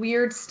 like,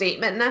 weird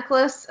statement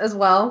necklace as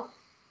well.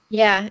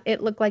 Yeah,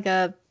 it looked like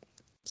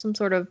some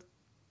sort of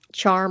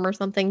charm or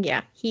something.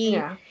 Yeah. He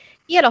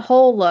had a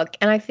whole look,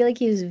 and I feel like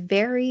he was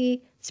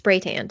very spray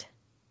tanned.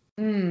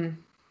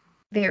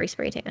 Very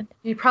spray tanned.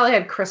 He probably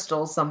had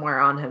crystals somewhere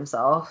on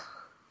himself.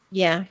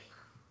 Yeah.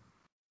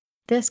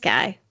 This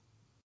guy.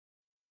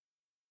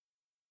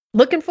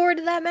 Looking forward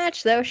to that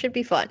match, though. Should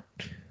be fun.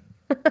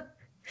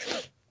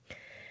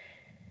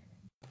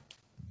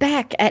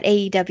 Back at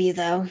AEW,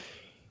 though,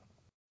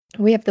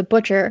 we have the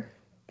Butcher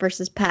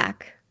versus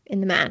Pac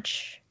in the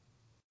match.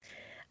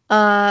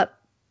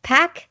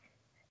 Pac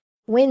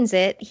wins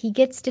it. He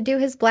gets to do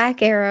his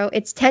Black Arrow.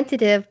 It's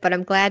tentative, but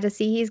I'm glad to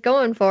see he's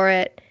going for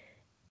it.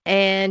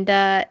 And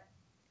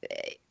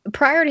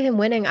prior to him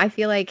winning, I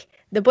feel like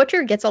the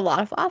Butcher gets a lot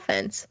of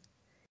offense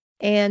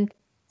and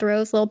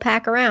throws little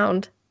Pac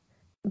around.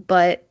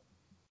 But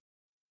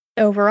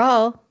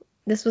overall,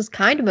 this was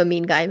kind of a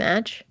mean guy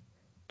match.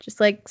 Just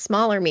like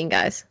smaller mean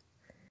guys.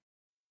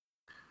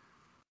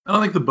 I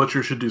don't think the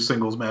Butcher should do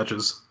singles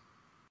matches.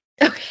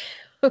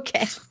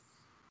 Okay.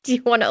 Do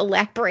you want to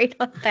elaborate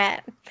on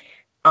that?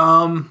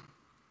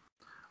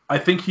 I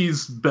think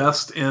he's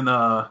best in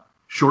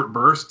short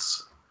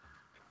bursts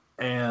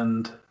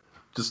and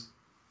just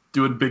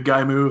doing big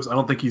guy moves. I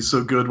don't think he's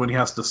so good when he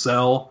has to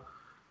sell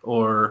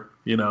or,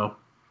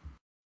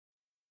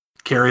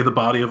 carry the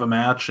body of a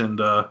match.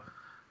 And I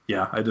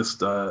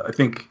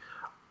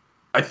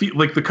feel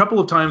like the couple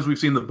of times we've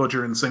seen the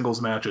Butcher in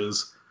singles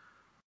matches,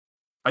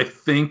 I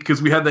think,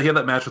 because he had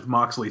that match with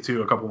Moxley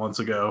too a couple months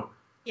ago.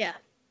 Yeah.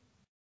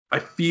 I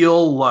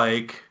feel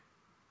like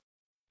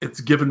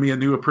it's given me a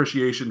new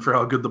appreciation for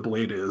how good the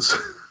Blade is.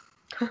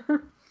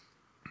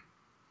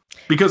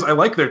 Because I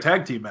like their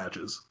tag team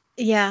matches.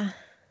 Yeah.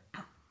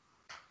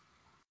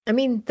 I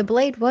mean, the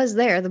Blade was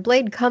there. The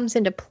Blade comes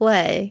into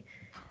play.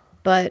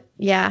 But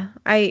yeah,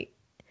 I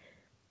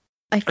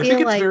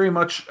think it's very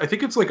much. I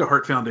think it's like a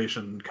Hart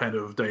Foundation kind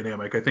of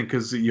dynamic. I think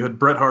because you had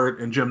Bret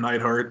Hart and Jim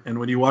Neidhart, and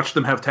when you watched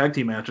them have tag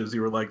team matches,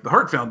 you were like, the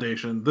Hart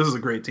Foundation, this is a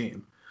great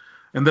team.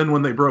 And then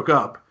when they broke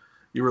up,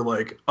 you were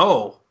like,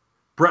 oh,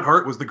 Bret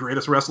Hart was the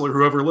greatest wrestler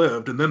who ever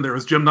lived, and then there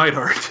was Jim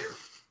Neidhart.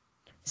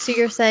 So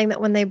you're saying that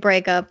when they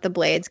break up, the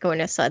Blade's going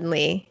to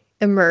suddenly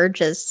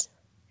emerge as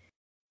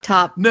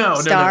top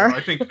star? No.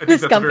 I think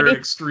that's a very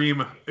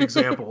extreme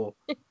example.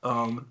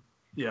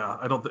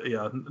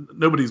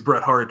 Nobody's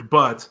Bret Hart,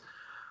 but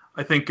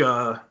I think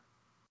that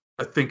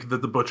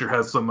the Butcher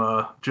has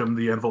some Jim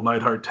the Anvil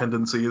Neidhart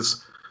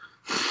tendencies.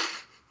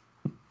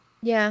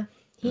 Yeah,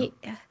 he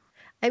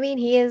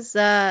is.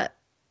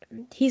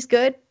 He's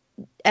good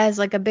as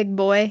like a big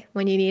boy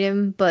when you need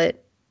him,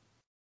 but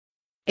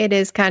it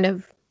is kind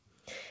of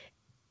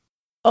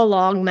a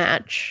long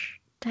match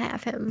to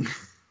have him.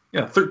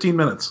 Yeah, 13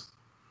 minutes.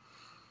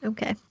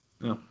 Okay.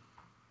 Yeah.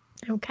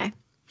 Okay.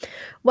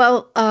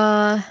 Well,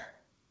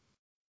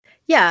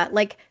 yeah,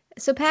 like,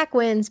 so Pac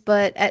wins,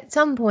 but at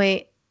some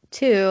point,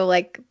 too,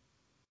 like,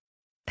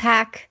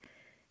 Pac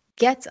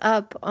gets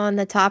up on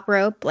the top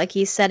rope, like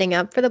he's setting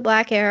up for the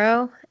Black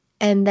Arrow,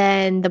 and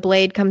then the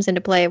Blade comes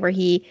into play where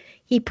he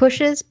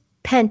pushes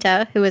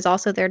Penta, who is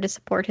also there to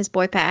support his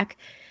boy Pac,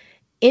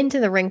 into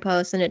the ring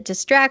post, and it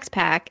distracts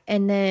Pac,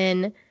 and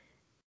then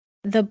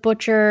the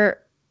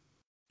Butcher,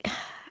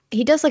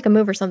 he does like a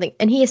move or something,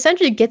 and he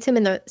essentially gets him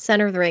in the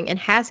center of the ring and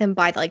has him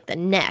by like the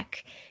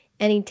neck,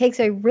 and he takes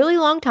a really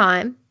long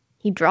time.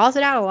 He draws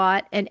it out a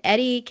lot, and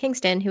Eddie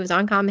Kingston, who was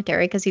on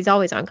commentary, because he's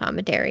always on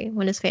commentary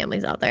when his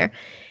family's out there,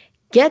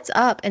 gets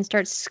up and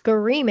starts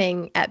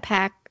screaming at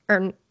Pac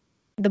or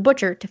the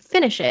Butcher to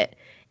finish it,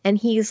 and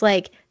he's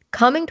like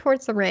coming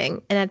towards the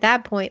ring, and at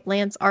that point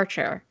Lance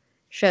Archer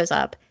shows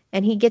up,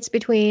 and he gets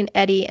between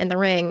Eddie and the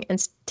ring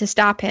and to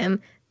stop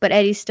him, but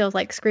Eddie's still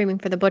like screaming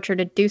for the Butcher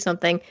to do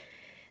something.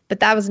 But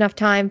that was enough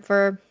time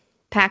for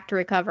Pac to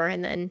recover,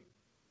 and then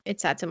it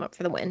sets him up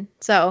for the win.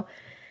 So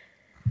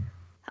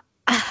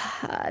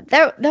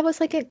that was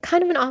like a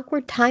kind of an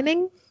awkward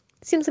timing.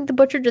 It seems like the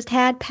Butcher just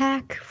had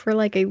Pac for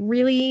like a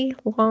really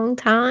long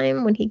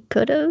time when he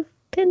could have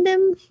pinned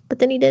him, but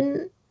then he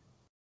didn't.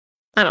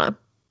 I don't know.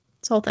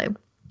 This whole thing.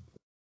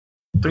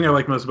 The thing I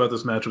like most about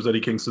this match was Eddie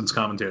Kingston's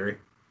commentary.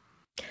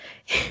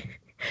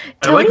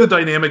 I like the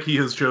dynamic he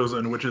has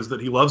chosen, which is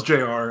that he loves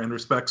JR and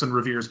respects and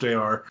reveres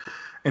JR,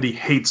 and he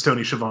hates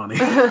Tony Schiavone.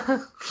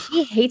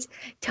 He hates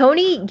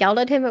Tony. Yelled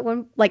at him at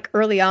one, like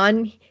early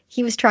on.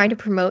 He was trying to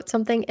promote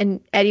something,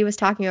 and Eddie was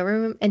talking over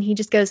him, and he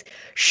just goes,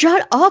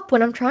 "Shut up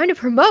when I'm trying to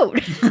promote."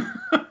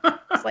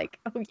 It's like,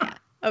 oh yeah,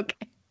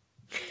 okay.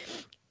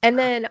 And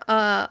then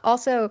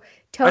also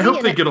Tony. I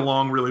hope they get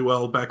along really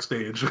well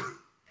backstage.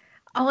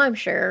 Oh, I'm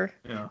sure.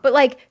 Yeah. But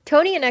like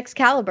Tony and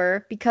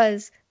Excalibur,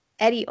 because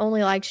Eddie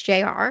only likes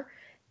JR,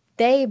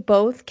 they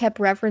both kept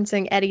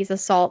referencing Eddie's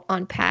assault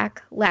on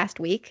Pac last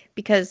week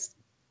because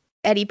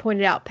Eddie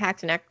pointed out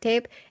Pac's neck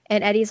tape,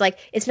 and Eddie's like,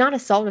 "It's not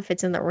assault if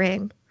it's in the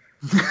ring."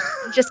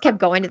 Just kept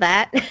going to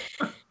that.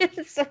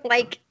 So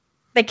like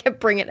they kept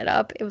bringing it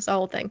up. It was the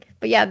whole thing.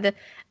 But yeah, the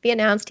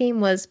announce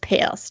team was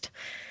pissed.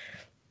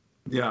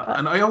 Yeah,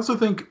 and I also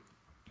think,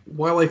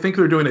 while I think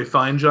they're doing a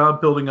fine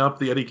job building up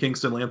the Eddie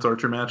Kingston-Lance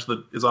Archer match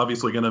that is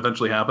obviously going to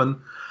eventually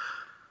happen,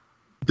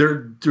 they're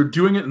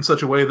doing it in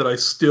such a way that I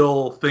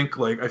still think,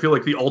 like, I feel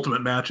like the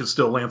ultimate match is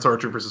still Lance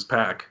Archer versus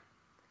Pac.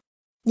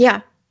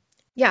 Yeah.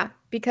 Yeah,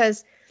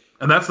 because...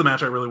 And that's the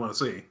match I really want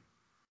to see.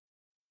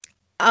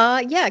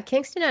 Yeah,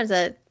 Kingston as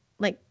a,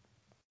 like,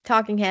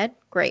 talking head,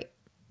 great.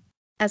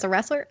 As a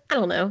wrestler, I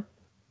don't know.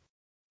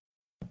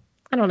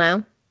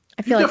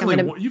 I feel like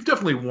you've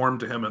definitely warmed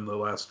to him in the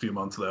last few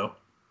months, though.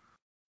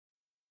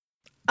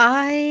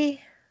 I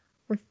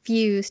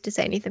refuse to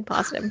say anything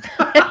positive.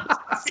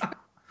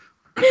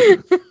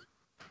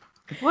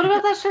 What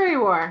about that shirt he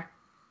wore?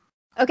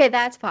 Okay,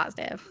 that's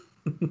positive.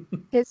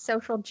 His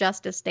social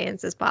justice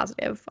stance is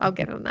positive. I'll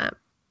give him that.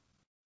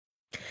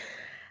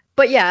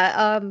 But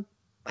yeah,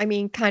 I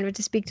mean, kind of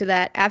to speak to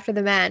that, after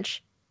the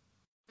match,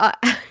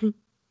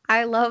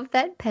 I love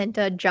that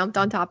Penta jumped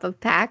on top of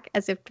Pac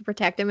as if to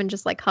protect him and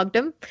just like hugged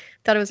him.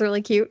 Thought it was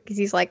really cute because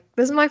he's like,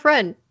 "This is my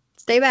friend.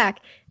 Stay back."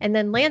 And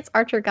then Lance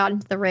Archer got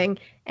into the ring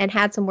and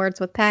had some words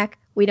with Pac.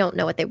 We don't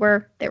know what they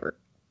were. They were,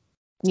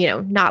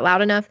 not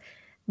loud enough.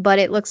 But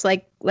it looks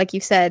like you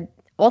said,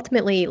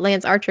 ultimately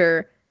Lance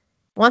Archer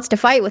wants to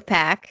fight with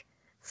Pac.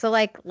 So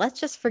like,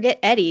 let's just forget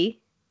Eddie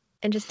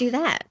and just do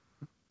that.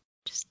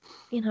 Just,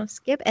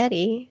 skip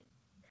Eddie.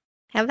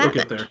 Have that. We'll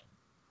get there.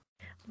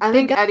 I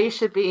think Eddie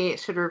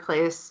should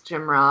replace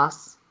Jim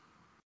Ross.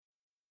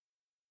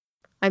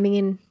 I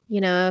mean,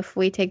 if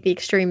we take the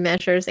extreme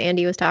measures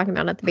Andy was talking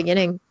about at the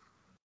beginning,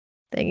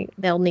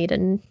 they'll need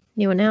a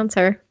new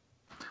announcer.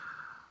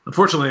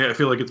 Unfortunately, I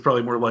feel like it's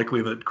probably more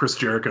likely that Chris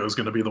Jericho is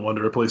going to be the one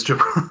to replace Jim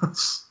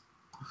Ross.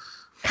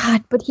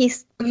 God, but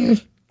he's going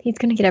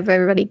to get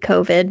everybody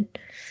COVID.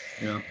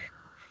 Yeah.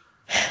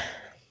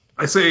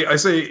 I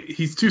say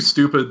he's too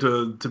stupid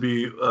to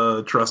be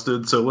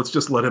trusted, so let's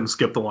just let him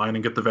skip the line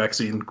and get the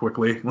vaccine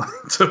quickly,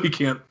 so he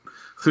can't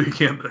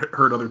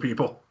hurt other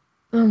people.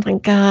 Oh my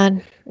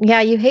God.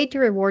 Yeah, you hate to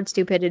reward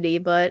stupidity,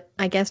 but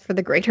I guess for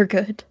the greater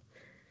good.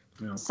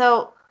 Yeah.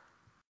 So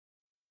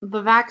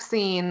the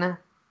vaccine,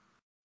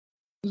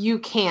 you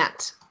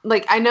can't.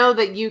 Like, I know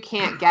that you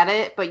can't get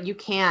it, but you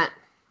can't,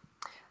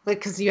 like,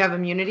 because you have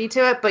immunity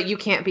to it, but you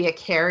can't be a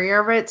carrier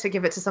of it to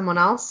give it to someone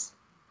else.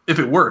 If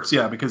it works,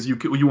 yeah, because you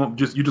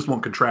just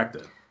won't contract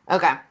it.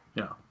 Okay.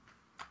 Yeah.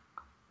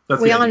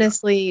 We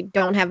honestly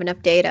don't have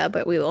enough data,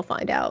 but we will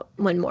find out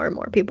when more and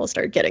more people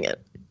start getting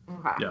it.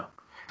 Okay. Yeah.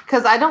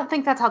 Because I don't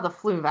think that's how the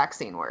flu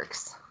vaccine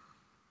works.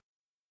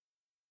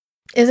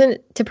 Isn't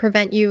it to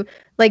prevent you,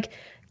 like,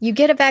 you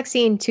get a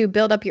vaccine to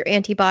build up your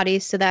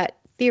antibodies so that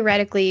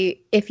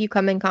theoretically, if you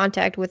come in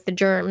contact with the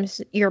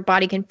germs, your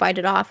body can fight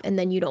it off and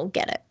then you don't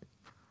get it.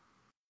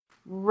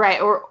 Right.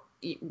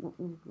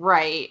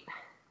 Right.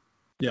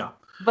 Yeah.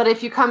 But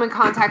if you come in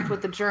contact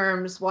with the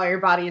germs while your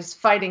body is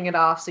fighting it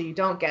off so you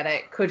don't get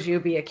it, could you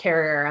be a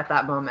carrier at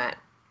that moment?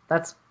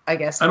 That's, I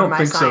guess, I don't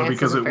think so,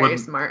 because it wouldn't.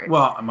 Smart.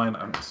 Well, I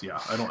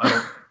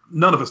don't.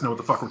 None of us know what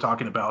the fuck we're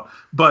talking about.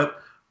 But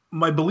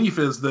my belief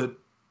is that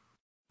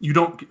you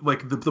don't,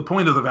 like, the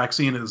point of the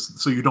vaccine is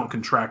so you don't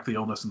contract the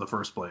illness in the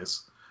first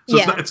place. So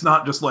yeah. It's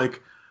not just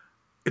like,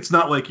 it's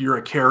not like you're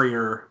a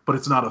carrier, but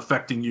it's not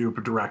affecting you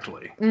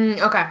directly.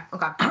 Okay.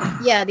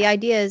 Yeah, the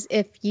idea is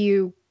if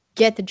you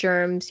get the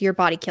germs, your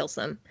body kills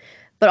them.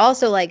 But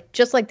also, like,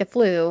 just like the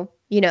flu,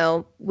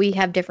 we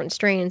have different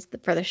strains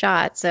for the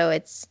shot. So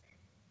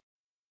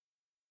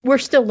we're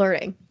still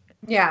learning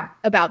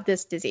about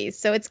this disease.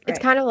 So it's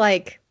kind of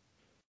like,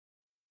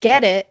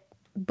 get it,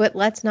 but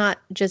let's not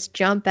just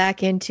jump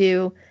back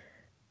into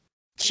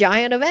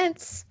giant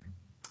events.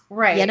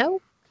 Right.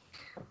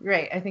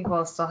 Right. I think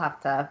we'll still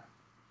have to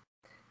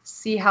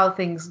see how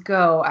things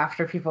go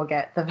after people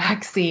get the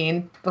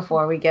vaccine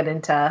before we get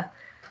into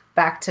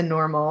back to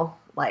normal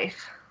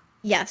life.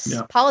 Yes.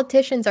 Yeah.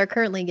 Politicians are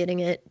currently getting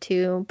it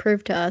to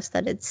prove to us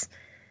that it's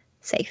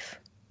safe.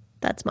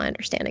 That's my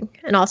understanding.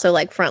 And also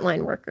like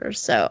frontline workers.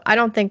 So I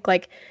don't think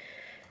like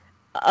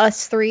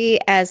us three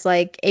as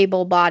like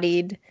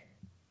able-bodied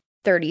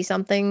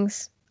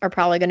 30-somethings are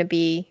probably going to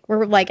be,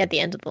 we're like at the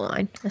end of the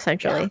line,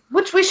 essentially. Yeah,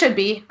 which we should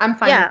be. I'm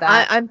fine with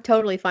that. I'm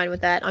totally fine with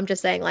that. I'm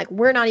just saying, like,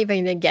 we're not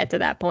even going to get to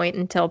that point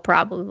until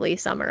probably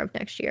summer of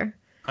next year.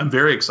 I'm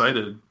very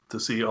excited to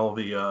see all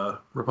the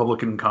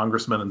Republican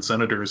congressmen and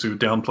senators who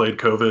downplayed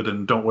COVID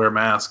and don't wear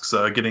masks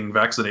getting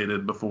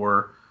vaccinated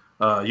before,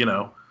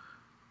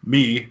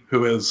 me,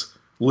 who has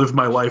lived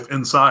my life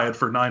inside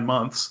for 9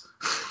 months.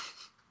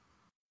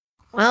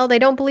 Well, they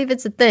don't believe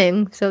it's a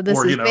thing, so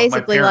this is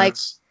basically my like...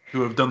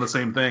 who have done the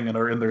same thing and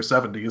are in their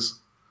 70s.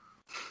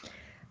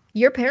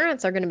 Your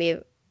parents are going to be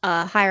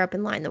higher up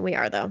in line than we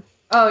are, though.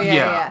 Oh,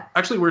 yeah.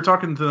 Actually, we were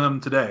talking to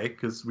them today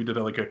because we did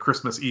a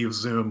Christmas Eve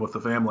Zoom with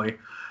the family.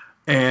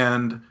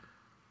 And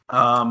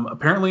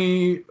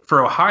apparently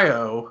for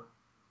Ohio,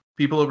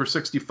 people over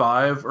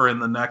 65 are in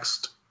the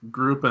next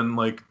group, and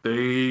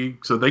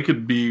they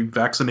could be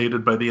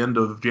vaccinated by the end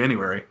of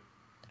January.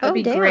 That'd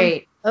be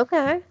great.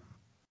 Okay.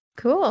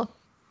 Cool.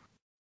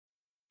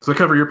 Does that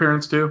cover your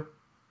parents too?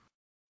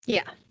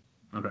 Yeah.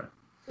 Okay.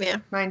 Yeah,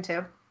 mine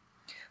too.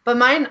 But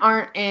mine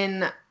aren't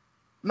in...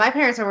 My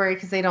parents are worried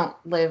because they don't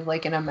live,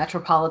 like, in a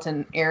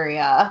metropolitan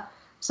area.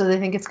 So they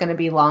think it's going to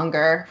be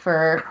longer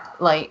for,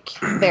 like,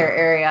 their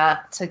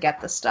area to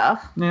get the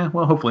stuff. Yeah,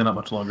 well, hopefully not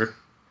much longer.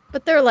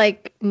 But they're,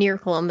 like, near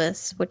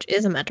Columbus, which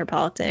is a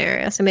metropolitan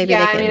area. So maybe they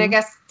can... I mean, I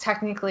guess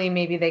technically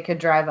maybe they could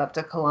drive up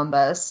to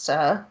Columbus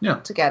to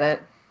get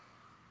it.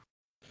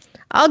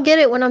 I'll get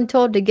it when I'm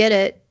told to get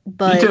it.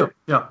 But me too.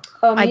 Yeah.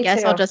 Oh, I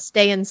guess I'll just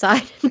stay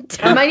inside.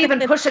 I might even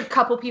push a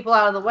couple people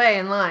out of the way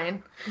in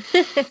line,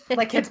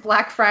 like it's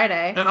Black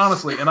Friday. And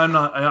honestly,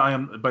 I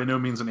am by no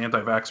means an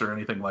anti-vaxxer or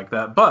anything like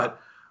that, but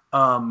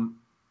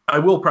I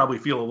will probably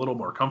feel a little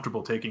more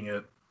comfortable taking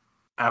it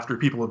after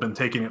people have been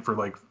taking it for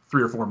like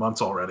 3 or 4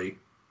 months already.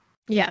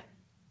 Yeah.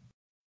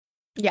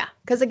 Yeah,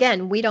 because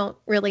again, we don't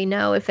really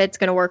know if it's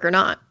going to work or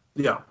not.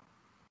 Yeah.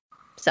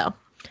 So.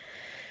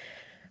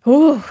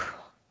 Ooh.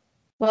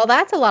 Well,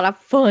 that's a lot of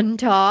fun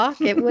talk.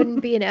 It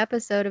wouldn't be an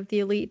episode of the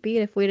Elite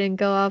Beat if we didn't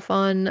go off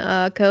on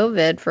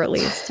COVID for at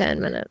least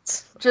 10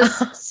 minutes.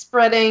 Just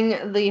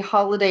spreading the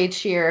holiday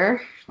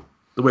cheer.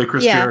 The way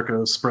Chris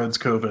Jericho spreads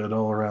COVID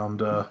all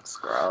around. It's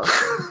gross.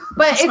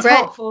 But it's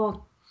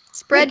helpful.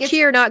 Spread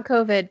cheer, not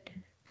COVID.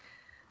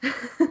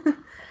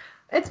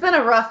 It's been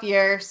a rough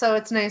year, so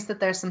it's nice that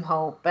there's some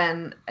hope,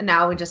 and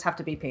now we just have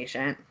to be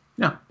patient.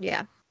 Yeah.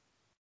 Yeah.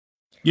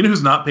 You know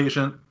who's not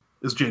patient?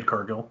 Is Jade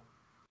Cargill.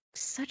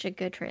 Such a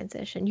good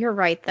transition. You're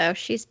right, though.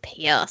 She's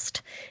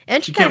pissed.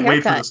 And she can't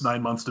wait for this 9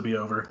 months to be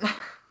over.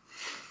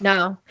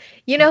 No.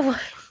 You know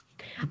what?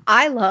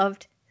 I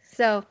loved...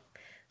 So,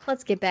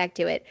 let's get back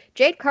to it.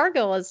 Jade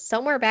Cargill is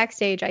somewhere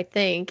backstage, I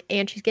think,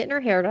 and she's getting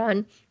her hair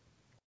done.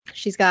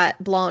 She's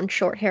got blonde,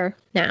 short hair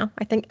now.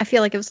 I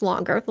feel like it was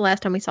longer the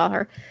last time we saw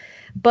her.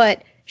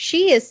 But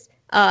she is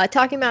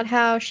talking about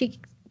how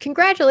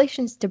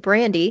congratulations to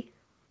Brandy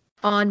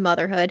on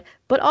motherhood,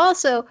 but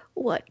also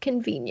what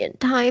convenient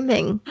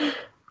timing.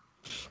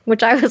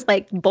 Which I was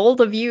like,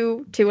 bold of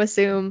you to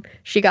assume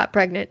she got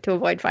pregnant to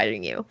avoid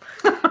fighting you.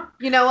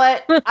 You know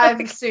what? I've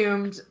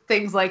assumed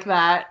things like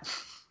that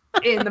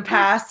in the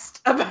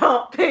past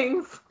about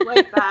things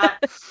like that.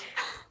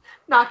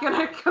 Not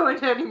gonna go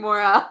into any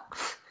more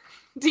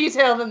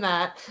detail than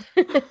that.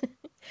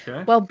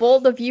 Okay. Well,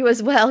 bold of you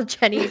as well,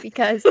 Jenny,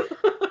 because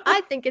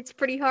I think it's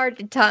pretty hard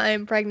to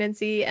time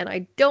pregnancy, and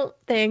I don't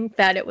think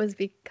that it was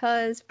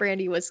because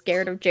Brandy was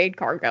scared of Jade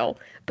Cargill,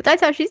 but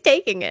that's how she's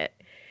taking it.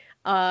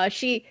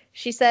 She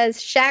says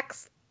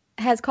Shax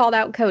has called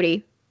out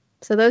Cody,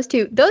 so those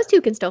two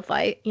can still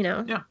fight,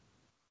 Yeah.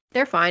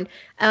 They're fine.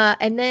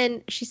 And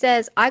then she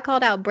says, I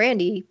called out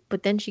Brandy,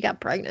 but then she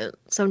got pregnant,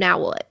 so now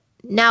what?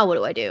 Now what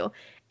do I do?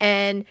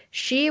 And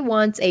she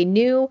wants a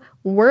new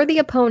worthy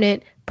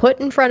opponent put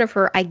in front of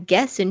her, I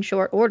guess in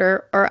short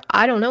order, or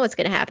I don't know what's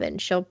going to happen.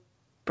 She'll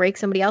break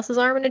somebody else's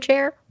arm in a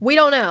chair? We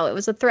don't know. It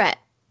was a threat.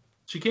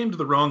 She came to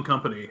the wrong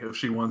company if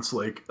she wants,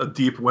 like, a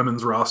deep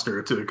women's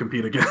roster to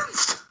compete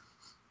against.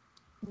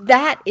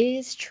 That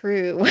is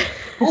true.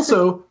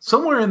 Also,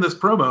 somewhere in this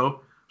promo,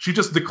 she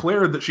just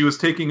declared that she was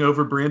taking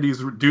over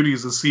Brandy's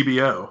duties as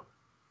CBO.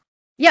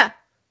 Yeah.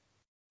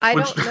 I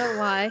don't know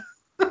why.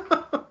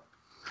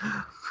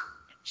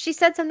 She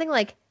said something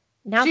like,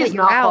 now She's that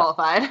you're not out.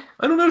 qualified.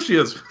 I don't know if she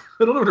is.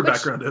 I don't know what her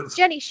background is.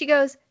 Jenny, she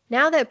goes,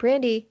 now that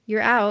Brandy,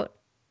 you're out,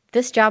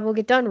 this job will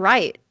get done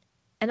right.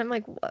 And I'm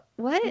like,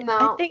 what?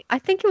 No. I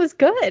think it was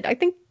good. I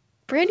think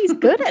Brandy's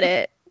good at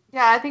it.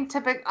 Yeah, I think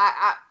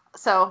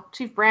so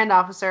chief brand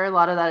officer, a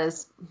lot of that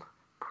is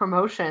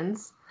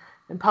promotions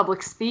and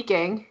public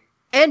speaking.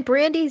 And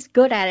Brandy's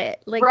good at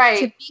it. Like, right.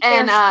 To be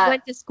fair, she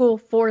went to school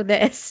for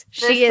this.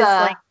 She is,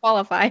 like,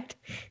 qualified.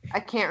 I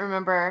can't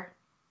remember.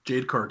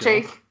 Jade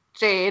Cargill.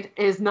 Jade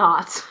is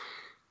not.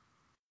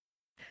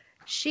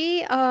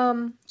 She's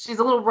a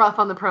little rough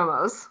on the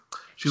promos.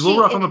 She's a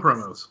little rough on the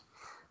promos.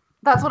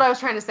 That's what I was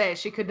trying to say.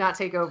 She could not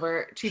take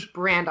over chief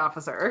brand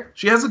officer.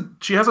 She has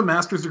a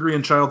master's degree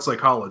in child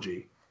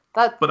psychology.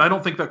 But I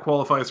don't think that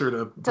qualifies her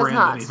to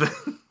brand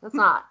anything. That's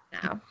not.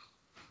 No.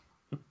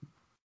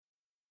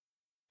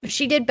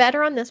 She did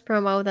better on this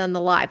promo than the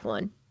live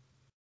one.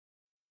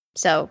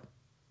 So,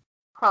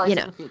 probably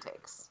took a few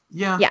takes.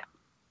 Yeah.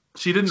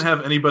 She didn't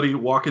have anybody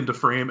walk into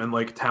frame and,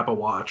 like, tap a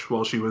watch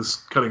while she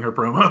was cutting her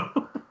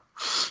promo.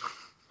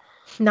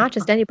 Not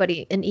just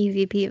anybody, an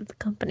EVP of the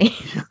company.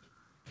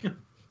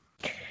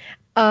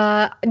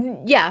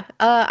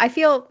 I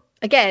feel,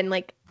 again,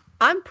 like,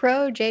 I'm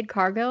pro Jade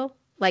Cargill,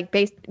 like,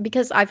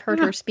 because I've heard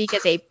her speak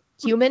as a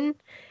human.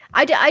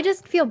 I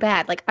just feel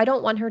bad. Like, I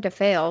don't want her to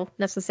fail,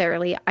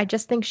 necessarily. I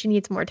just think she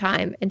needs more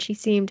time, and she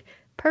seemed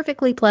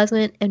perfectly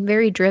pleasant and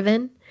very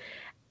driven.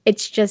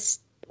 It's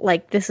just,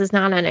 like, this is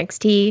not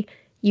NXT.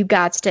 You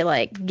got to,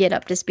 like, get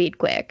up to speed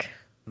quick.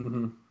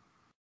 Mm-hmm.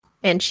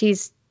 And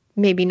she's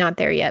maybe not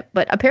there yet,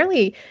 but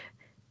apparently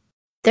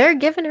they're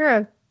giving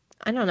her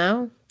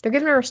they're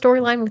giving her a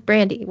storyline with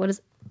Brandy.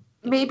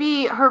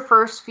 Maybe her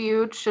first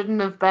feud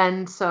shouldn't have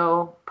been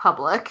so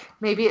public.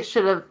 Maybe it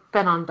should have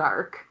been on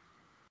Dark.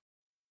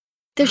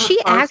 Does she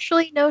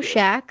actually know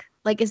Shaq?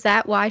 Like, is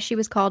that why she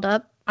was called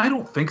up? I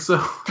don't think so.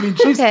 I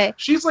mean,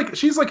 she's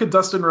like a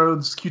Dustin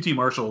Rhodes QT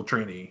Marshall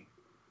trainee.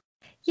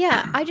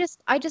 Yeah, I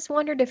just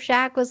wondered if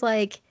Shaq was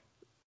like,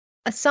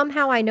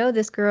 somehow I know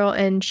this girl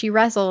and she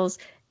wrestles,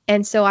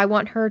 and so I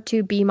want her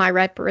to be my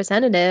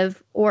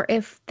representative, or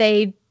if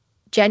they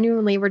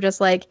genuinely were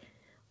just like,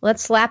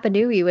 let's slap a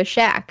newie with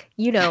Shaq.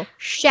 You know,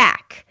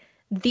 Shaq.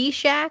 The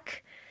Shaq.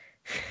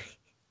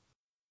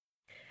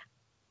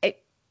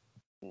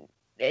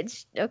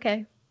 It's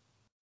okay.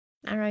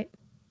 All right.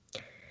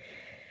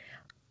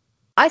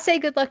 I say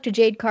good luck to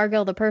Jade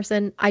Cargill, the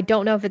person. I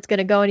don't know if it's going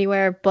to go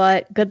anywhere,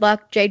 but good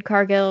luck, Jade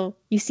Cargill.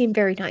 You seem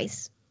very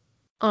nice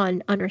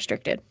on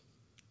Unrestricted.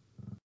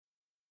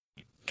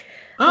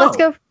 Oh. Let's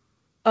go.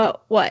 Oh,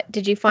 what?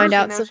 Did you find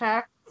out?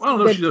 Shaq? I don't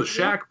know if she knows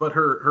Shaq, but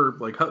her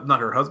like,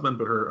 not her husband,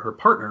 but her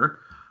partner,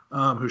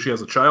 who she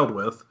has a child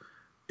with,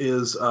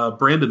 is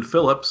Brandon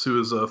Phillips, who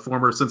is a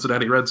former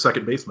Cincinnati Reds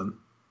second baseman.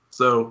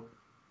 So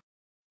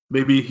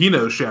maybe he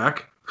knows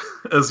Shaq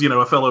as,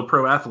 a fellow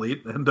pro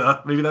athlete, and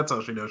maybe that's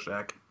how she knows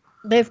Shaq.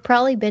 They've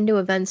probably been to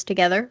events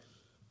together.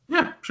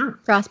 Yeah, sure.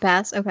 Cross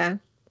paths, okay.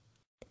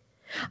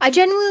 I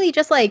genuinely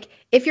just, like,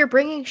 if you're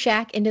bringing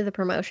Shaq into the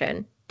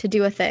promotion to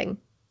do a thing,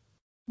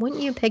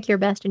 wouldn't you pick your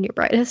best and your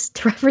brightest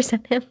to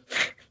represent him?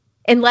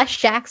 Unless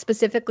Shaq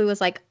specifically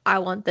was like, I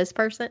want this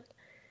person.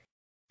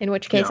 In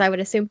which case I would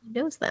assume he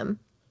knows them.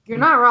 You're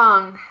not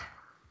wrong.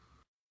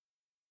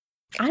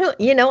 I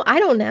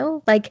don't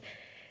know. Like,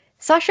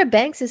 Sasha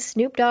Banks is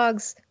Snoop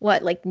Dogg's,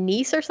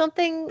 niece or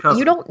something?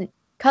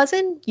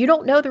 Cousin? You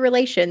don't know the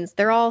relations.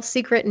 They're all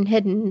secret and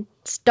hidden.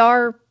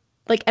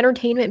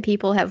 Entertainment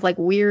people have,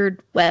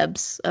 weird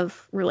webs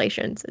of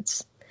relations.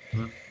 It's,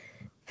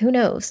 who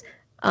knows?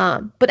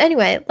 But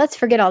anyway, let's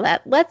forget all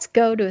that. Let's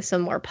go to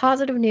some more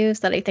positive news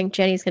that I think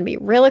Jenny's going to be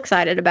real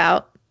excited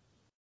about.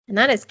 And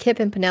that is Kip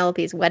and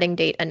Penelope's wedding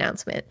date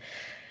announcement.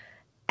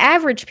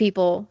 Average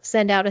people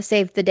send out a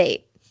save the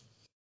date.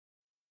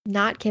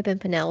 Not Kip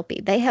and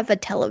Penelope. They have a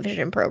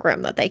television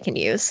program that they can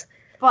use.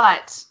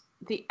 But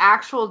the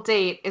actual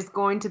date is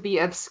going to be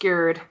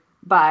obscured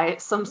by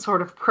some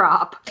sort of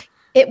prop.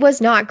 It was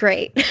not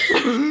great.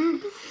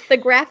 The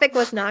graphic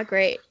was not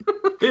great.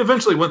 They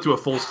eventually went to a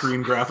full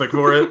screen graphic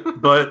for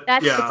it, but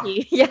that's the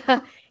key. Yeah.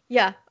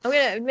 I'm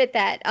gonna admit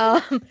that.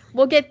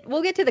 We'll get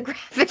to the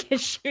graphic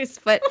issues,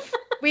 but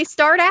we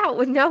start out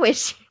with no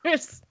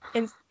issues.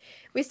 And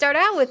we start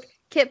out with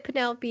Kip,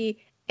 Penelope,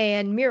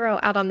 and Miro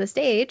out on the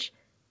stage.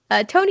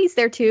 Tony's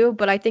there too,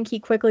 but I think he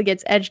quickly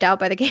gets edged out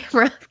by the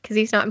camera because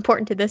he's not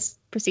important to this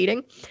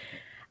proceeding.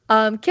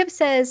 Kip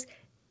says,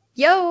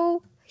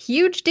 "Yo,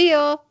 huge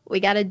deal. We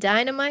got a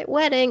Dynamite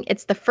wedding.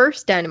 It's the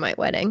first Dynamite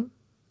wedding."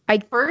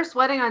 First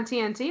wedding on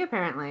TNT,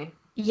 apparently.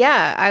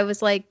 Yeah, I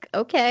was like,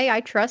 okay, I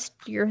trust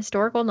your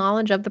historical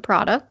knowledge of the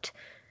product.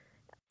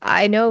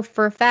 I know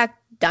for a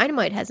fact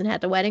Dynamite hasn't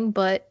had a wedding,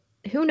 but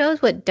who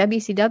knows what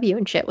WCW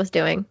and shit was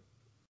doing.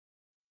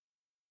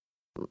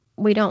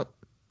 We don't.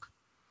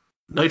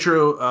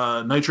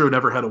 Nitro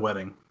never had a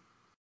wedding.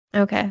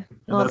 Okay.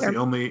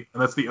 And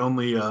that's the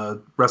only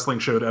wrestling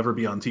show to ever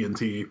be on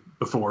TNT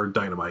before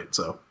Dynamite.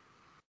 So.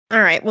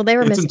 All right. Well,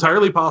 it's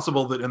entirely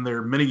possible that in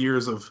their many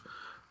years of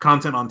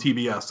content on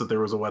TBS that there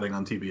was a wedding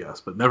on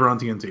TBS, but never on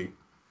TNT.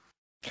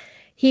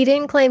 He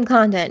didn't claim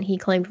content. He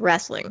claimed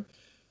wrestling.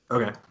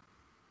 Okay.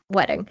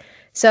 wedding.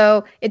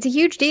 So it's a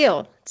huge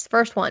deal. It's the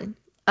first one.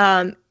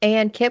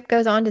 And Kip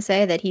goes on to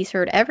say that he's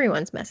heard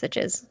everyone's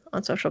messages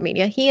on social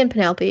media. He and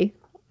Penelope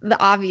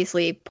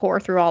obviously pour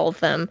through all of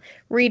them,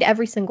 read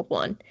every single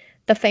one.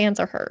 The fans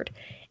are heard.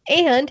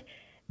 And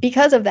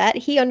because of that,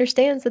 he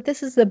understands that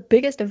this is the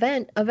biggest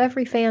event of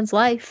every fan's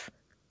life.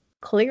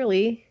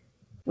 Clearly,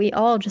 we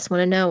all just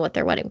want to know what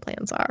their wedding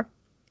plans are.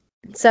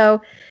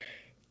 So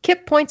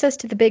Kip points us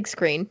to the big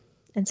screen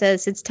and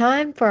says, it's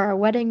time for our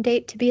wedding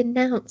date to be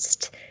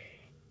announced.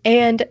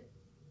 And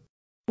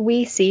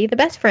we see the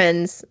best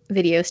friends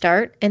video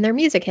start and their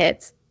music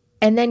hits.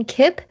 And then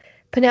Kip,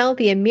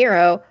 Penelope, and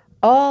Miro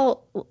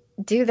all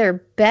do their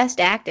best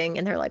acting.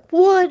 And they're like,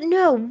 what?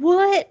 No,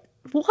 what?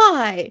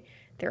 Why?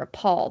 They're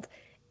appalled.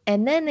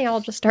 And then they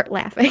all just start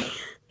laughing.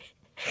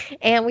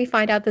 And we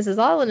find out this is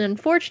all an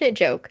unfortunate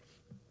joke.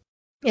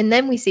 And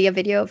then we see a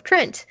video of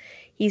Trent.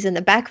 He's in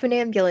the back of an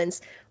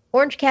ambulance.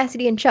 Orange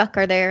Cassidy and Chuck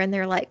are there, and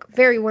they're, like,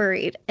 very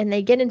worried. And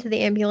they get into the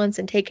ambulance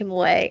and take him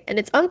away. And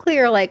it's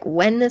unclear, like,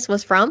 when this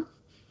was from.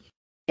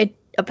 It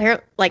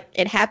apparently, like,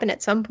 it happened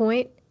at some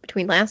point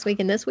between last week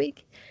and this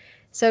week.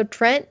 So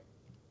Trent,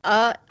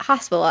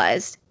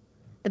 hospitalized.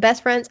 The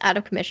best friends out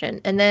of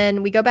commission. And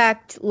then we go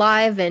back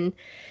live, and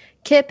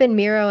Kip and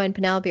Miro and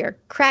Penelope are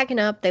cracking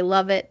up. They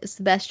love it. It's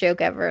the best joke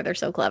ever. They're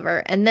so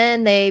clever. And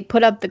then they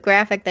put up the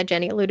graphic that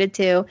Jenny alluded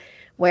to,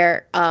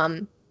 where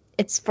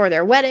it's for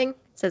their wedding.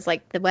 It says,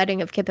 like, the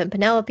wedding of Kip and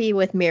Penelope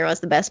with Miro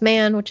as the best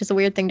man, which is a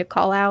weird thing to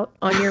call out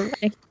on your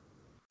wedding.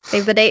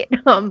 Save the date.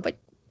 But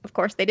of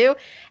course they do.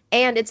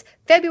 And it's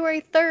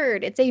February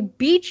 3rd. It's a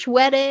beach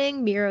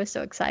wedding. Miro is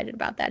so excited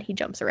about that. He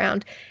jumps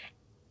around.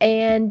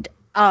 And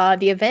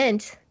the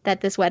event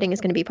that this wedding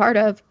is going to be part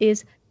of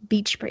is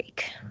Beach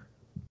Break.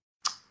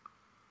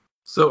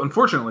 So,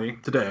 unfortunately,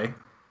 today,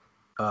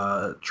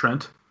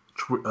 Trent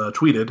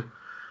tweeted,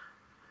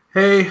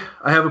 hey,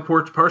 I have a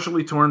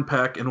partially torn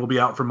pec and will be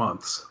out for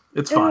months.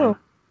 It's fine. Ew.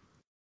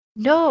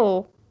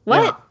 No.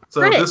 What? Yeah.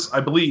 So this, I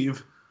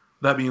believe,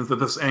 that means that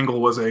this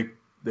angle was a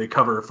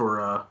cover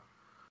for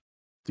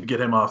to get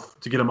him off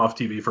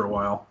TV for a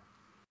while.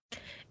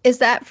 Is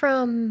that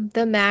from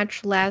the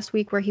match last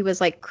week where he was,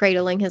 like,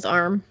 cradling his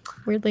arm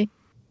weirdly?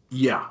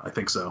 Yeah, I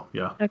think so.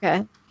 Yeah.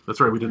 Okay. That's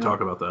right. We did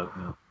talk about that.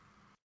 Yeah.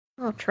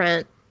 Oh,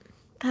 Trent.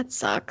 That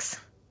sucks.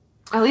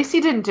 At least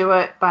he didn't do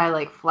it by,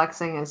 like,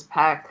 flexing his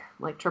pec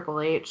like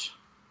Triple H.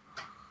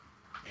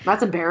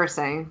 That's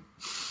embarrassing.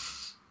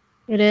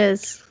 It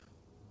is.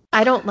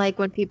 I don't like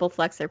when people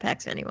flex their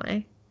pecs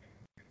anyway.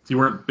 You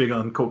weren't big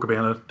on Colt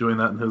Cabana doing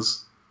that in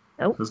his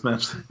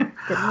match?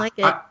 Didn't like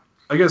it. I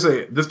gotta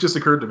say, this just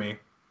occurred to me.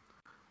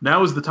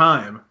 Now is the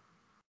time.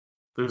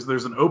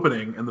 There's an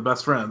opening in the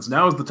Best Friends.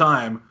 Now is the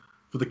time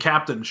for the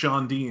captain,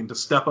 Sean Dean, to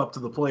step up to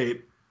the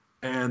plate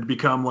and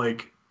become,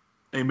 like,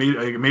 a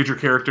major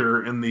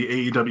character in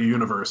the AEW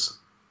universe.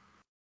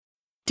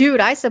 Dude,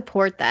 I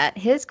support that.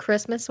 His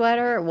Christmas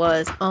sweater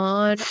was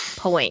on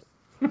point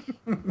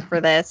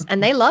for this,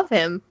 and they love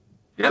him.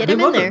 Yeah, Get they him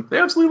love in there. him. They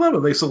absolutely love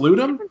him. They salute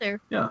him. Get him in there.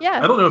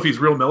 Yeah. I don't know if he's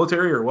real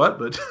military or what,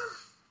 but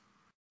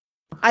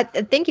I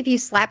think if you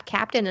slap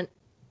captain and,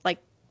 like,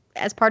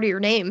 as part of your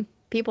name,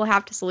 people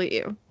have to salute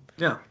you.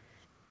 Yeah.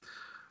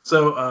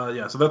 So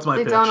so that's my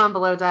pitch. Down on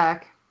Below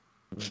Deck.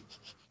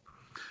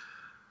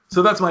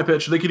 So that's my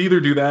pitch. They could either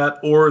do that,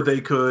 or they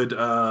could.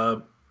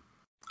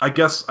 I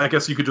guess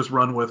you could just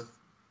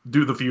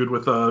do the feud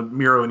with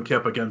Miro and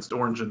Kip against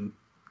Orange and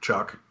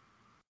Chuck.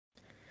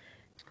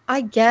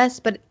 I guess,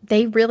 but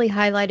they really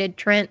highlighted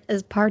Trent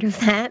as part of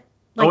that.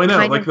 Like, I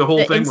know. Like, the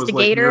whole thing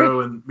instigator.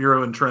 was like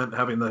Miro and Trent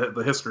having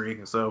the history.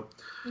 So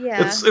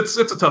yeah, it's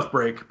a tough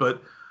break,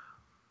 but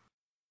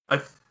I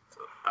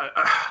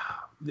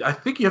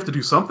think you have to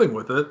do something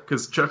with it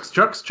because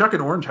Chuck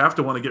and Orange have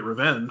to want to get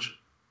revenge.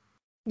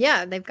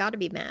 Yeah, they've got to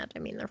be mad. I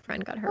mean, their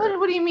friend got hurt.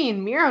 What do you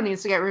mean? Miro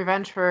needs to get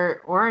revenge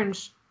for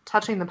Orange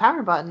touching the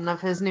power button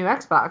of his new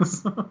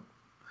Xbox.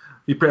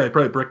 He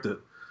probably bricked it.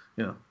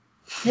 Yeah.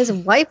 His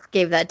wife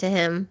gave that to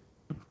him.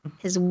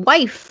 His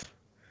wife.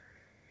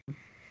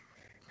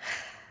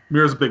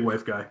 Miro's a big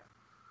wife guy.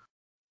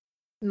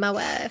 My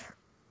wife.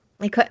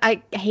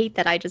 I hate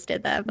that I just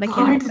did that, but I Why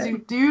can't. did you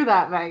do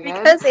that, Megan?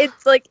 Because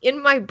it's, like,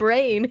 in my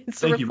brain. It's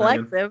Thank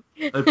reflexive.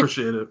 You, Megan. I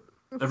appreciate it.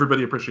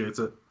 Everybody appreciates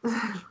it.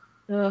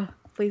 Ugh,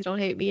 please don't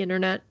hate me,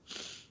 internet.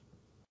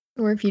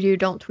 Or if you do,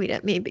 don't tweet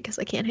at me because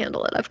I can't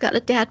handle it. I've got a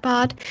dad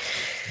bod.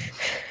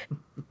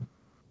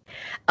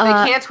 They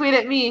can't tweet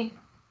at me.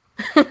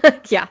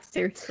 Yeah,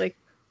 seriously.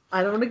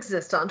 I don't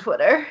exist on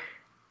Twitter.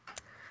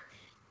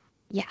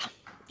 Yeah.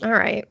 All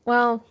right.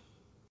 Well,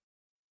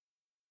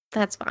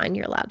 that's fine.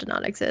 You're allowed to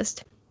not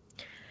exist.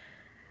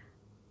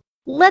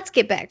 Let's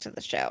get back to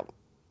the show.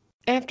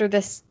 After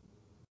this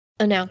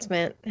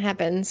announcement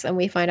happens and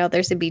we find out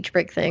there's a beach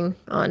break thing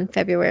on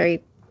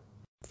February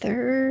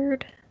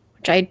 3rd,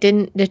 which I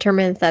didn't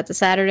determine if that's a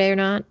Saturday or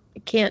not. I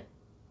can't.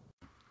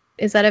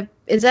 Is that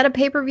a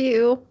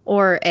pay-per-view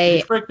or a...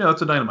 Beach break? No,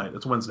 it's a Dynamite.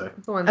 It's Wednesday.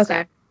 It's a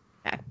Wednesday.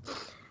 Okay,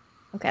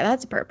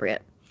 that's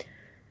appropriate.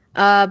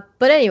 But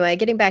anyway,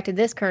 getting back to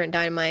this current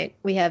Dynamite,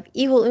 we have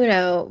Evil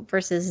Uno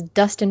versus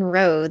Dustin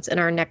Rhodes in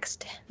our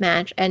next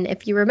match. And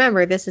if you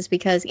remember, this is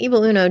because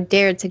Evil Uno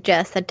dared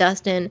suggest that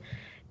Dustin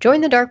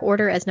join the Dark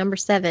Order as number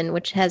 7,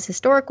 which has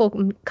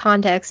historical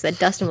context that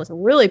Dustin was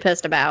really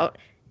pissed about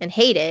and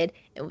hated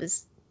and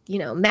was,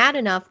 mad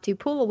enough to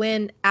pull a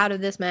win out of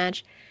this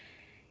match.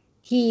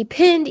 He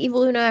pinned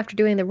Evil Uno after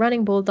doing the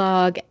running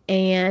bulldog,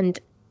 and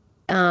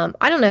I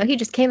don't know, he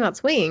just came out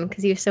swinging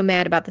because he was so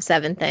mad about the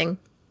 7 thing.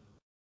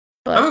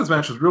 But I thought this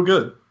match was real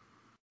good.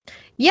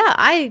 Yeah,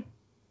 I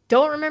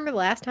don't remember the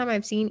last time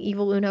I've seen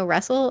Evil Uno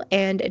wrestle,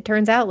 and it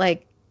turns out,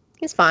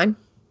 he's fine.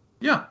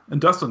 Yeah, and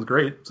Dustin's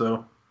great,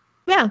 so...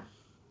 Yeah.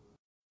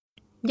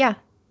 Yeah.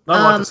 Not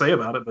a lot to say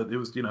about it, but it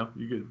was, it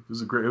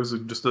was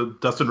just a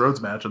Dustin Rhodes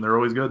match, and they're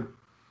always good.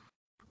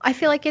 I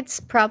feel like it's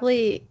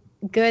probably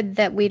good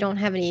that we don't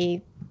have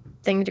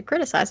anything to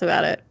criticize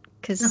about it,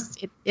 because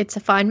it's a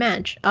fine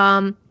match.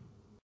 The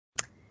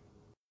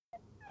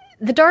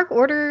Dark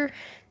Order...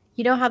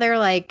 You know how they're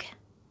I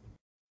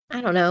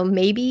don't know,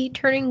 maybe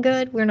turning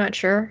good? We're not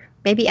sure.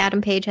 Maybe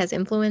Adam Page has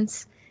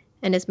influence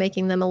and is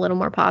making them a little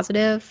more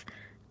positive.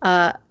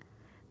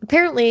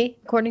 Apparently,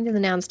 according to the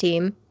announce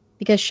team,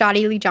 because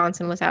Shotty Lee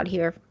Johnson was out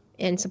here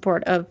in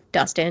support of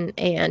Dustin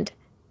and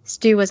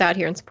Stu was out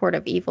here in support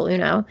of Evil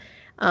Uno,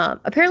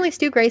 apparently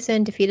Stu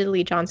Grayson defeated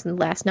Lee Johnson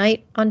last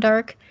night on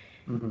Dark.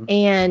 Mm-hmm.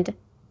 And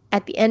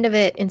at the end of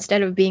it,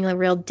 instead of being a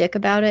real dick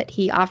about it,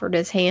 he offered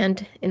his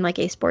hand in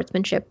a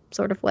sportsmanship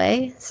sort of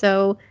way.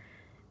 So,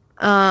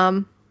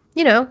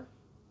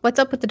 what's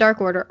up with the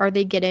Dark Order? Are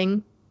they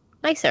getting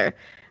nicer?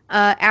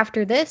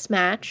 After this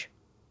match,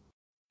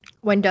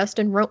 when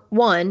Dustin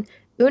won,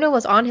 Uno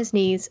was on his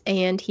knees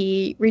and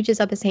he reaches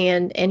up his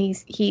hand and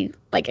he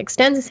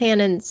extends his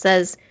hand and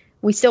says,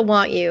 "We still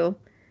want you,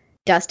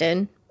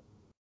 Dustin.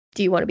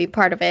 Do you want to be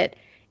part of it?"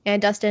 And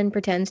Dustin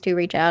pretends to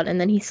reach out and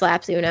then he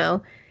slaps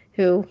Uno,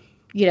 who,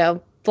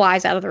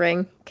 flies out of the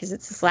ring because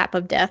it's a slap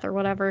of death or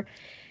whatever.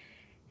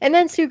 And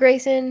then Stu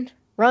Grayson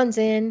runs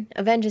in,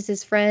 avenges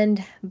his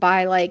friend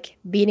by,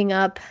 beating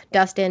up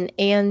Dustin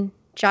and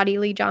Shotty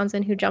Lee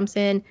Johnson, who jumps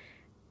in.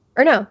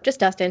 Or no, just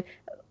Dustin.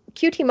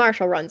 QT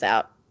Marshall runs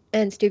out,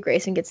 and Stu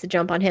Grayson gets the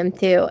jump on him,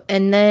 too.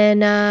 And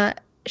then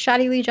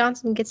Shotty Lee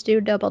Johnson gets to do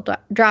a double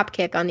drop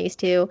kick on these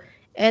two.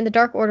 And the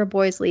Dark Order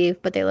boys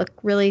leave, but they look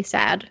really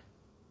sad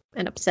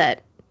and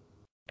upset.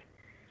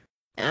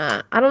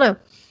 I don't know.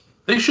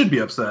 They should be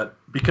upset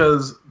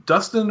because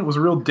Dustin was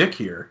a real dick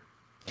here.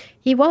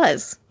 He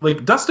was.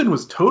 Dustin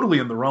was totally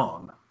in the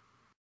wrong.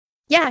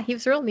 Yeah, he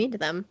was real mean to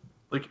them.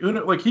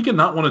 Uno, he can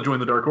not want to join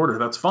the Dark Order.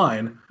 That's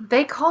fine.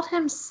 They called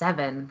him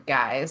 7,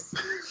 guys.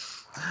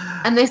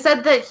 And they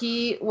said that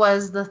he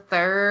was the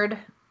 3rd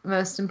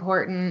most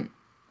important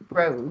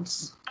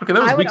Rhodes. Okay,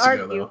 that was weeks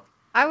ago, though.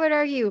 I would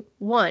argue,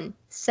 1,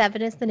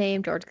 7 is the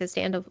name George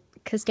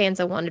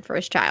Costanza wanted for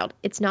his child.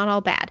 It's not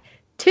all bad.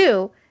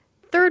 2,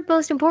 3rd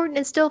most important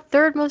is still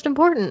 3rd most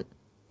important.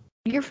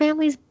 Your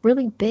family's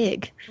really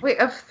big. Wait,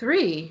 of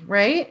 3,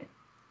 right?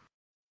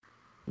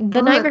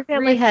 The Nightmare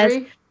family has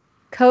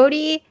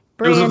Cody,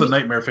 Brandy. Those are the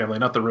Nightmare family,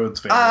 not the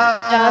Rhodes family.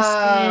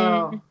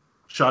 Dustin.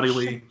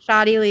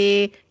 Shotty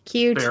Lee.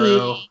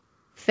 QT.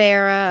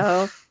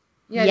 Pharaoh.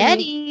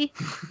 Yeti.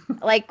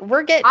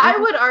 We're getting... I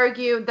would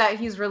argue that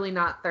he's really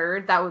not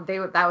 3rd.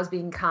 That was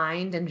being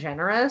kind and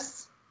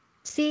generous.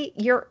 See,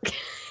 you're...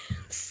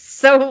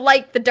 So,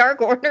 the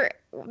Dark Order...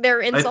 Their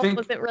insult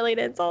wasn't really an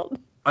insult.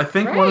 I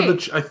think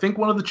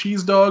one of the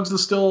cheese dogs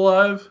is still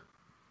alive.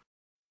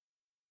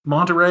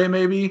 Monterey,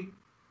 maybe.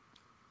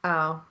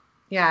 Oh,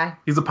 yeah.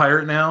 He's a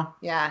pirate now.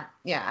 Yeah.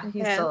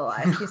 He's still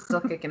alive. He's still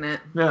kicking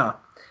it. Yeah.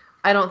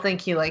 I don't think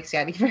he likes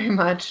Yeti very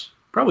much.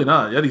 Probably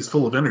not. Yeti's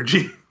full of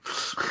energy.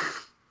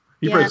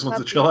 He probably just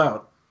wants to chill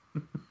out.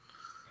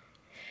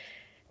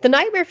 The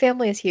Nightmare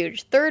family is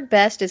huge. 3rd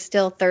best is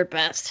still 3rd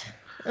best.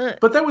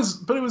 But it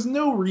was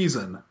no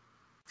reason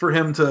for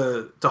him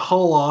to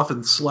haul off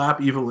and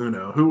slap Evil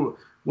Uno, who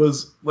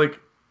was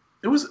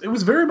it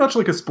was very much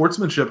like a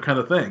sportsmanship kind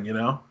of thing,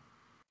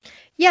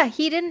 Yeah,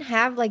 he didn't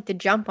have the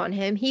jump on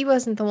him. He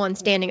wasn't the one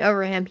standing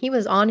over him. He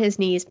was on his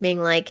knees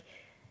being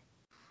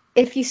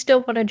if you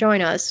still want to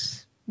join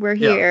us, we're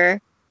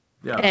here.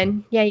 Yeah.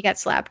 And you got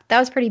slapped. That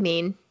was pretty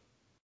mean.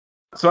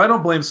 So I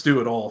don't blame Stu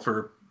at all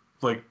for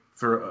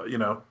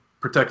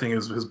protecting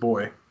his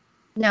boy.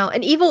 No,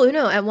 and Evil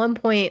Uno at one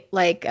point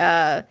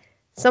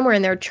somewhere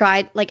in there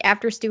tried,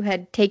 after Stu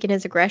had taken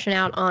his aggression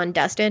out on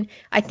Dustin,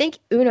 I think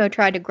Uno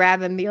tried to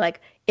grab him and be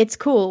 "It's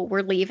cool,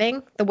 we're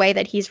leaving," the way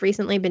that he's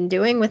recently been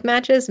doing with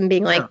matches and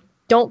being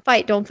don't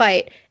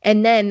fight.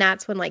 And then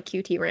that's when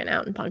QT ran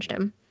out and punched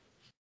him.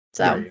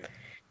 So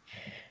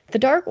the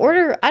Dark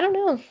Order, I don't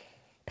know.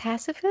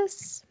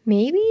 Pacifists?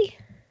 Maybe?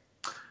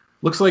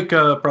 Looks like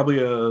probably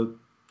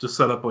just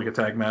set up a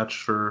tag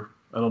match for,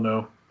 I don't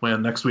know,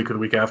 when, next week or the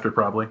week after,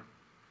 probably.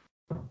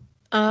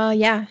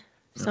 Yeah.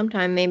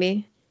 Sometime,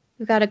 maybe.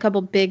 We've got a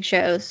couple big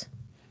shows.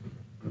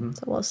 Mm-hmm.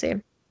 So we'll see.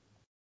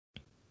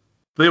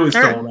 They always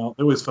fill them out.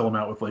 They always fill them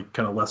out with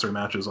kind of lesser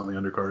matches on the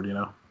undercard,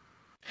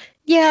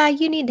 Yeah,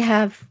 you need to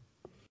have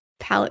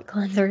palate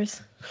cleansers.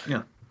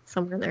 Yeah.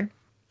 Somewhere there.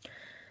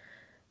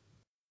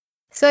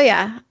 So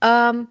yeah,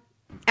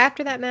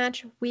 after that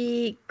match,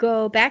 we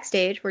go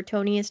backstage where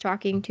Tony is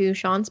talking to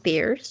Shawn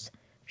Spears.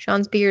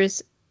 Shawn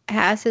Spears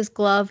has his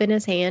glove in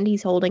his hand.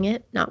 He's holding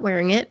it, not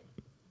wearing it.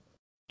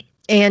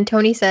 And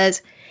Tony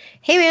says,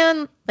 "Hey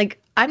man,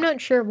 like, I'm not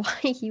sure why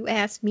you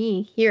asked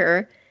me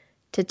here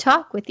to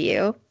talk with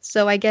you,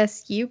 so I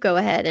guess you go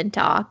ahead and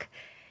talk."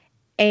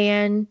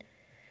 And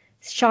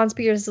Shawn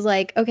Spears is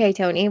like, "Okay,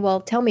 Tony, well,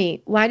 tell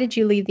me, why did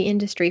you leave the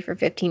industry for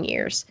 15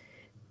 years?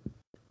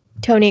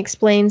 Tony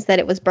explains that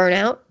it was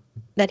burnout,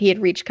 that he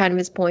had reached kind of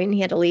his point and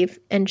he had to leave.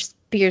 And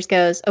Spears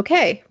goes,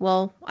 "Okay,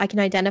 well, I can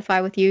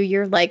identify with you.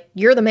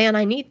 You're the man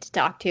I need to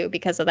talk to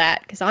because of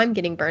that, because I'm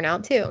getting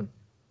burnout too."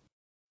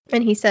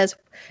 And he says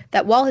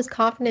that while his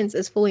confidence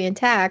is fully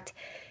intact,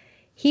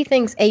 he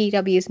thinks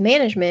AEW's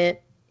management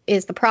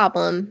is the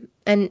problem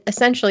and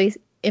essentially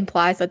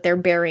implies that they're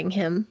burying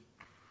him.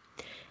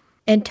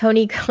 And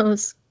Tony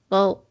goes,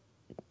 "Well,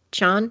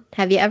 Shawn,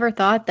 have you ever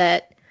thought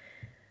that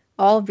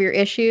all of your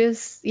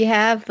issues you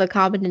have, the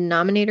common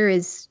denominator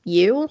is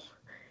you?"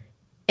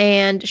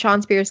 And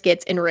Shawn Spears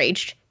gets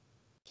enraged.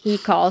 He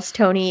calls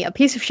Tony a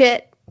piece of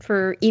shit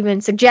for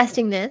even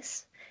suggesting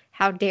this.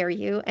 How dare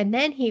you? And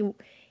then he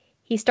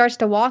starts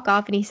to walk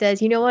off and he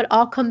says, "You know what?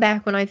 I'll come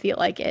back when I feel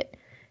like it."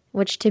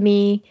 Which to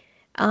me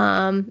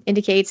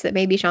indicates that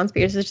maybe Shawn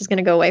Spears is just going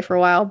to go away for a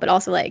while, but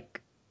also,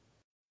 like,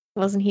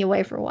 wasn't he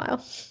away for a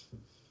while?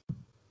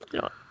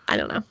 I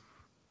don't know.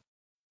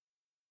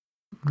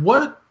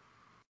 What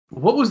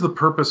was the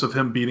purpose of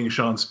him beating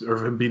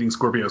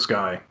Scorpio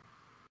Sky?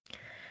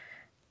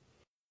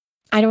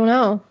 I don't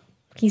know.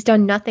 He's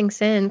done nothing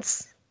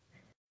since.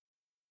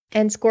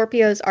 And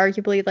Scorpio's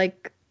arguably,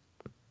 like,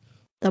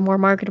 the more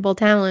marketable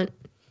talent.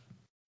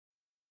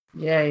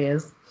 Yeah, he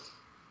is.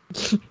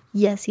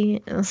 Yes,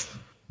 he is.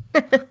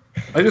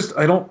 I just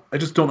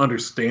don't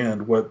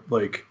understand what,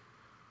 like,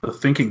 the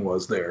thinking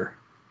was there.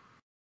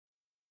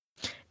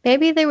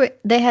 Maybe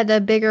they had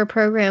a bigger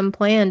program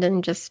planned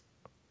and just,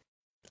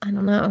 I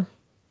don't know,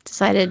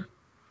 decided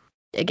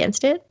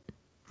against it.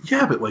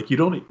 Yeah, but, like, you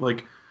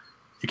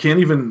can't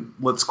even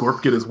let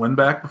Scorp get his win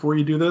back before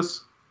you do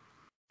this?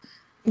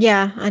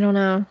 Yeah, I don't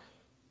know.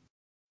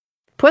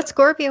 Put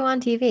Scorpio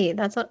on TV.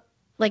 That's what,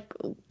 like,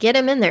 get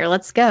him in there.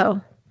 Let's go.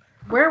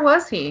 Where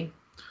was he?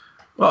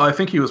 Well, I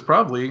think he was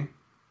probably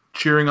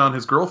cheering on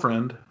his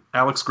girlfriend,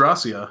 Alex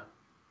Gracia.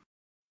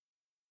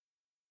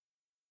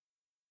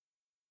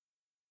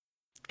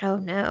 Oh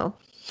no.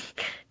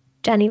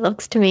 Jenny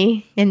looks to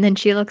me, and then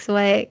she looks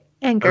away.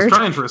 And I was Gert.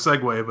 trying for a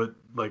segue, but,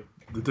 like,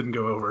 it didn't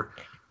go over.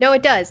 No,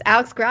 it does.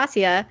 Alex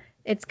Gracia,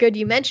 it's good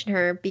you mention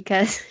her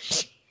because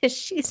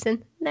she's in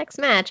the next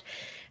match.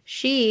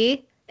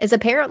 She is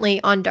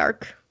apparently on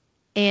Dark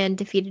and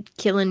defeated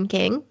Killian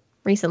King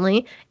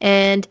recently.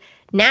 And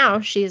now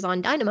she's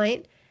on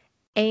Dynamite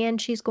and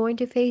she's going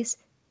to face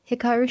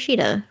Hikaru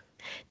Shida.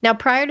 Now,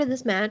 prior to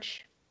this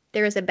match,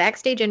 there is a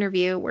backstage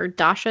interview where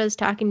Dasha is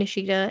talking to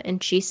Shida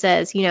and she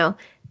says, you know,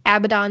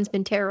 Abaddon's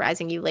been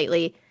terrorizing you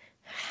lately.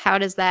 How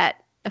does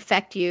that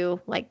affect you,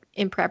 like,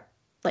 in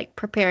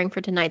preparing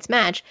for tonight's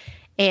match?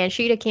 And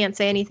Shida can't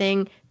say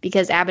anything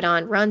because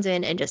Abaddon runs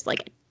in and just,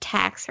 like,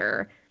 attacks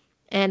her.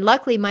 And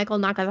luckily, Michael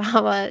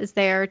Nakazawa is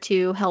there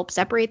to help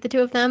separate the two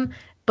of them.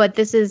 But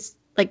this is,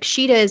 like,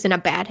 Shida is in a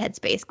bad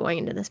headspace going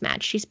into this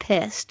match. She's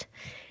pissed.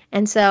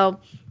 And so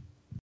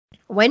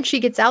when she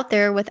gets out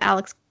there with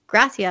Alex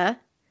Gracia,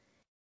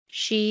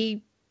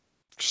 she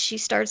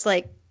starts,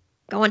 like,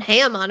 going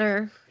ham on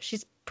her.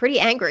 She's pretty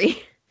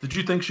angry. Did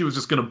you think she was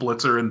just going to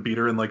blitz her and beat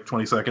her in, like,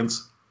 20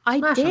 seconds?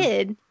 I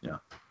did. Yeah.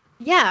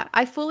 Yeah,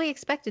 I fully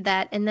expected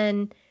that, and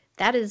then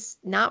that is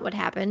not what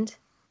happened.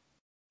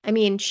 I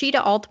mean,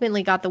 Shida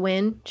ultimately got the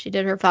win. She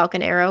did her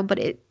Falcon Arrow, but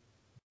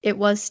it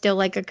was still,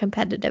 like, a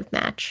competitive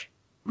match.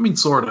 I mean,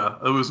 sorta.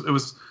 It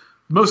was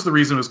most of the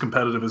reason it was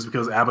competitive is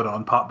because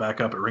Abaddon popped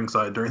back up at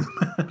ringside during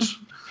the match.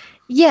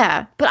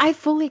 Yeah, but I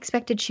fully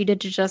expected Shida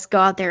to just go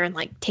out there and,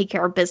 like, take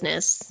care of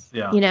business.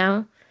 Yeah. You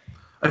know?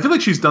 I feel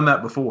like she's done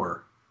that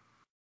before.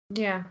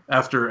 Yeah.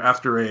 After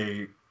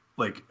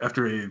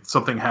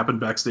something happened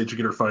backstage to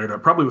get her fired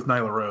up, probably with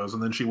Nyla Rose,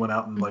 and then she went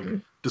out and, like,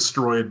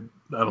 destroyed,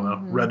 I don't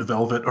know, Red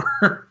Velvet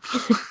or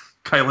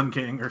Kylan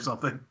King or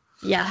something.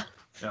 Yeah.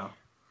 Yeah.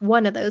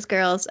 One of those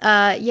girls.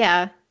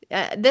 Yeah.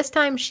 This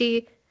time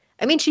she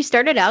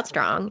started out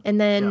strong,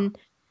 and then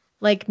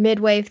like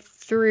midway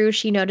through,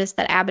 she noticed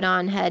that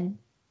Abaddon had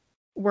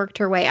worked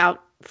her way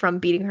out from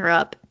beating her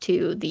up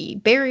to the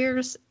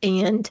barriers,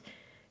 and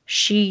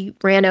she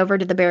ran over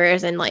to the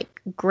barriers and,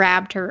 like,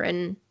 grabbed her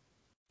and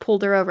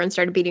pulled her over and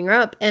started beating her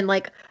up. And,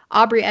 like,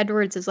 Aubrey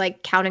Edwards is,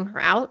 like, counting her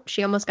out.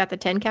 She almost got the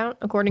 10 count,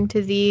 according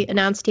to the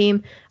announce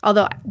team.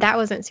 Although that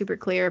wasn't super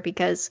clear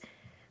because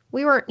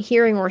we weren't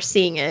hearing or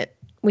seeing it.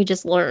 We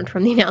just learned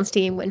from the announce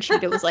team when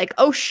Shida was like,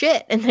 "Oh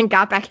shit," and then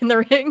got back in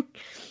the ring.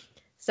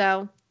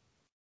 So,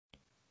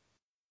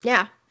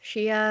 yeah,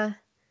 she,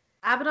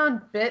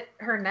 Abaddon bit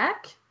her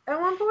neck at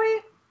one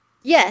point?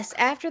 Yes,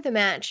 after the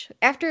match,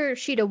 after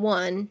Shida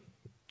won,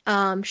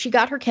 she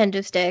got her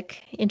kendo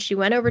stick and she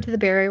went over to the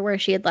barrier where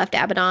she had left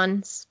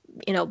Abaddon's,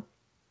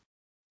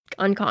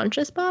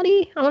 unconscious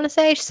body, I want to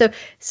say.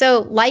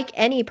 So like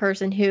any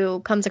person who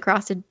comes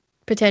across a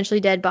potentially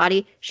dead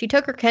body, she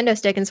took her kendo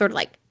stick and sort of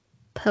like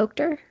poked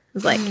her. It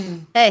was like,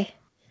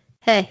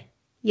 hey,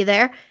 you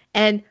there?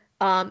 And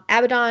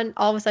Abaddon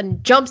all of a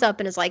sudden jumps up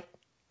and is like,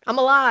 I'm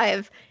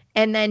alive.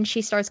 And then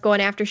she starts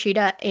going after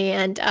Sheeta,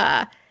 and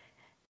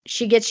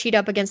she gets Sheeta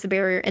up against the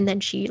barrier, and then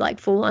she like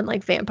full on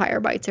like vampire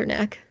bites her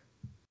neck.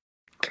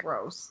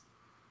 Gross.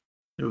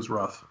 It was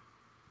rough.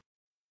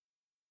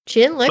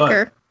 She didn't lick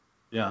her.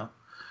 Yeah.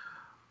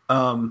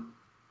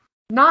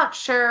 Not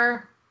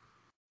sure.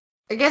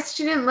 I guess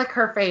she didn't lick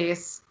her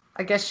face.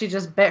 I guess she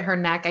just bit her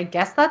neck. I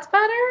guess that's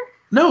better?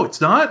 No, it's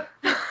not.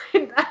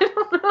 I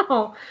don't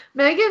know.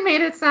 Megan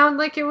made it sound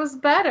like it was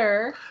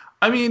better.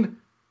 I mean,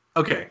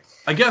 okay.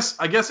 I guess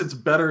it's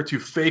better to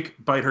fake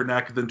bite her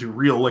neck than to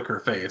real lick her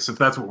face. If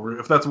that's what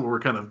we're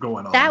kind of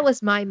going on. That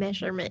was my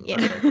measurement. Yeah.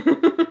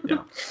 Okay.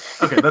 Yeah.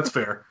 Okay, that's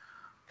fair.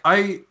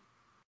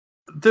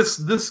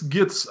 This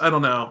gets, I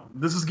don't know.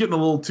 This is getting a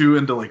little too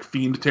into like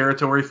Fiend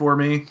territory for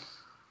me.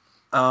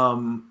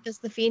 Does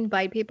the Fiend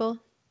bite people?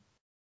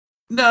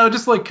 No,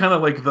 just like kind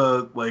of like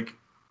the like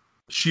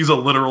she's a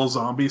literal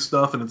zombie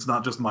stuff, and it's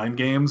not just mind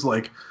games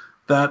like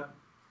that.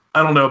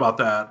 I don't know about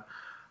that.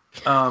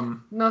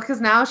 No,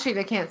 because now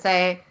Sheeta can't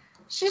say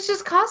she's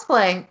just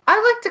cosplaying.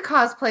 I like to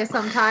cosplay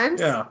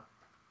sometimes. Yeah.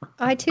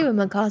 I too am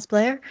a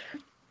cosplayer.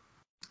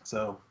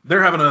 So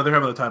they're having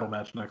a title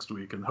match next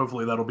week, and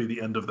hopefully that'll be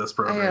the end of this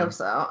program. I hope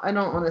so. I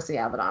don't want to see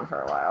Abaddon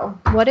for a while.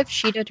 What if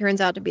Sheeta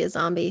turns out to be a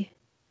zombie?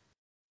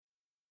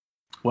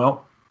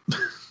 Well,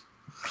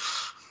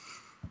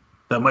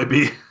 that'd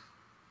be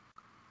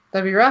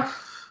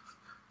rough.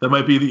 That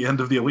might be the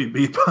end of the Elite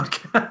Beat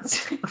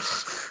podcast.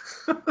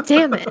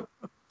 Damn it.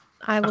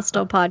 I will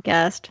still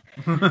podcast.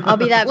 I'll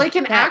be that like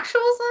an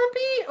actual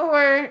zombie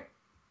or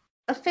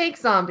a fake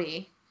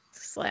zombie?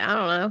 Like, I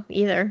don't know.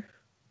 Either.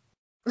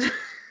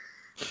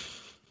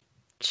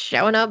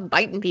 Showing up,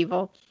 biting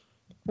people.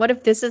 What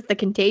if this is the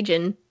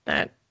contagion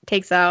that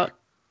takes out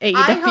AEW?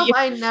 I hope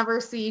I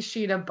never see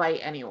Sheeta bite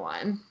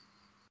anyone.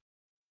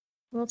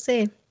 We'll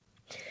see.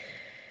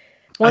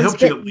 I hope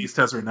she at least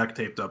has her neck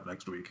taped up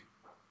next week.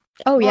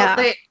 Oh,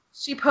 yeah.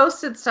 She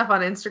posted stuff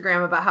on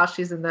Instagram about how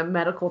she's in the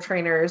medical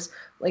trainers,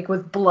 like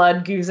with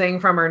blood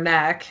oozing from her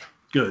neck.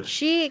 Good.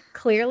 She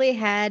clearly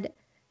had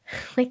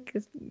like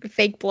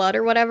fake blood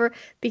or whatever,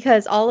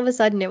 because all of a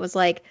sudden it was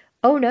like,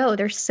 oh no,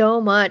 there's so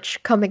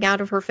much coming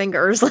out of her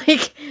fingers.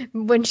 Like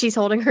when she's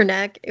holding her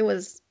neck, I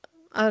was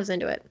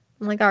into it.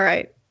 I'm like, all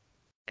right,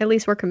 at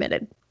least we're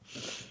committed.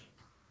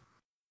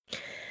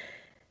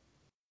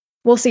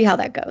 We'll see how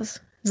that goes.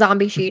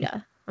 Zombie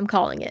Sheeta. I'm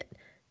calling it.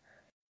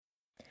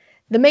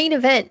 The main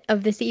event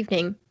of this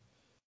evening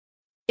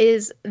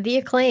is the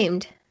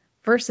Acclaimed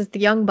versus the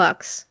Young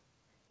Bucks.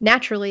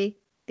 Naturally,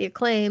 the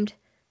Acclaimed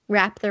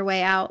wrap their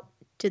way out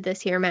to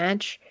this here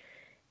match,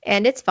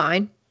 and it's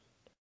fine.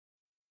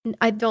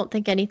 I don't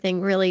think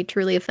anything really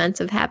truly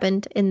offensive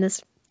happened in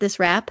this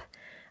wrap.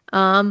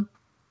 But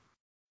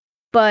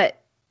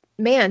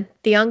man,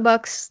 the Young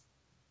Bucks,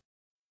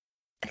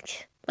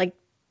 like,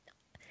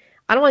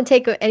 I don't want to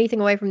take anything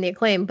away from the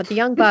Acclaim, but the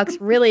Young Bucks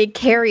really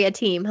carry a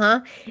team,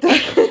 huh?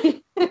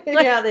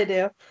 Yeah, they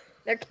do.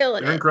 They're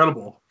killing it. They're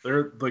incredible.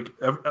 They're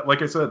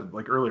like I said,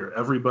 like earlier,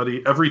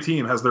 every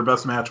team has their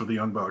best match with the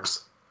Young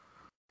Bucks.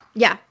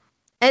 Yeah.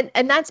 And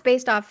that's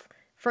based off,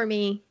 for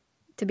me,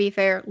 to be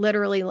fair,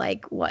 literally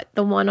like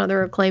the one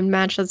other Acclaimed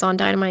match that's on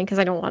Dynamite, because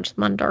I don't watch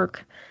them on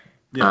Dark.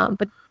 Yeah.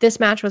 But this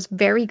match was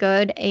very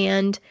good,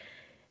 and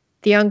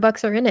the Young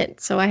Bucks are in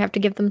it, so I have to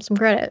give them some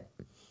credit.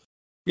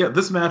 Yeah,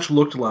 this match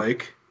looked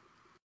like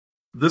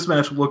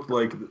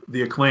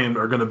the Acclaimed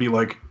are going to be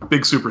like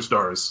big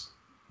superstars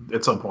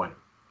at some point,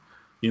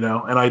 and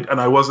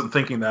I wasn't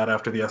thinking that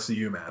after the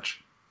SCU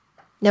match.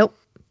 Nope.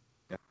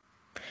 Yeah.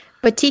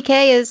 But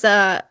TK is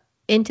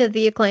into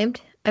the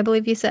Acclaimed, I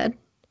believe you said.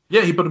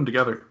 Yeah, he put them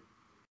together.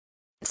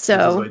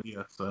 So. His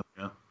idea, so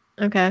yeah.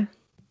 Okay.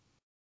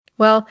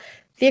 Well,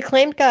 the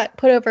Acclaimed got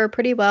put over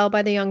pretty well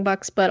by the Young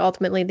Bucks, but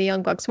ultimately the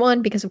Young Bucks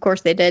won because, of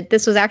course, they did.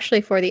 This was actually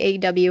for the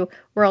AEW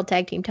World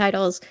Tag Team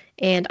titles,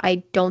 and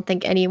I don't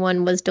think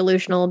anyone was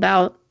delusional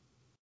about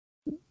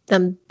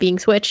them being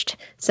switched.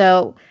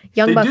 So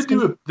Young Bucks.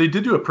 They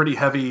did do a pretty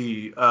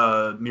heavy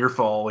near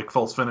fall, like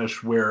false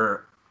finish,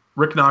 where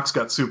Rick Knox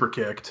got super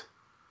kicked,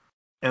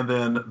 and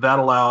then that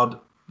allowed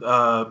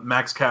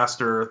Max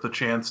Caster the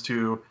chance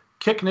to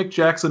kick Nick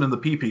Jackson in the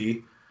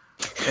PP,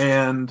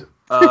 and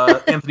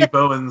Anthony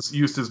Bowens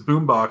used his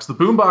boombox, the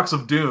boombox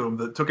of doom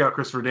that took out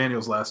Christopher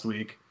Daniels last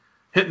week,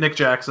 hit Nick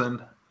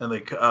Jackson,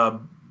 and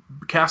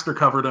Caster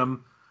covered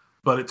him,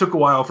 but it took a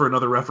while for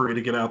another referee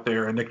to get out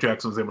there, and Nick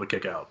Jackson was able to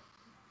kick out.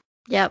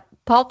 Yep.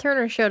 Paul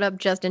Turner showed up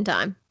just in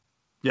time.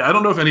 Yeah, I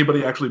don't know if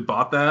anybody actually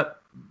bought that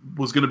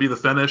was going to be the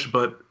finish,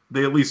 but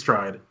they at least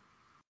tried.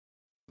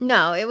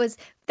 No,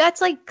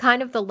 that's like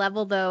kind of the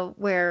level though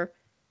where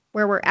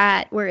we're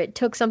at, where it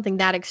took something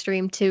that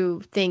extreme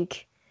to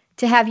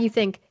have you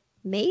think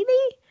maybe,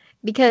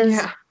 Because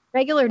Yeah.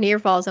 regular near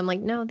falls, I'm like,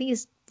 no, the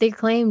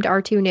acclaimed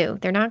are too new.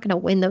 They're not going to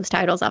win those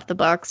titles off the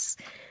Bucks.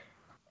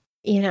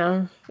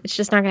 It's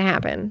just not going to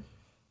happen.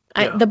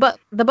 Yeah.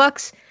 The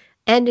Bucks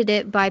ended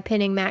it by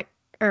pinning Matt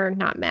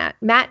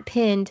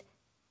pinned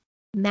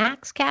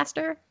Max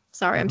Caster.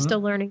 Sorry, I'm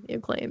still learning the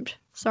acclaimed.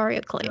 Sorry,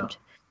 acclaimed.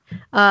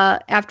 Yeah.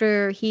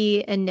 After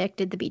he and Nick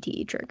did the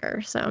BTE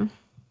trigger, so.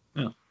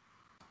 Yeah.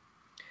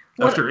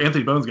 After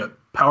Anthony Bones got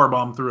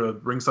powerbombed through a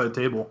ringside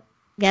table.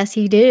 Yes,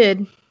 he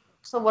did.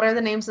 So what are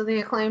the names of the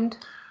acclaimed?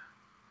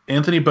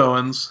 Anthony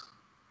Bowens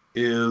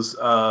is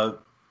the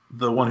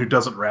one who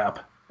doesn't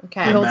rap.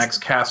 Okay. And Max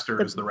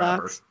Caster is the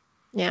rapper.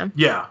 Yeah.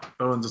 Yeah.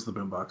 Bowens is the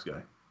boombox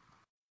guy.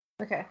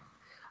 Okay.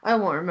 I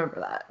won't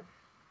remember that.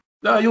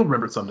 You'll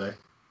remember it someday.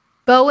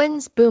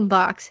 Bowens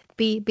Boombox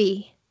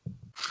BB.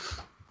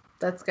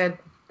 That's good.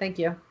 Thank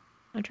you.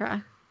 I'll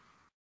try.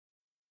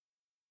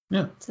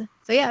 Yeah. So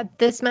yeah,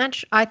 this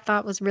match I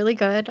thought was really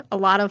good. A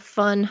lot of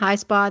fun, high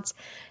spots.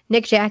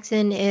 Nick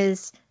Jackson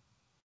is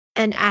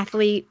an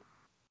athlete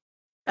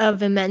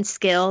of immense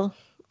skill.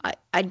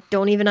 I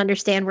don't even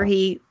understand where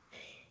he's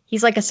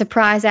like a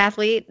surprise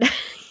athlete.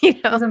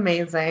 It's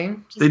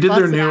amazing. They did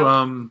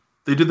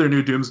their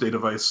new Doomsday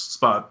Device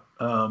spot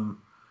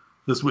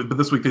this week, but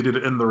this week they did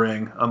it in the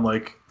ring,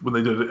 unlike when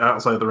they did it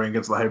outside the ring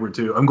against the Hybrid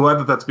 2. I'm glad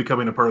that that's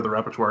becoming a part of the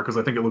repertoire because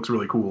I think it looks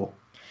really cool.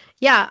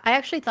 Yeah, I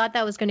actually thought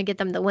that was going to get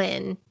them the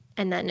win,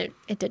 and then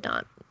it did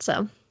not.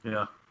 So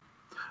yeah,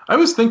 I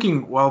was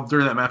thinking while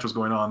during that match was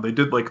going on, they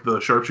did like the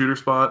sharpshooter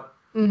spot,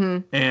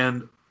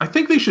 and I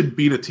think they should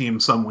beat a team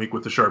some week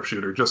with the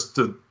sharpshooter just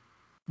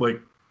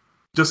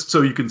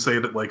so you can say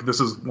that like this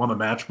has won a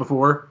match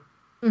before,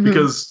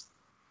 because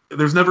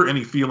there's never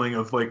any feeling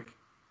of like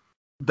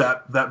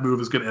that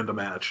move is going to end a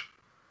match.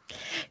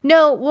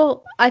 No,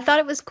 well, I thought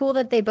it was cool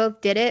that they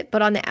both did it,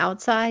 but on the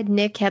outside,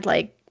 Nick had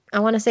like, I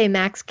want to say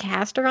Max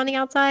Caster on the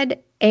outside,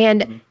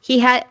 and he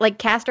had like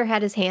Caster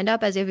had his hand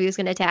up as if he was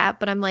going to tap,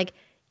 but I'm like,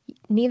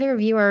 neither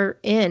of you are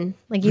in.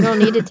 Like, you don't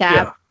need to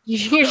tap.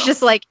 You're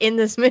just like in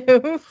this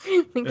move.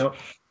 Yep.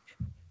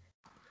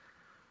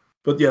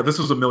 But yeah, this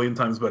was a million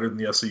times better than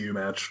the SCU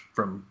match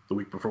from the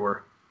week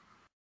before.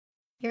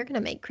 You're going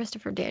to make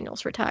Christopher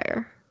Daniels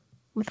retire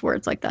with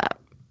words like that.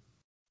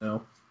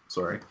 No,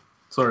 sorry.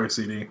 Sorry,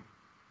 CD.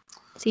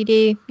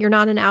 CD, you're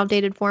not an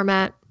outdated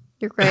format.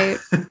 You're great.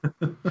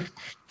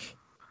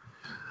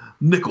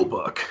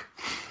 Nickelbuck.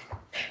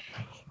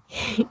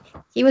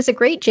 He was a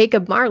great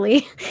Jacob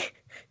Marley.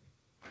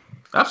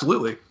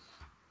 Absolutely.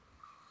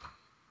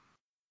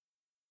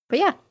 But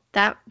yeah,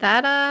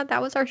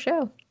 that was our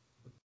show.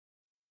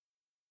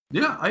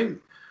 Yeah,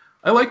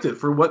 I liked it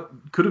for what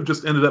could have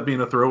just ended up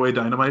being a throwaway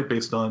Dynamite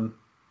based on,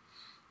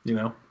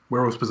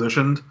 where it was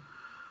positioned.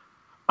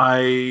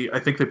 I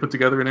think they put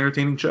together an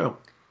entertaining show.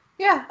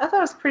 Yeah, I thought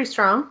it was pretty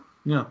strong.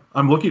 Yeah,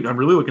 I'm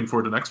really looking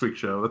forward to next week's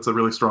show. That's a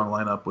really strong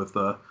lineup with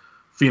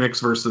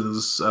Phoenix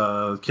versus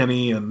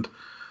Kenny and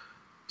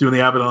doing the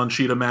Abaddon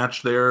Sheeta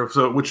match there.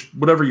 So,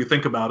 whatever you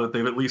think about it,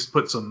 they've at least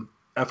put some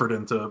effort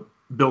into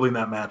building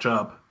that match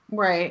up.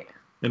 Right.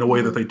 In a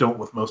way that they don't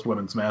with most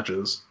women's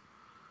matches.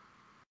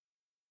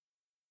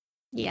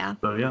 Yeah.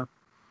 So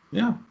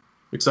yeah,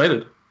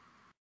 excited.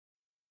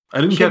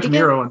 I didn't catch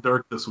Miro on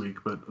Dark this week,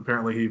 but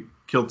apparently he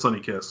killed Sonny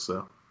Kiss.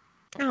 So.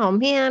 Oh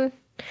man,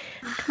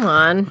 come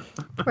on,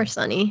 poor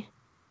Sonny.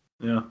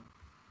 Yeah.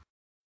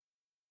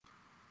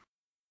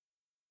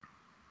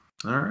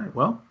 All right.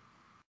 Well,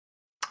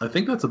 I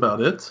think that's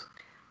about it.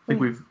 I think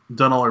we've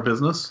done all our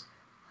business.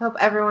 Hope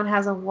everyone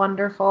has a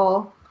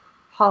wonderful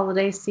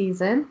holiday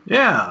season.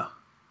 Yeah.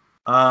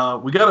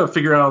 We got to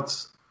figure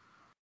out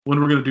when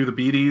we're going to do the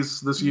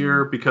beaties this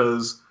year,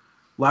 because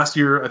last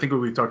year, I think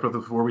we talked about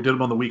this before, we did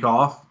them on the week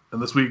off,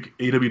 and this week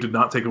AW did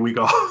not take a week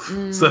off.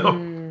 So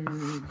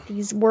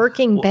these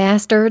working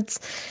bastards.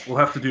 We'll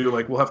have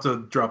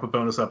to drop a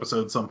bonus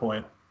episode at some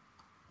point.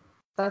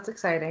 That's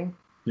exciting.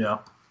 Yeah.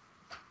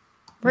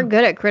 We're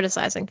good at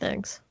criticizing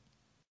things.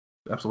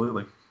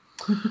 Absolutely.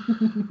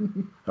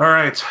 All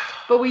right.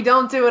 But we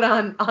don't do it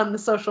on the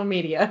social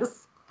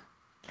medias.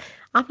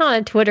 I'm not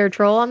a Twitter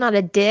troll. I'm not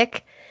a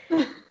dick.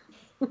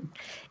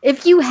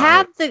 If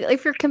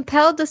you're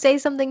compelled to say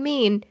something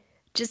mean,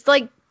 just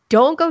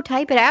don't go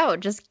type it out.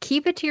 Just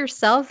keep it to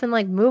yourself and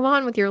move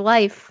on with your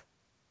life.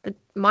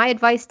 My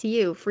advice to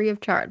you, free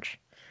of charge.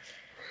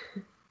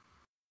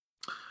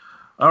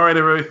 All right,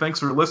 everybody. Thanks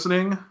for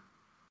listening.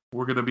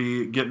 We're going to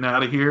be getting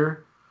out of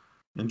here.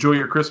 Enjoy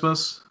your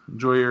Christmas.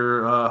 Enjoy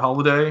your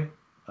holiday.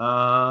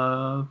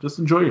 Just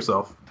enjoy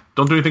yourself.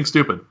 Don't do anything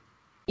stupid.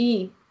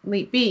 Leap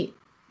beat.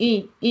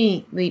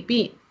 Leap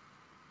beat.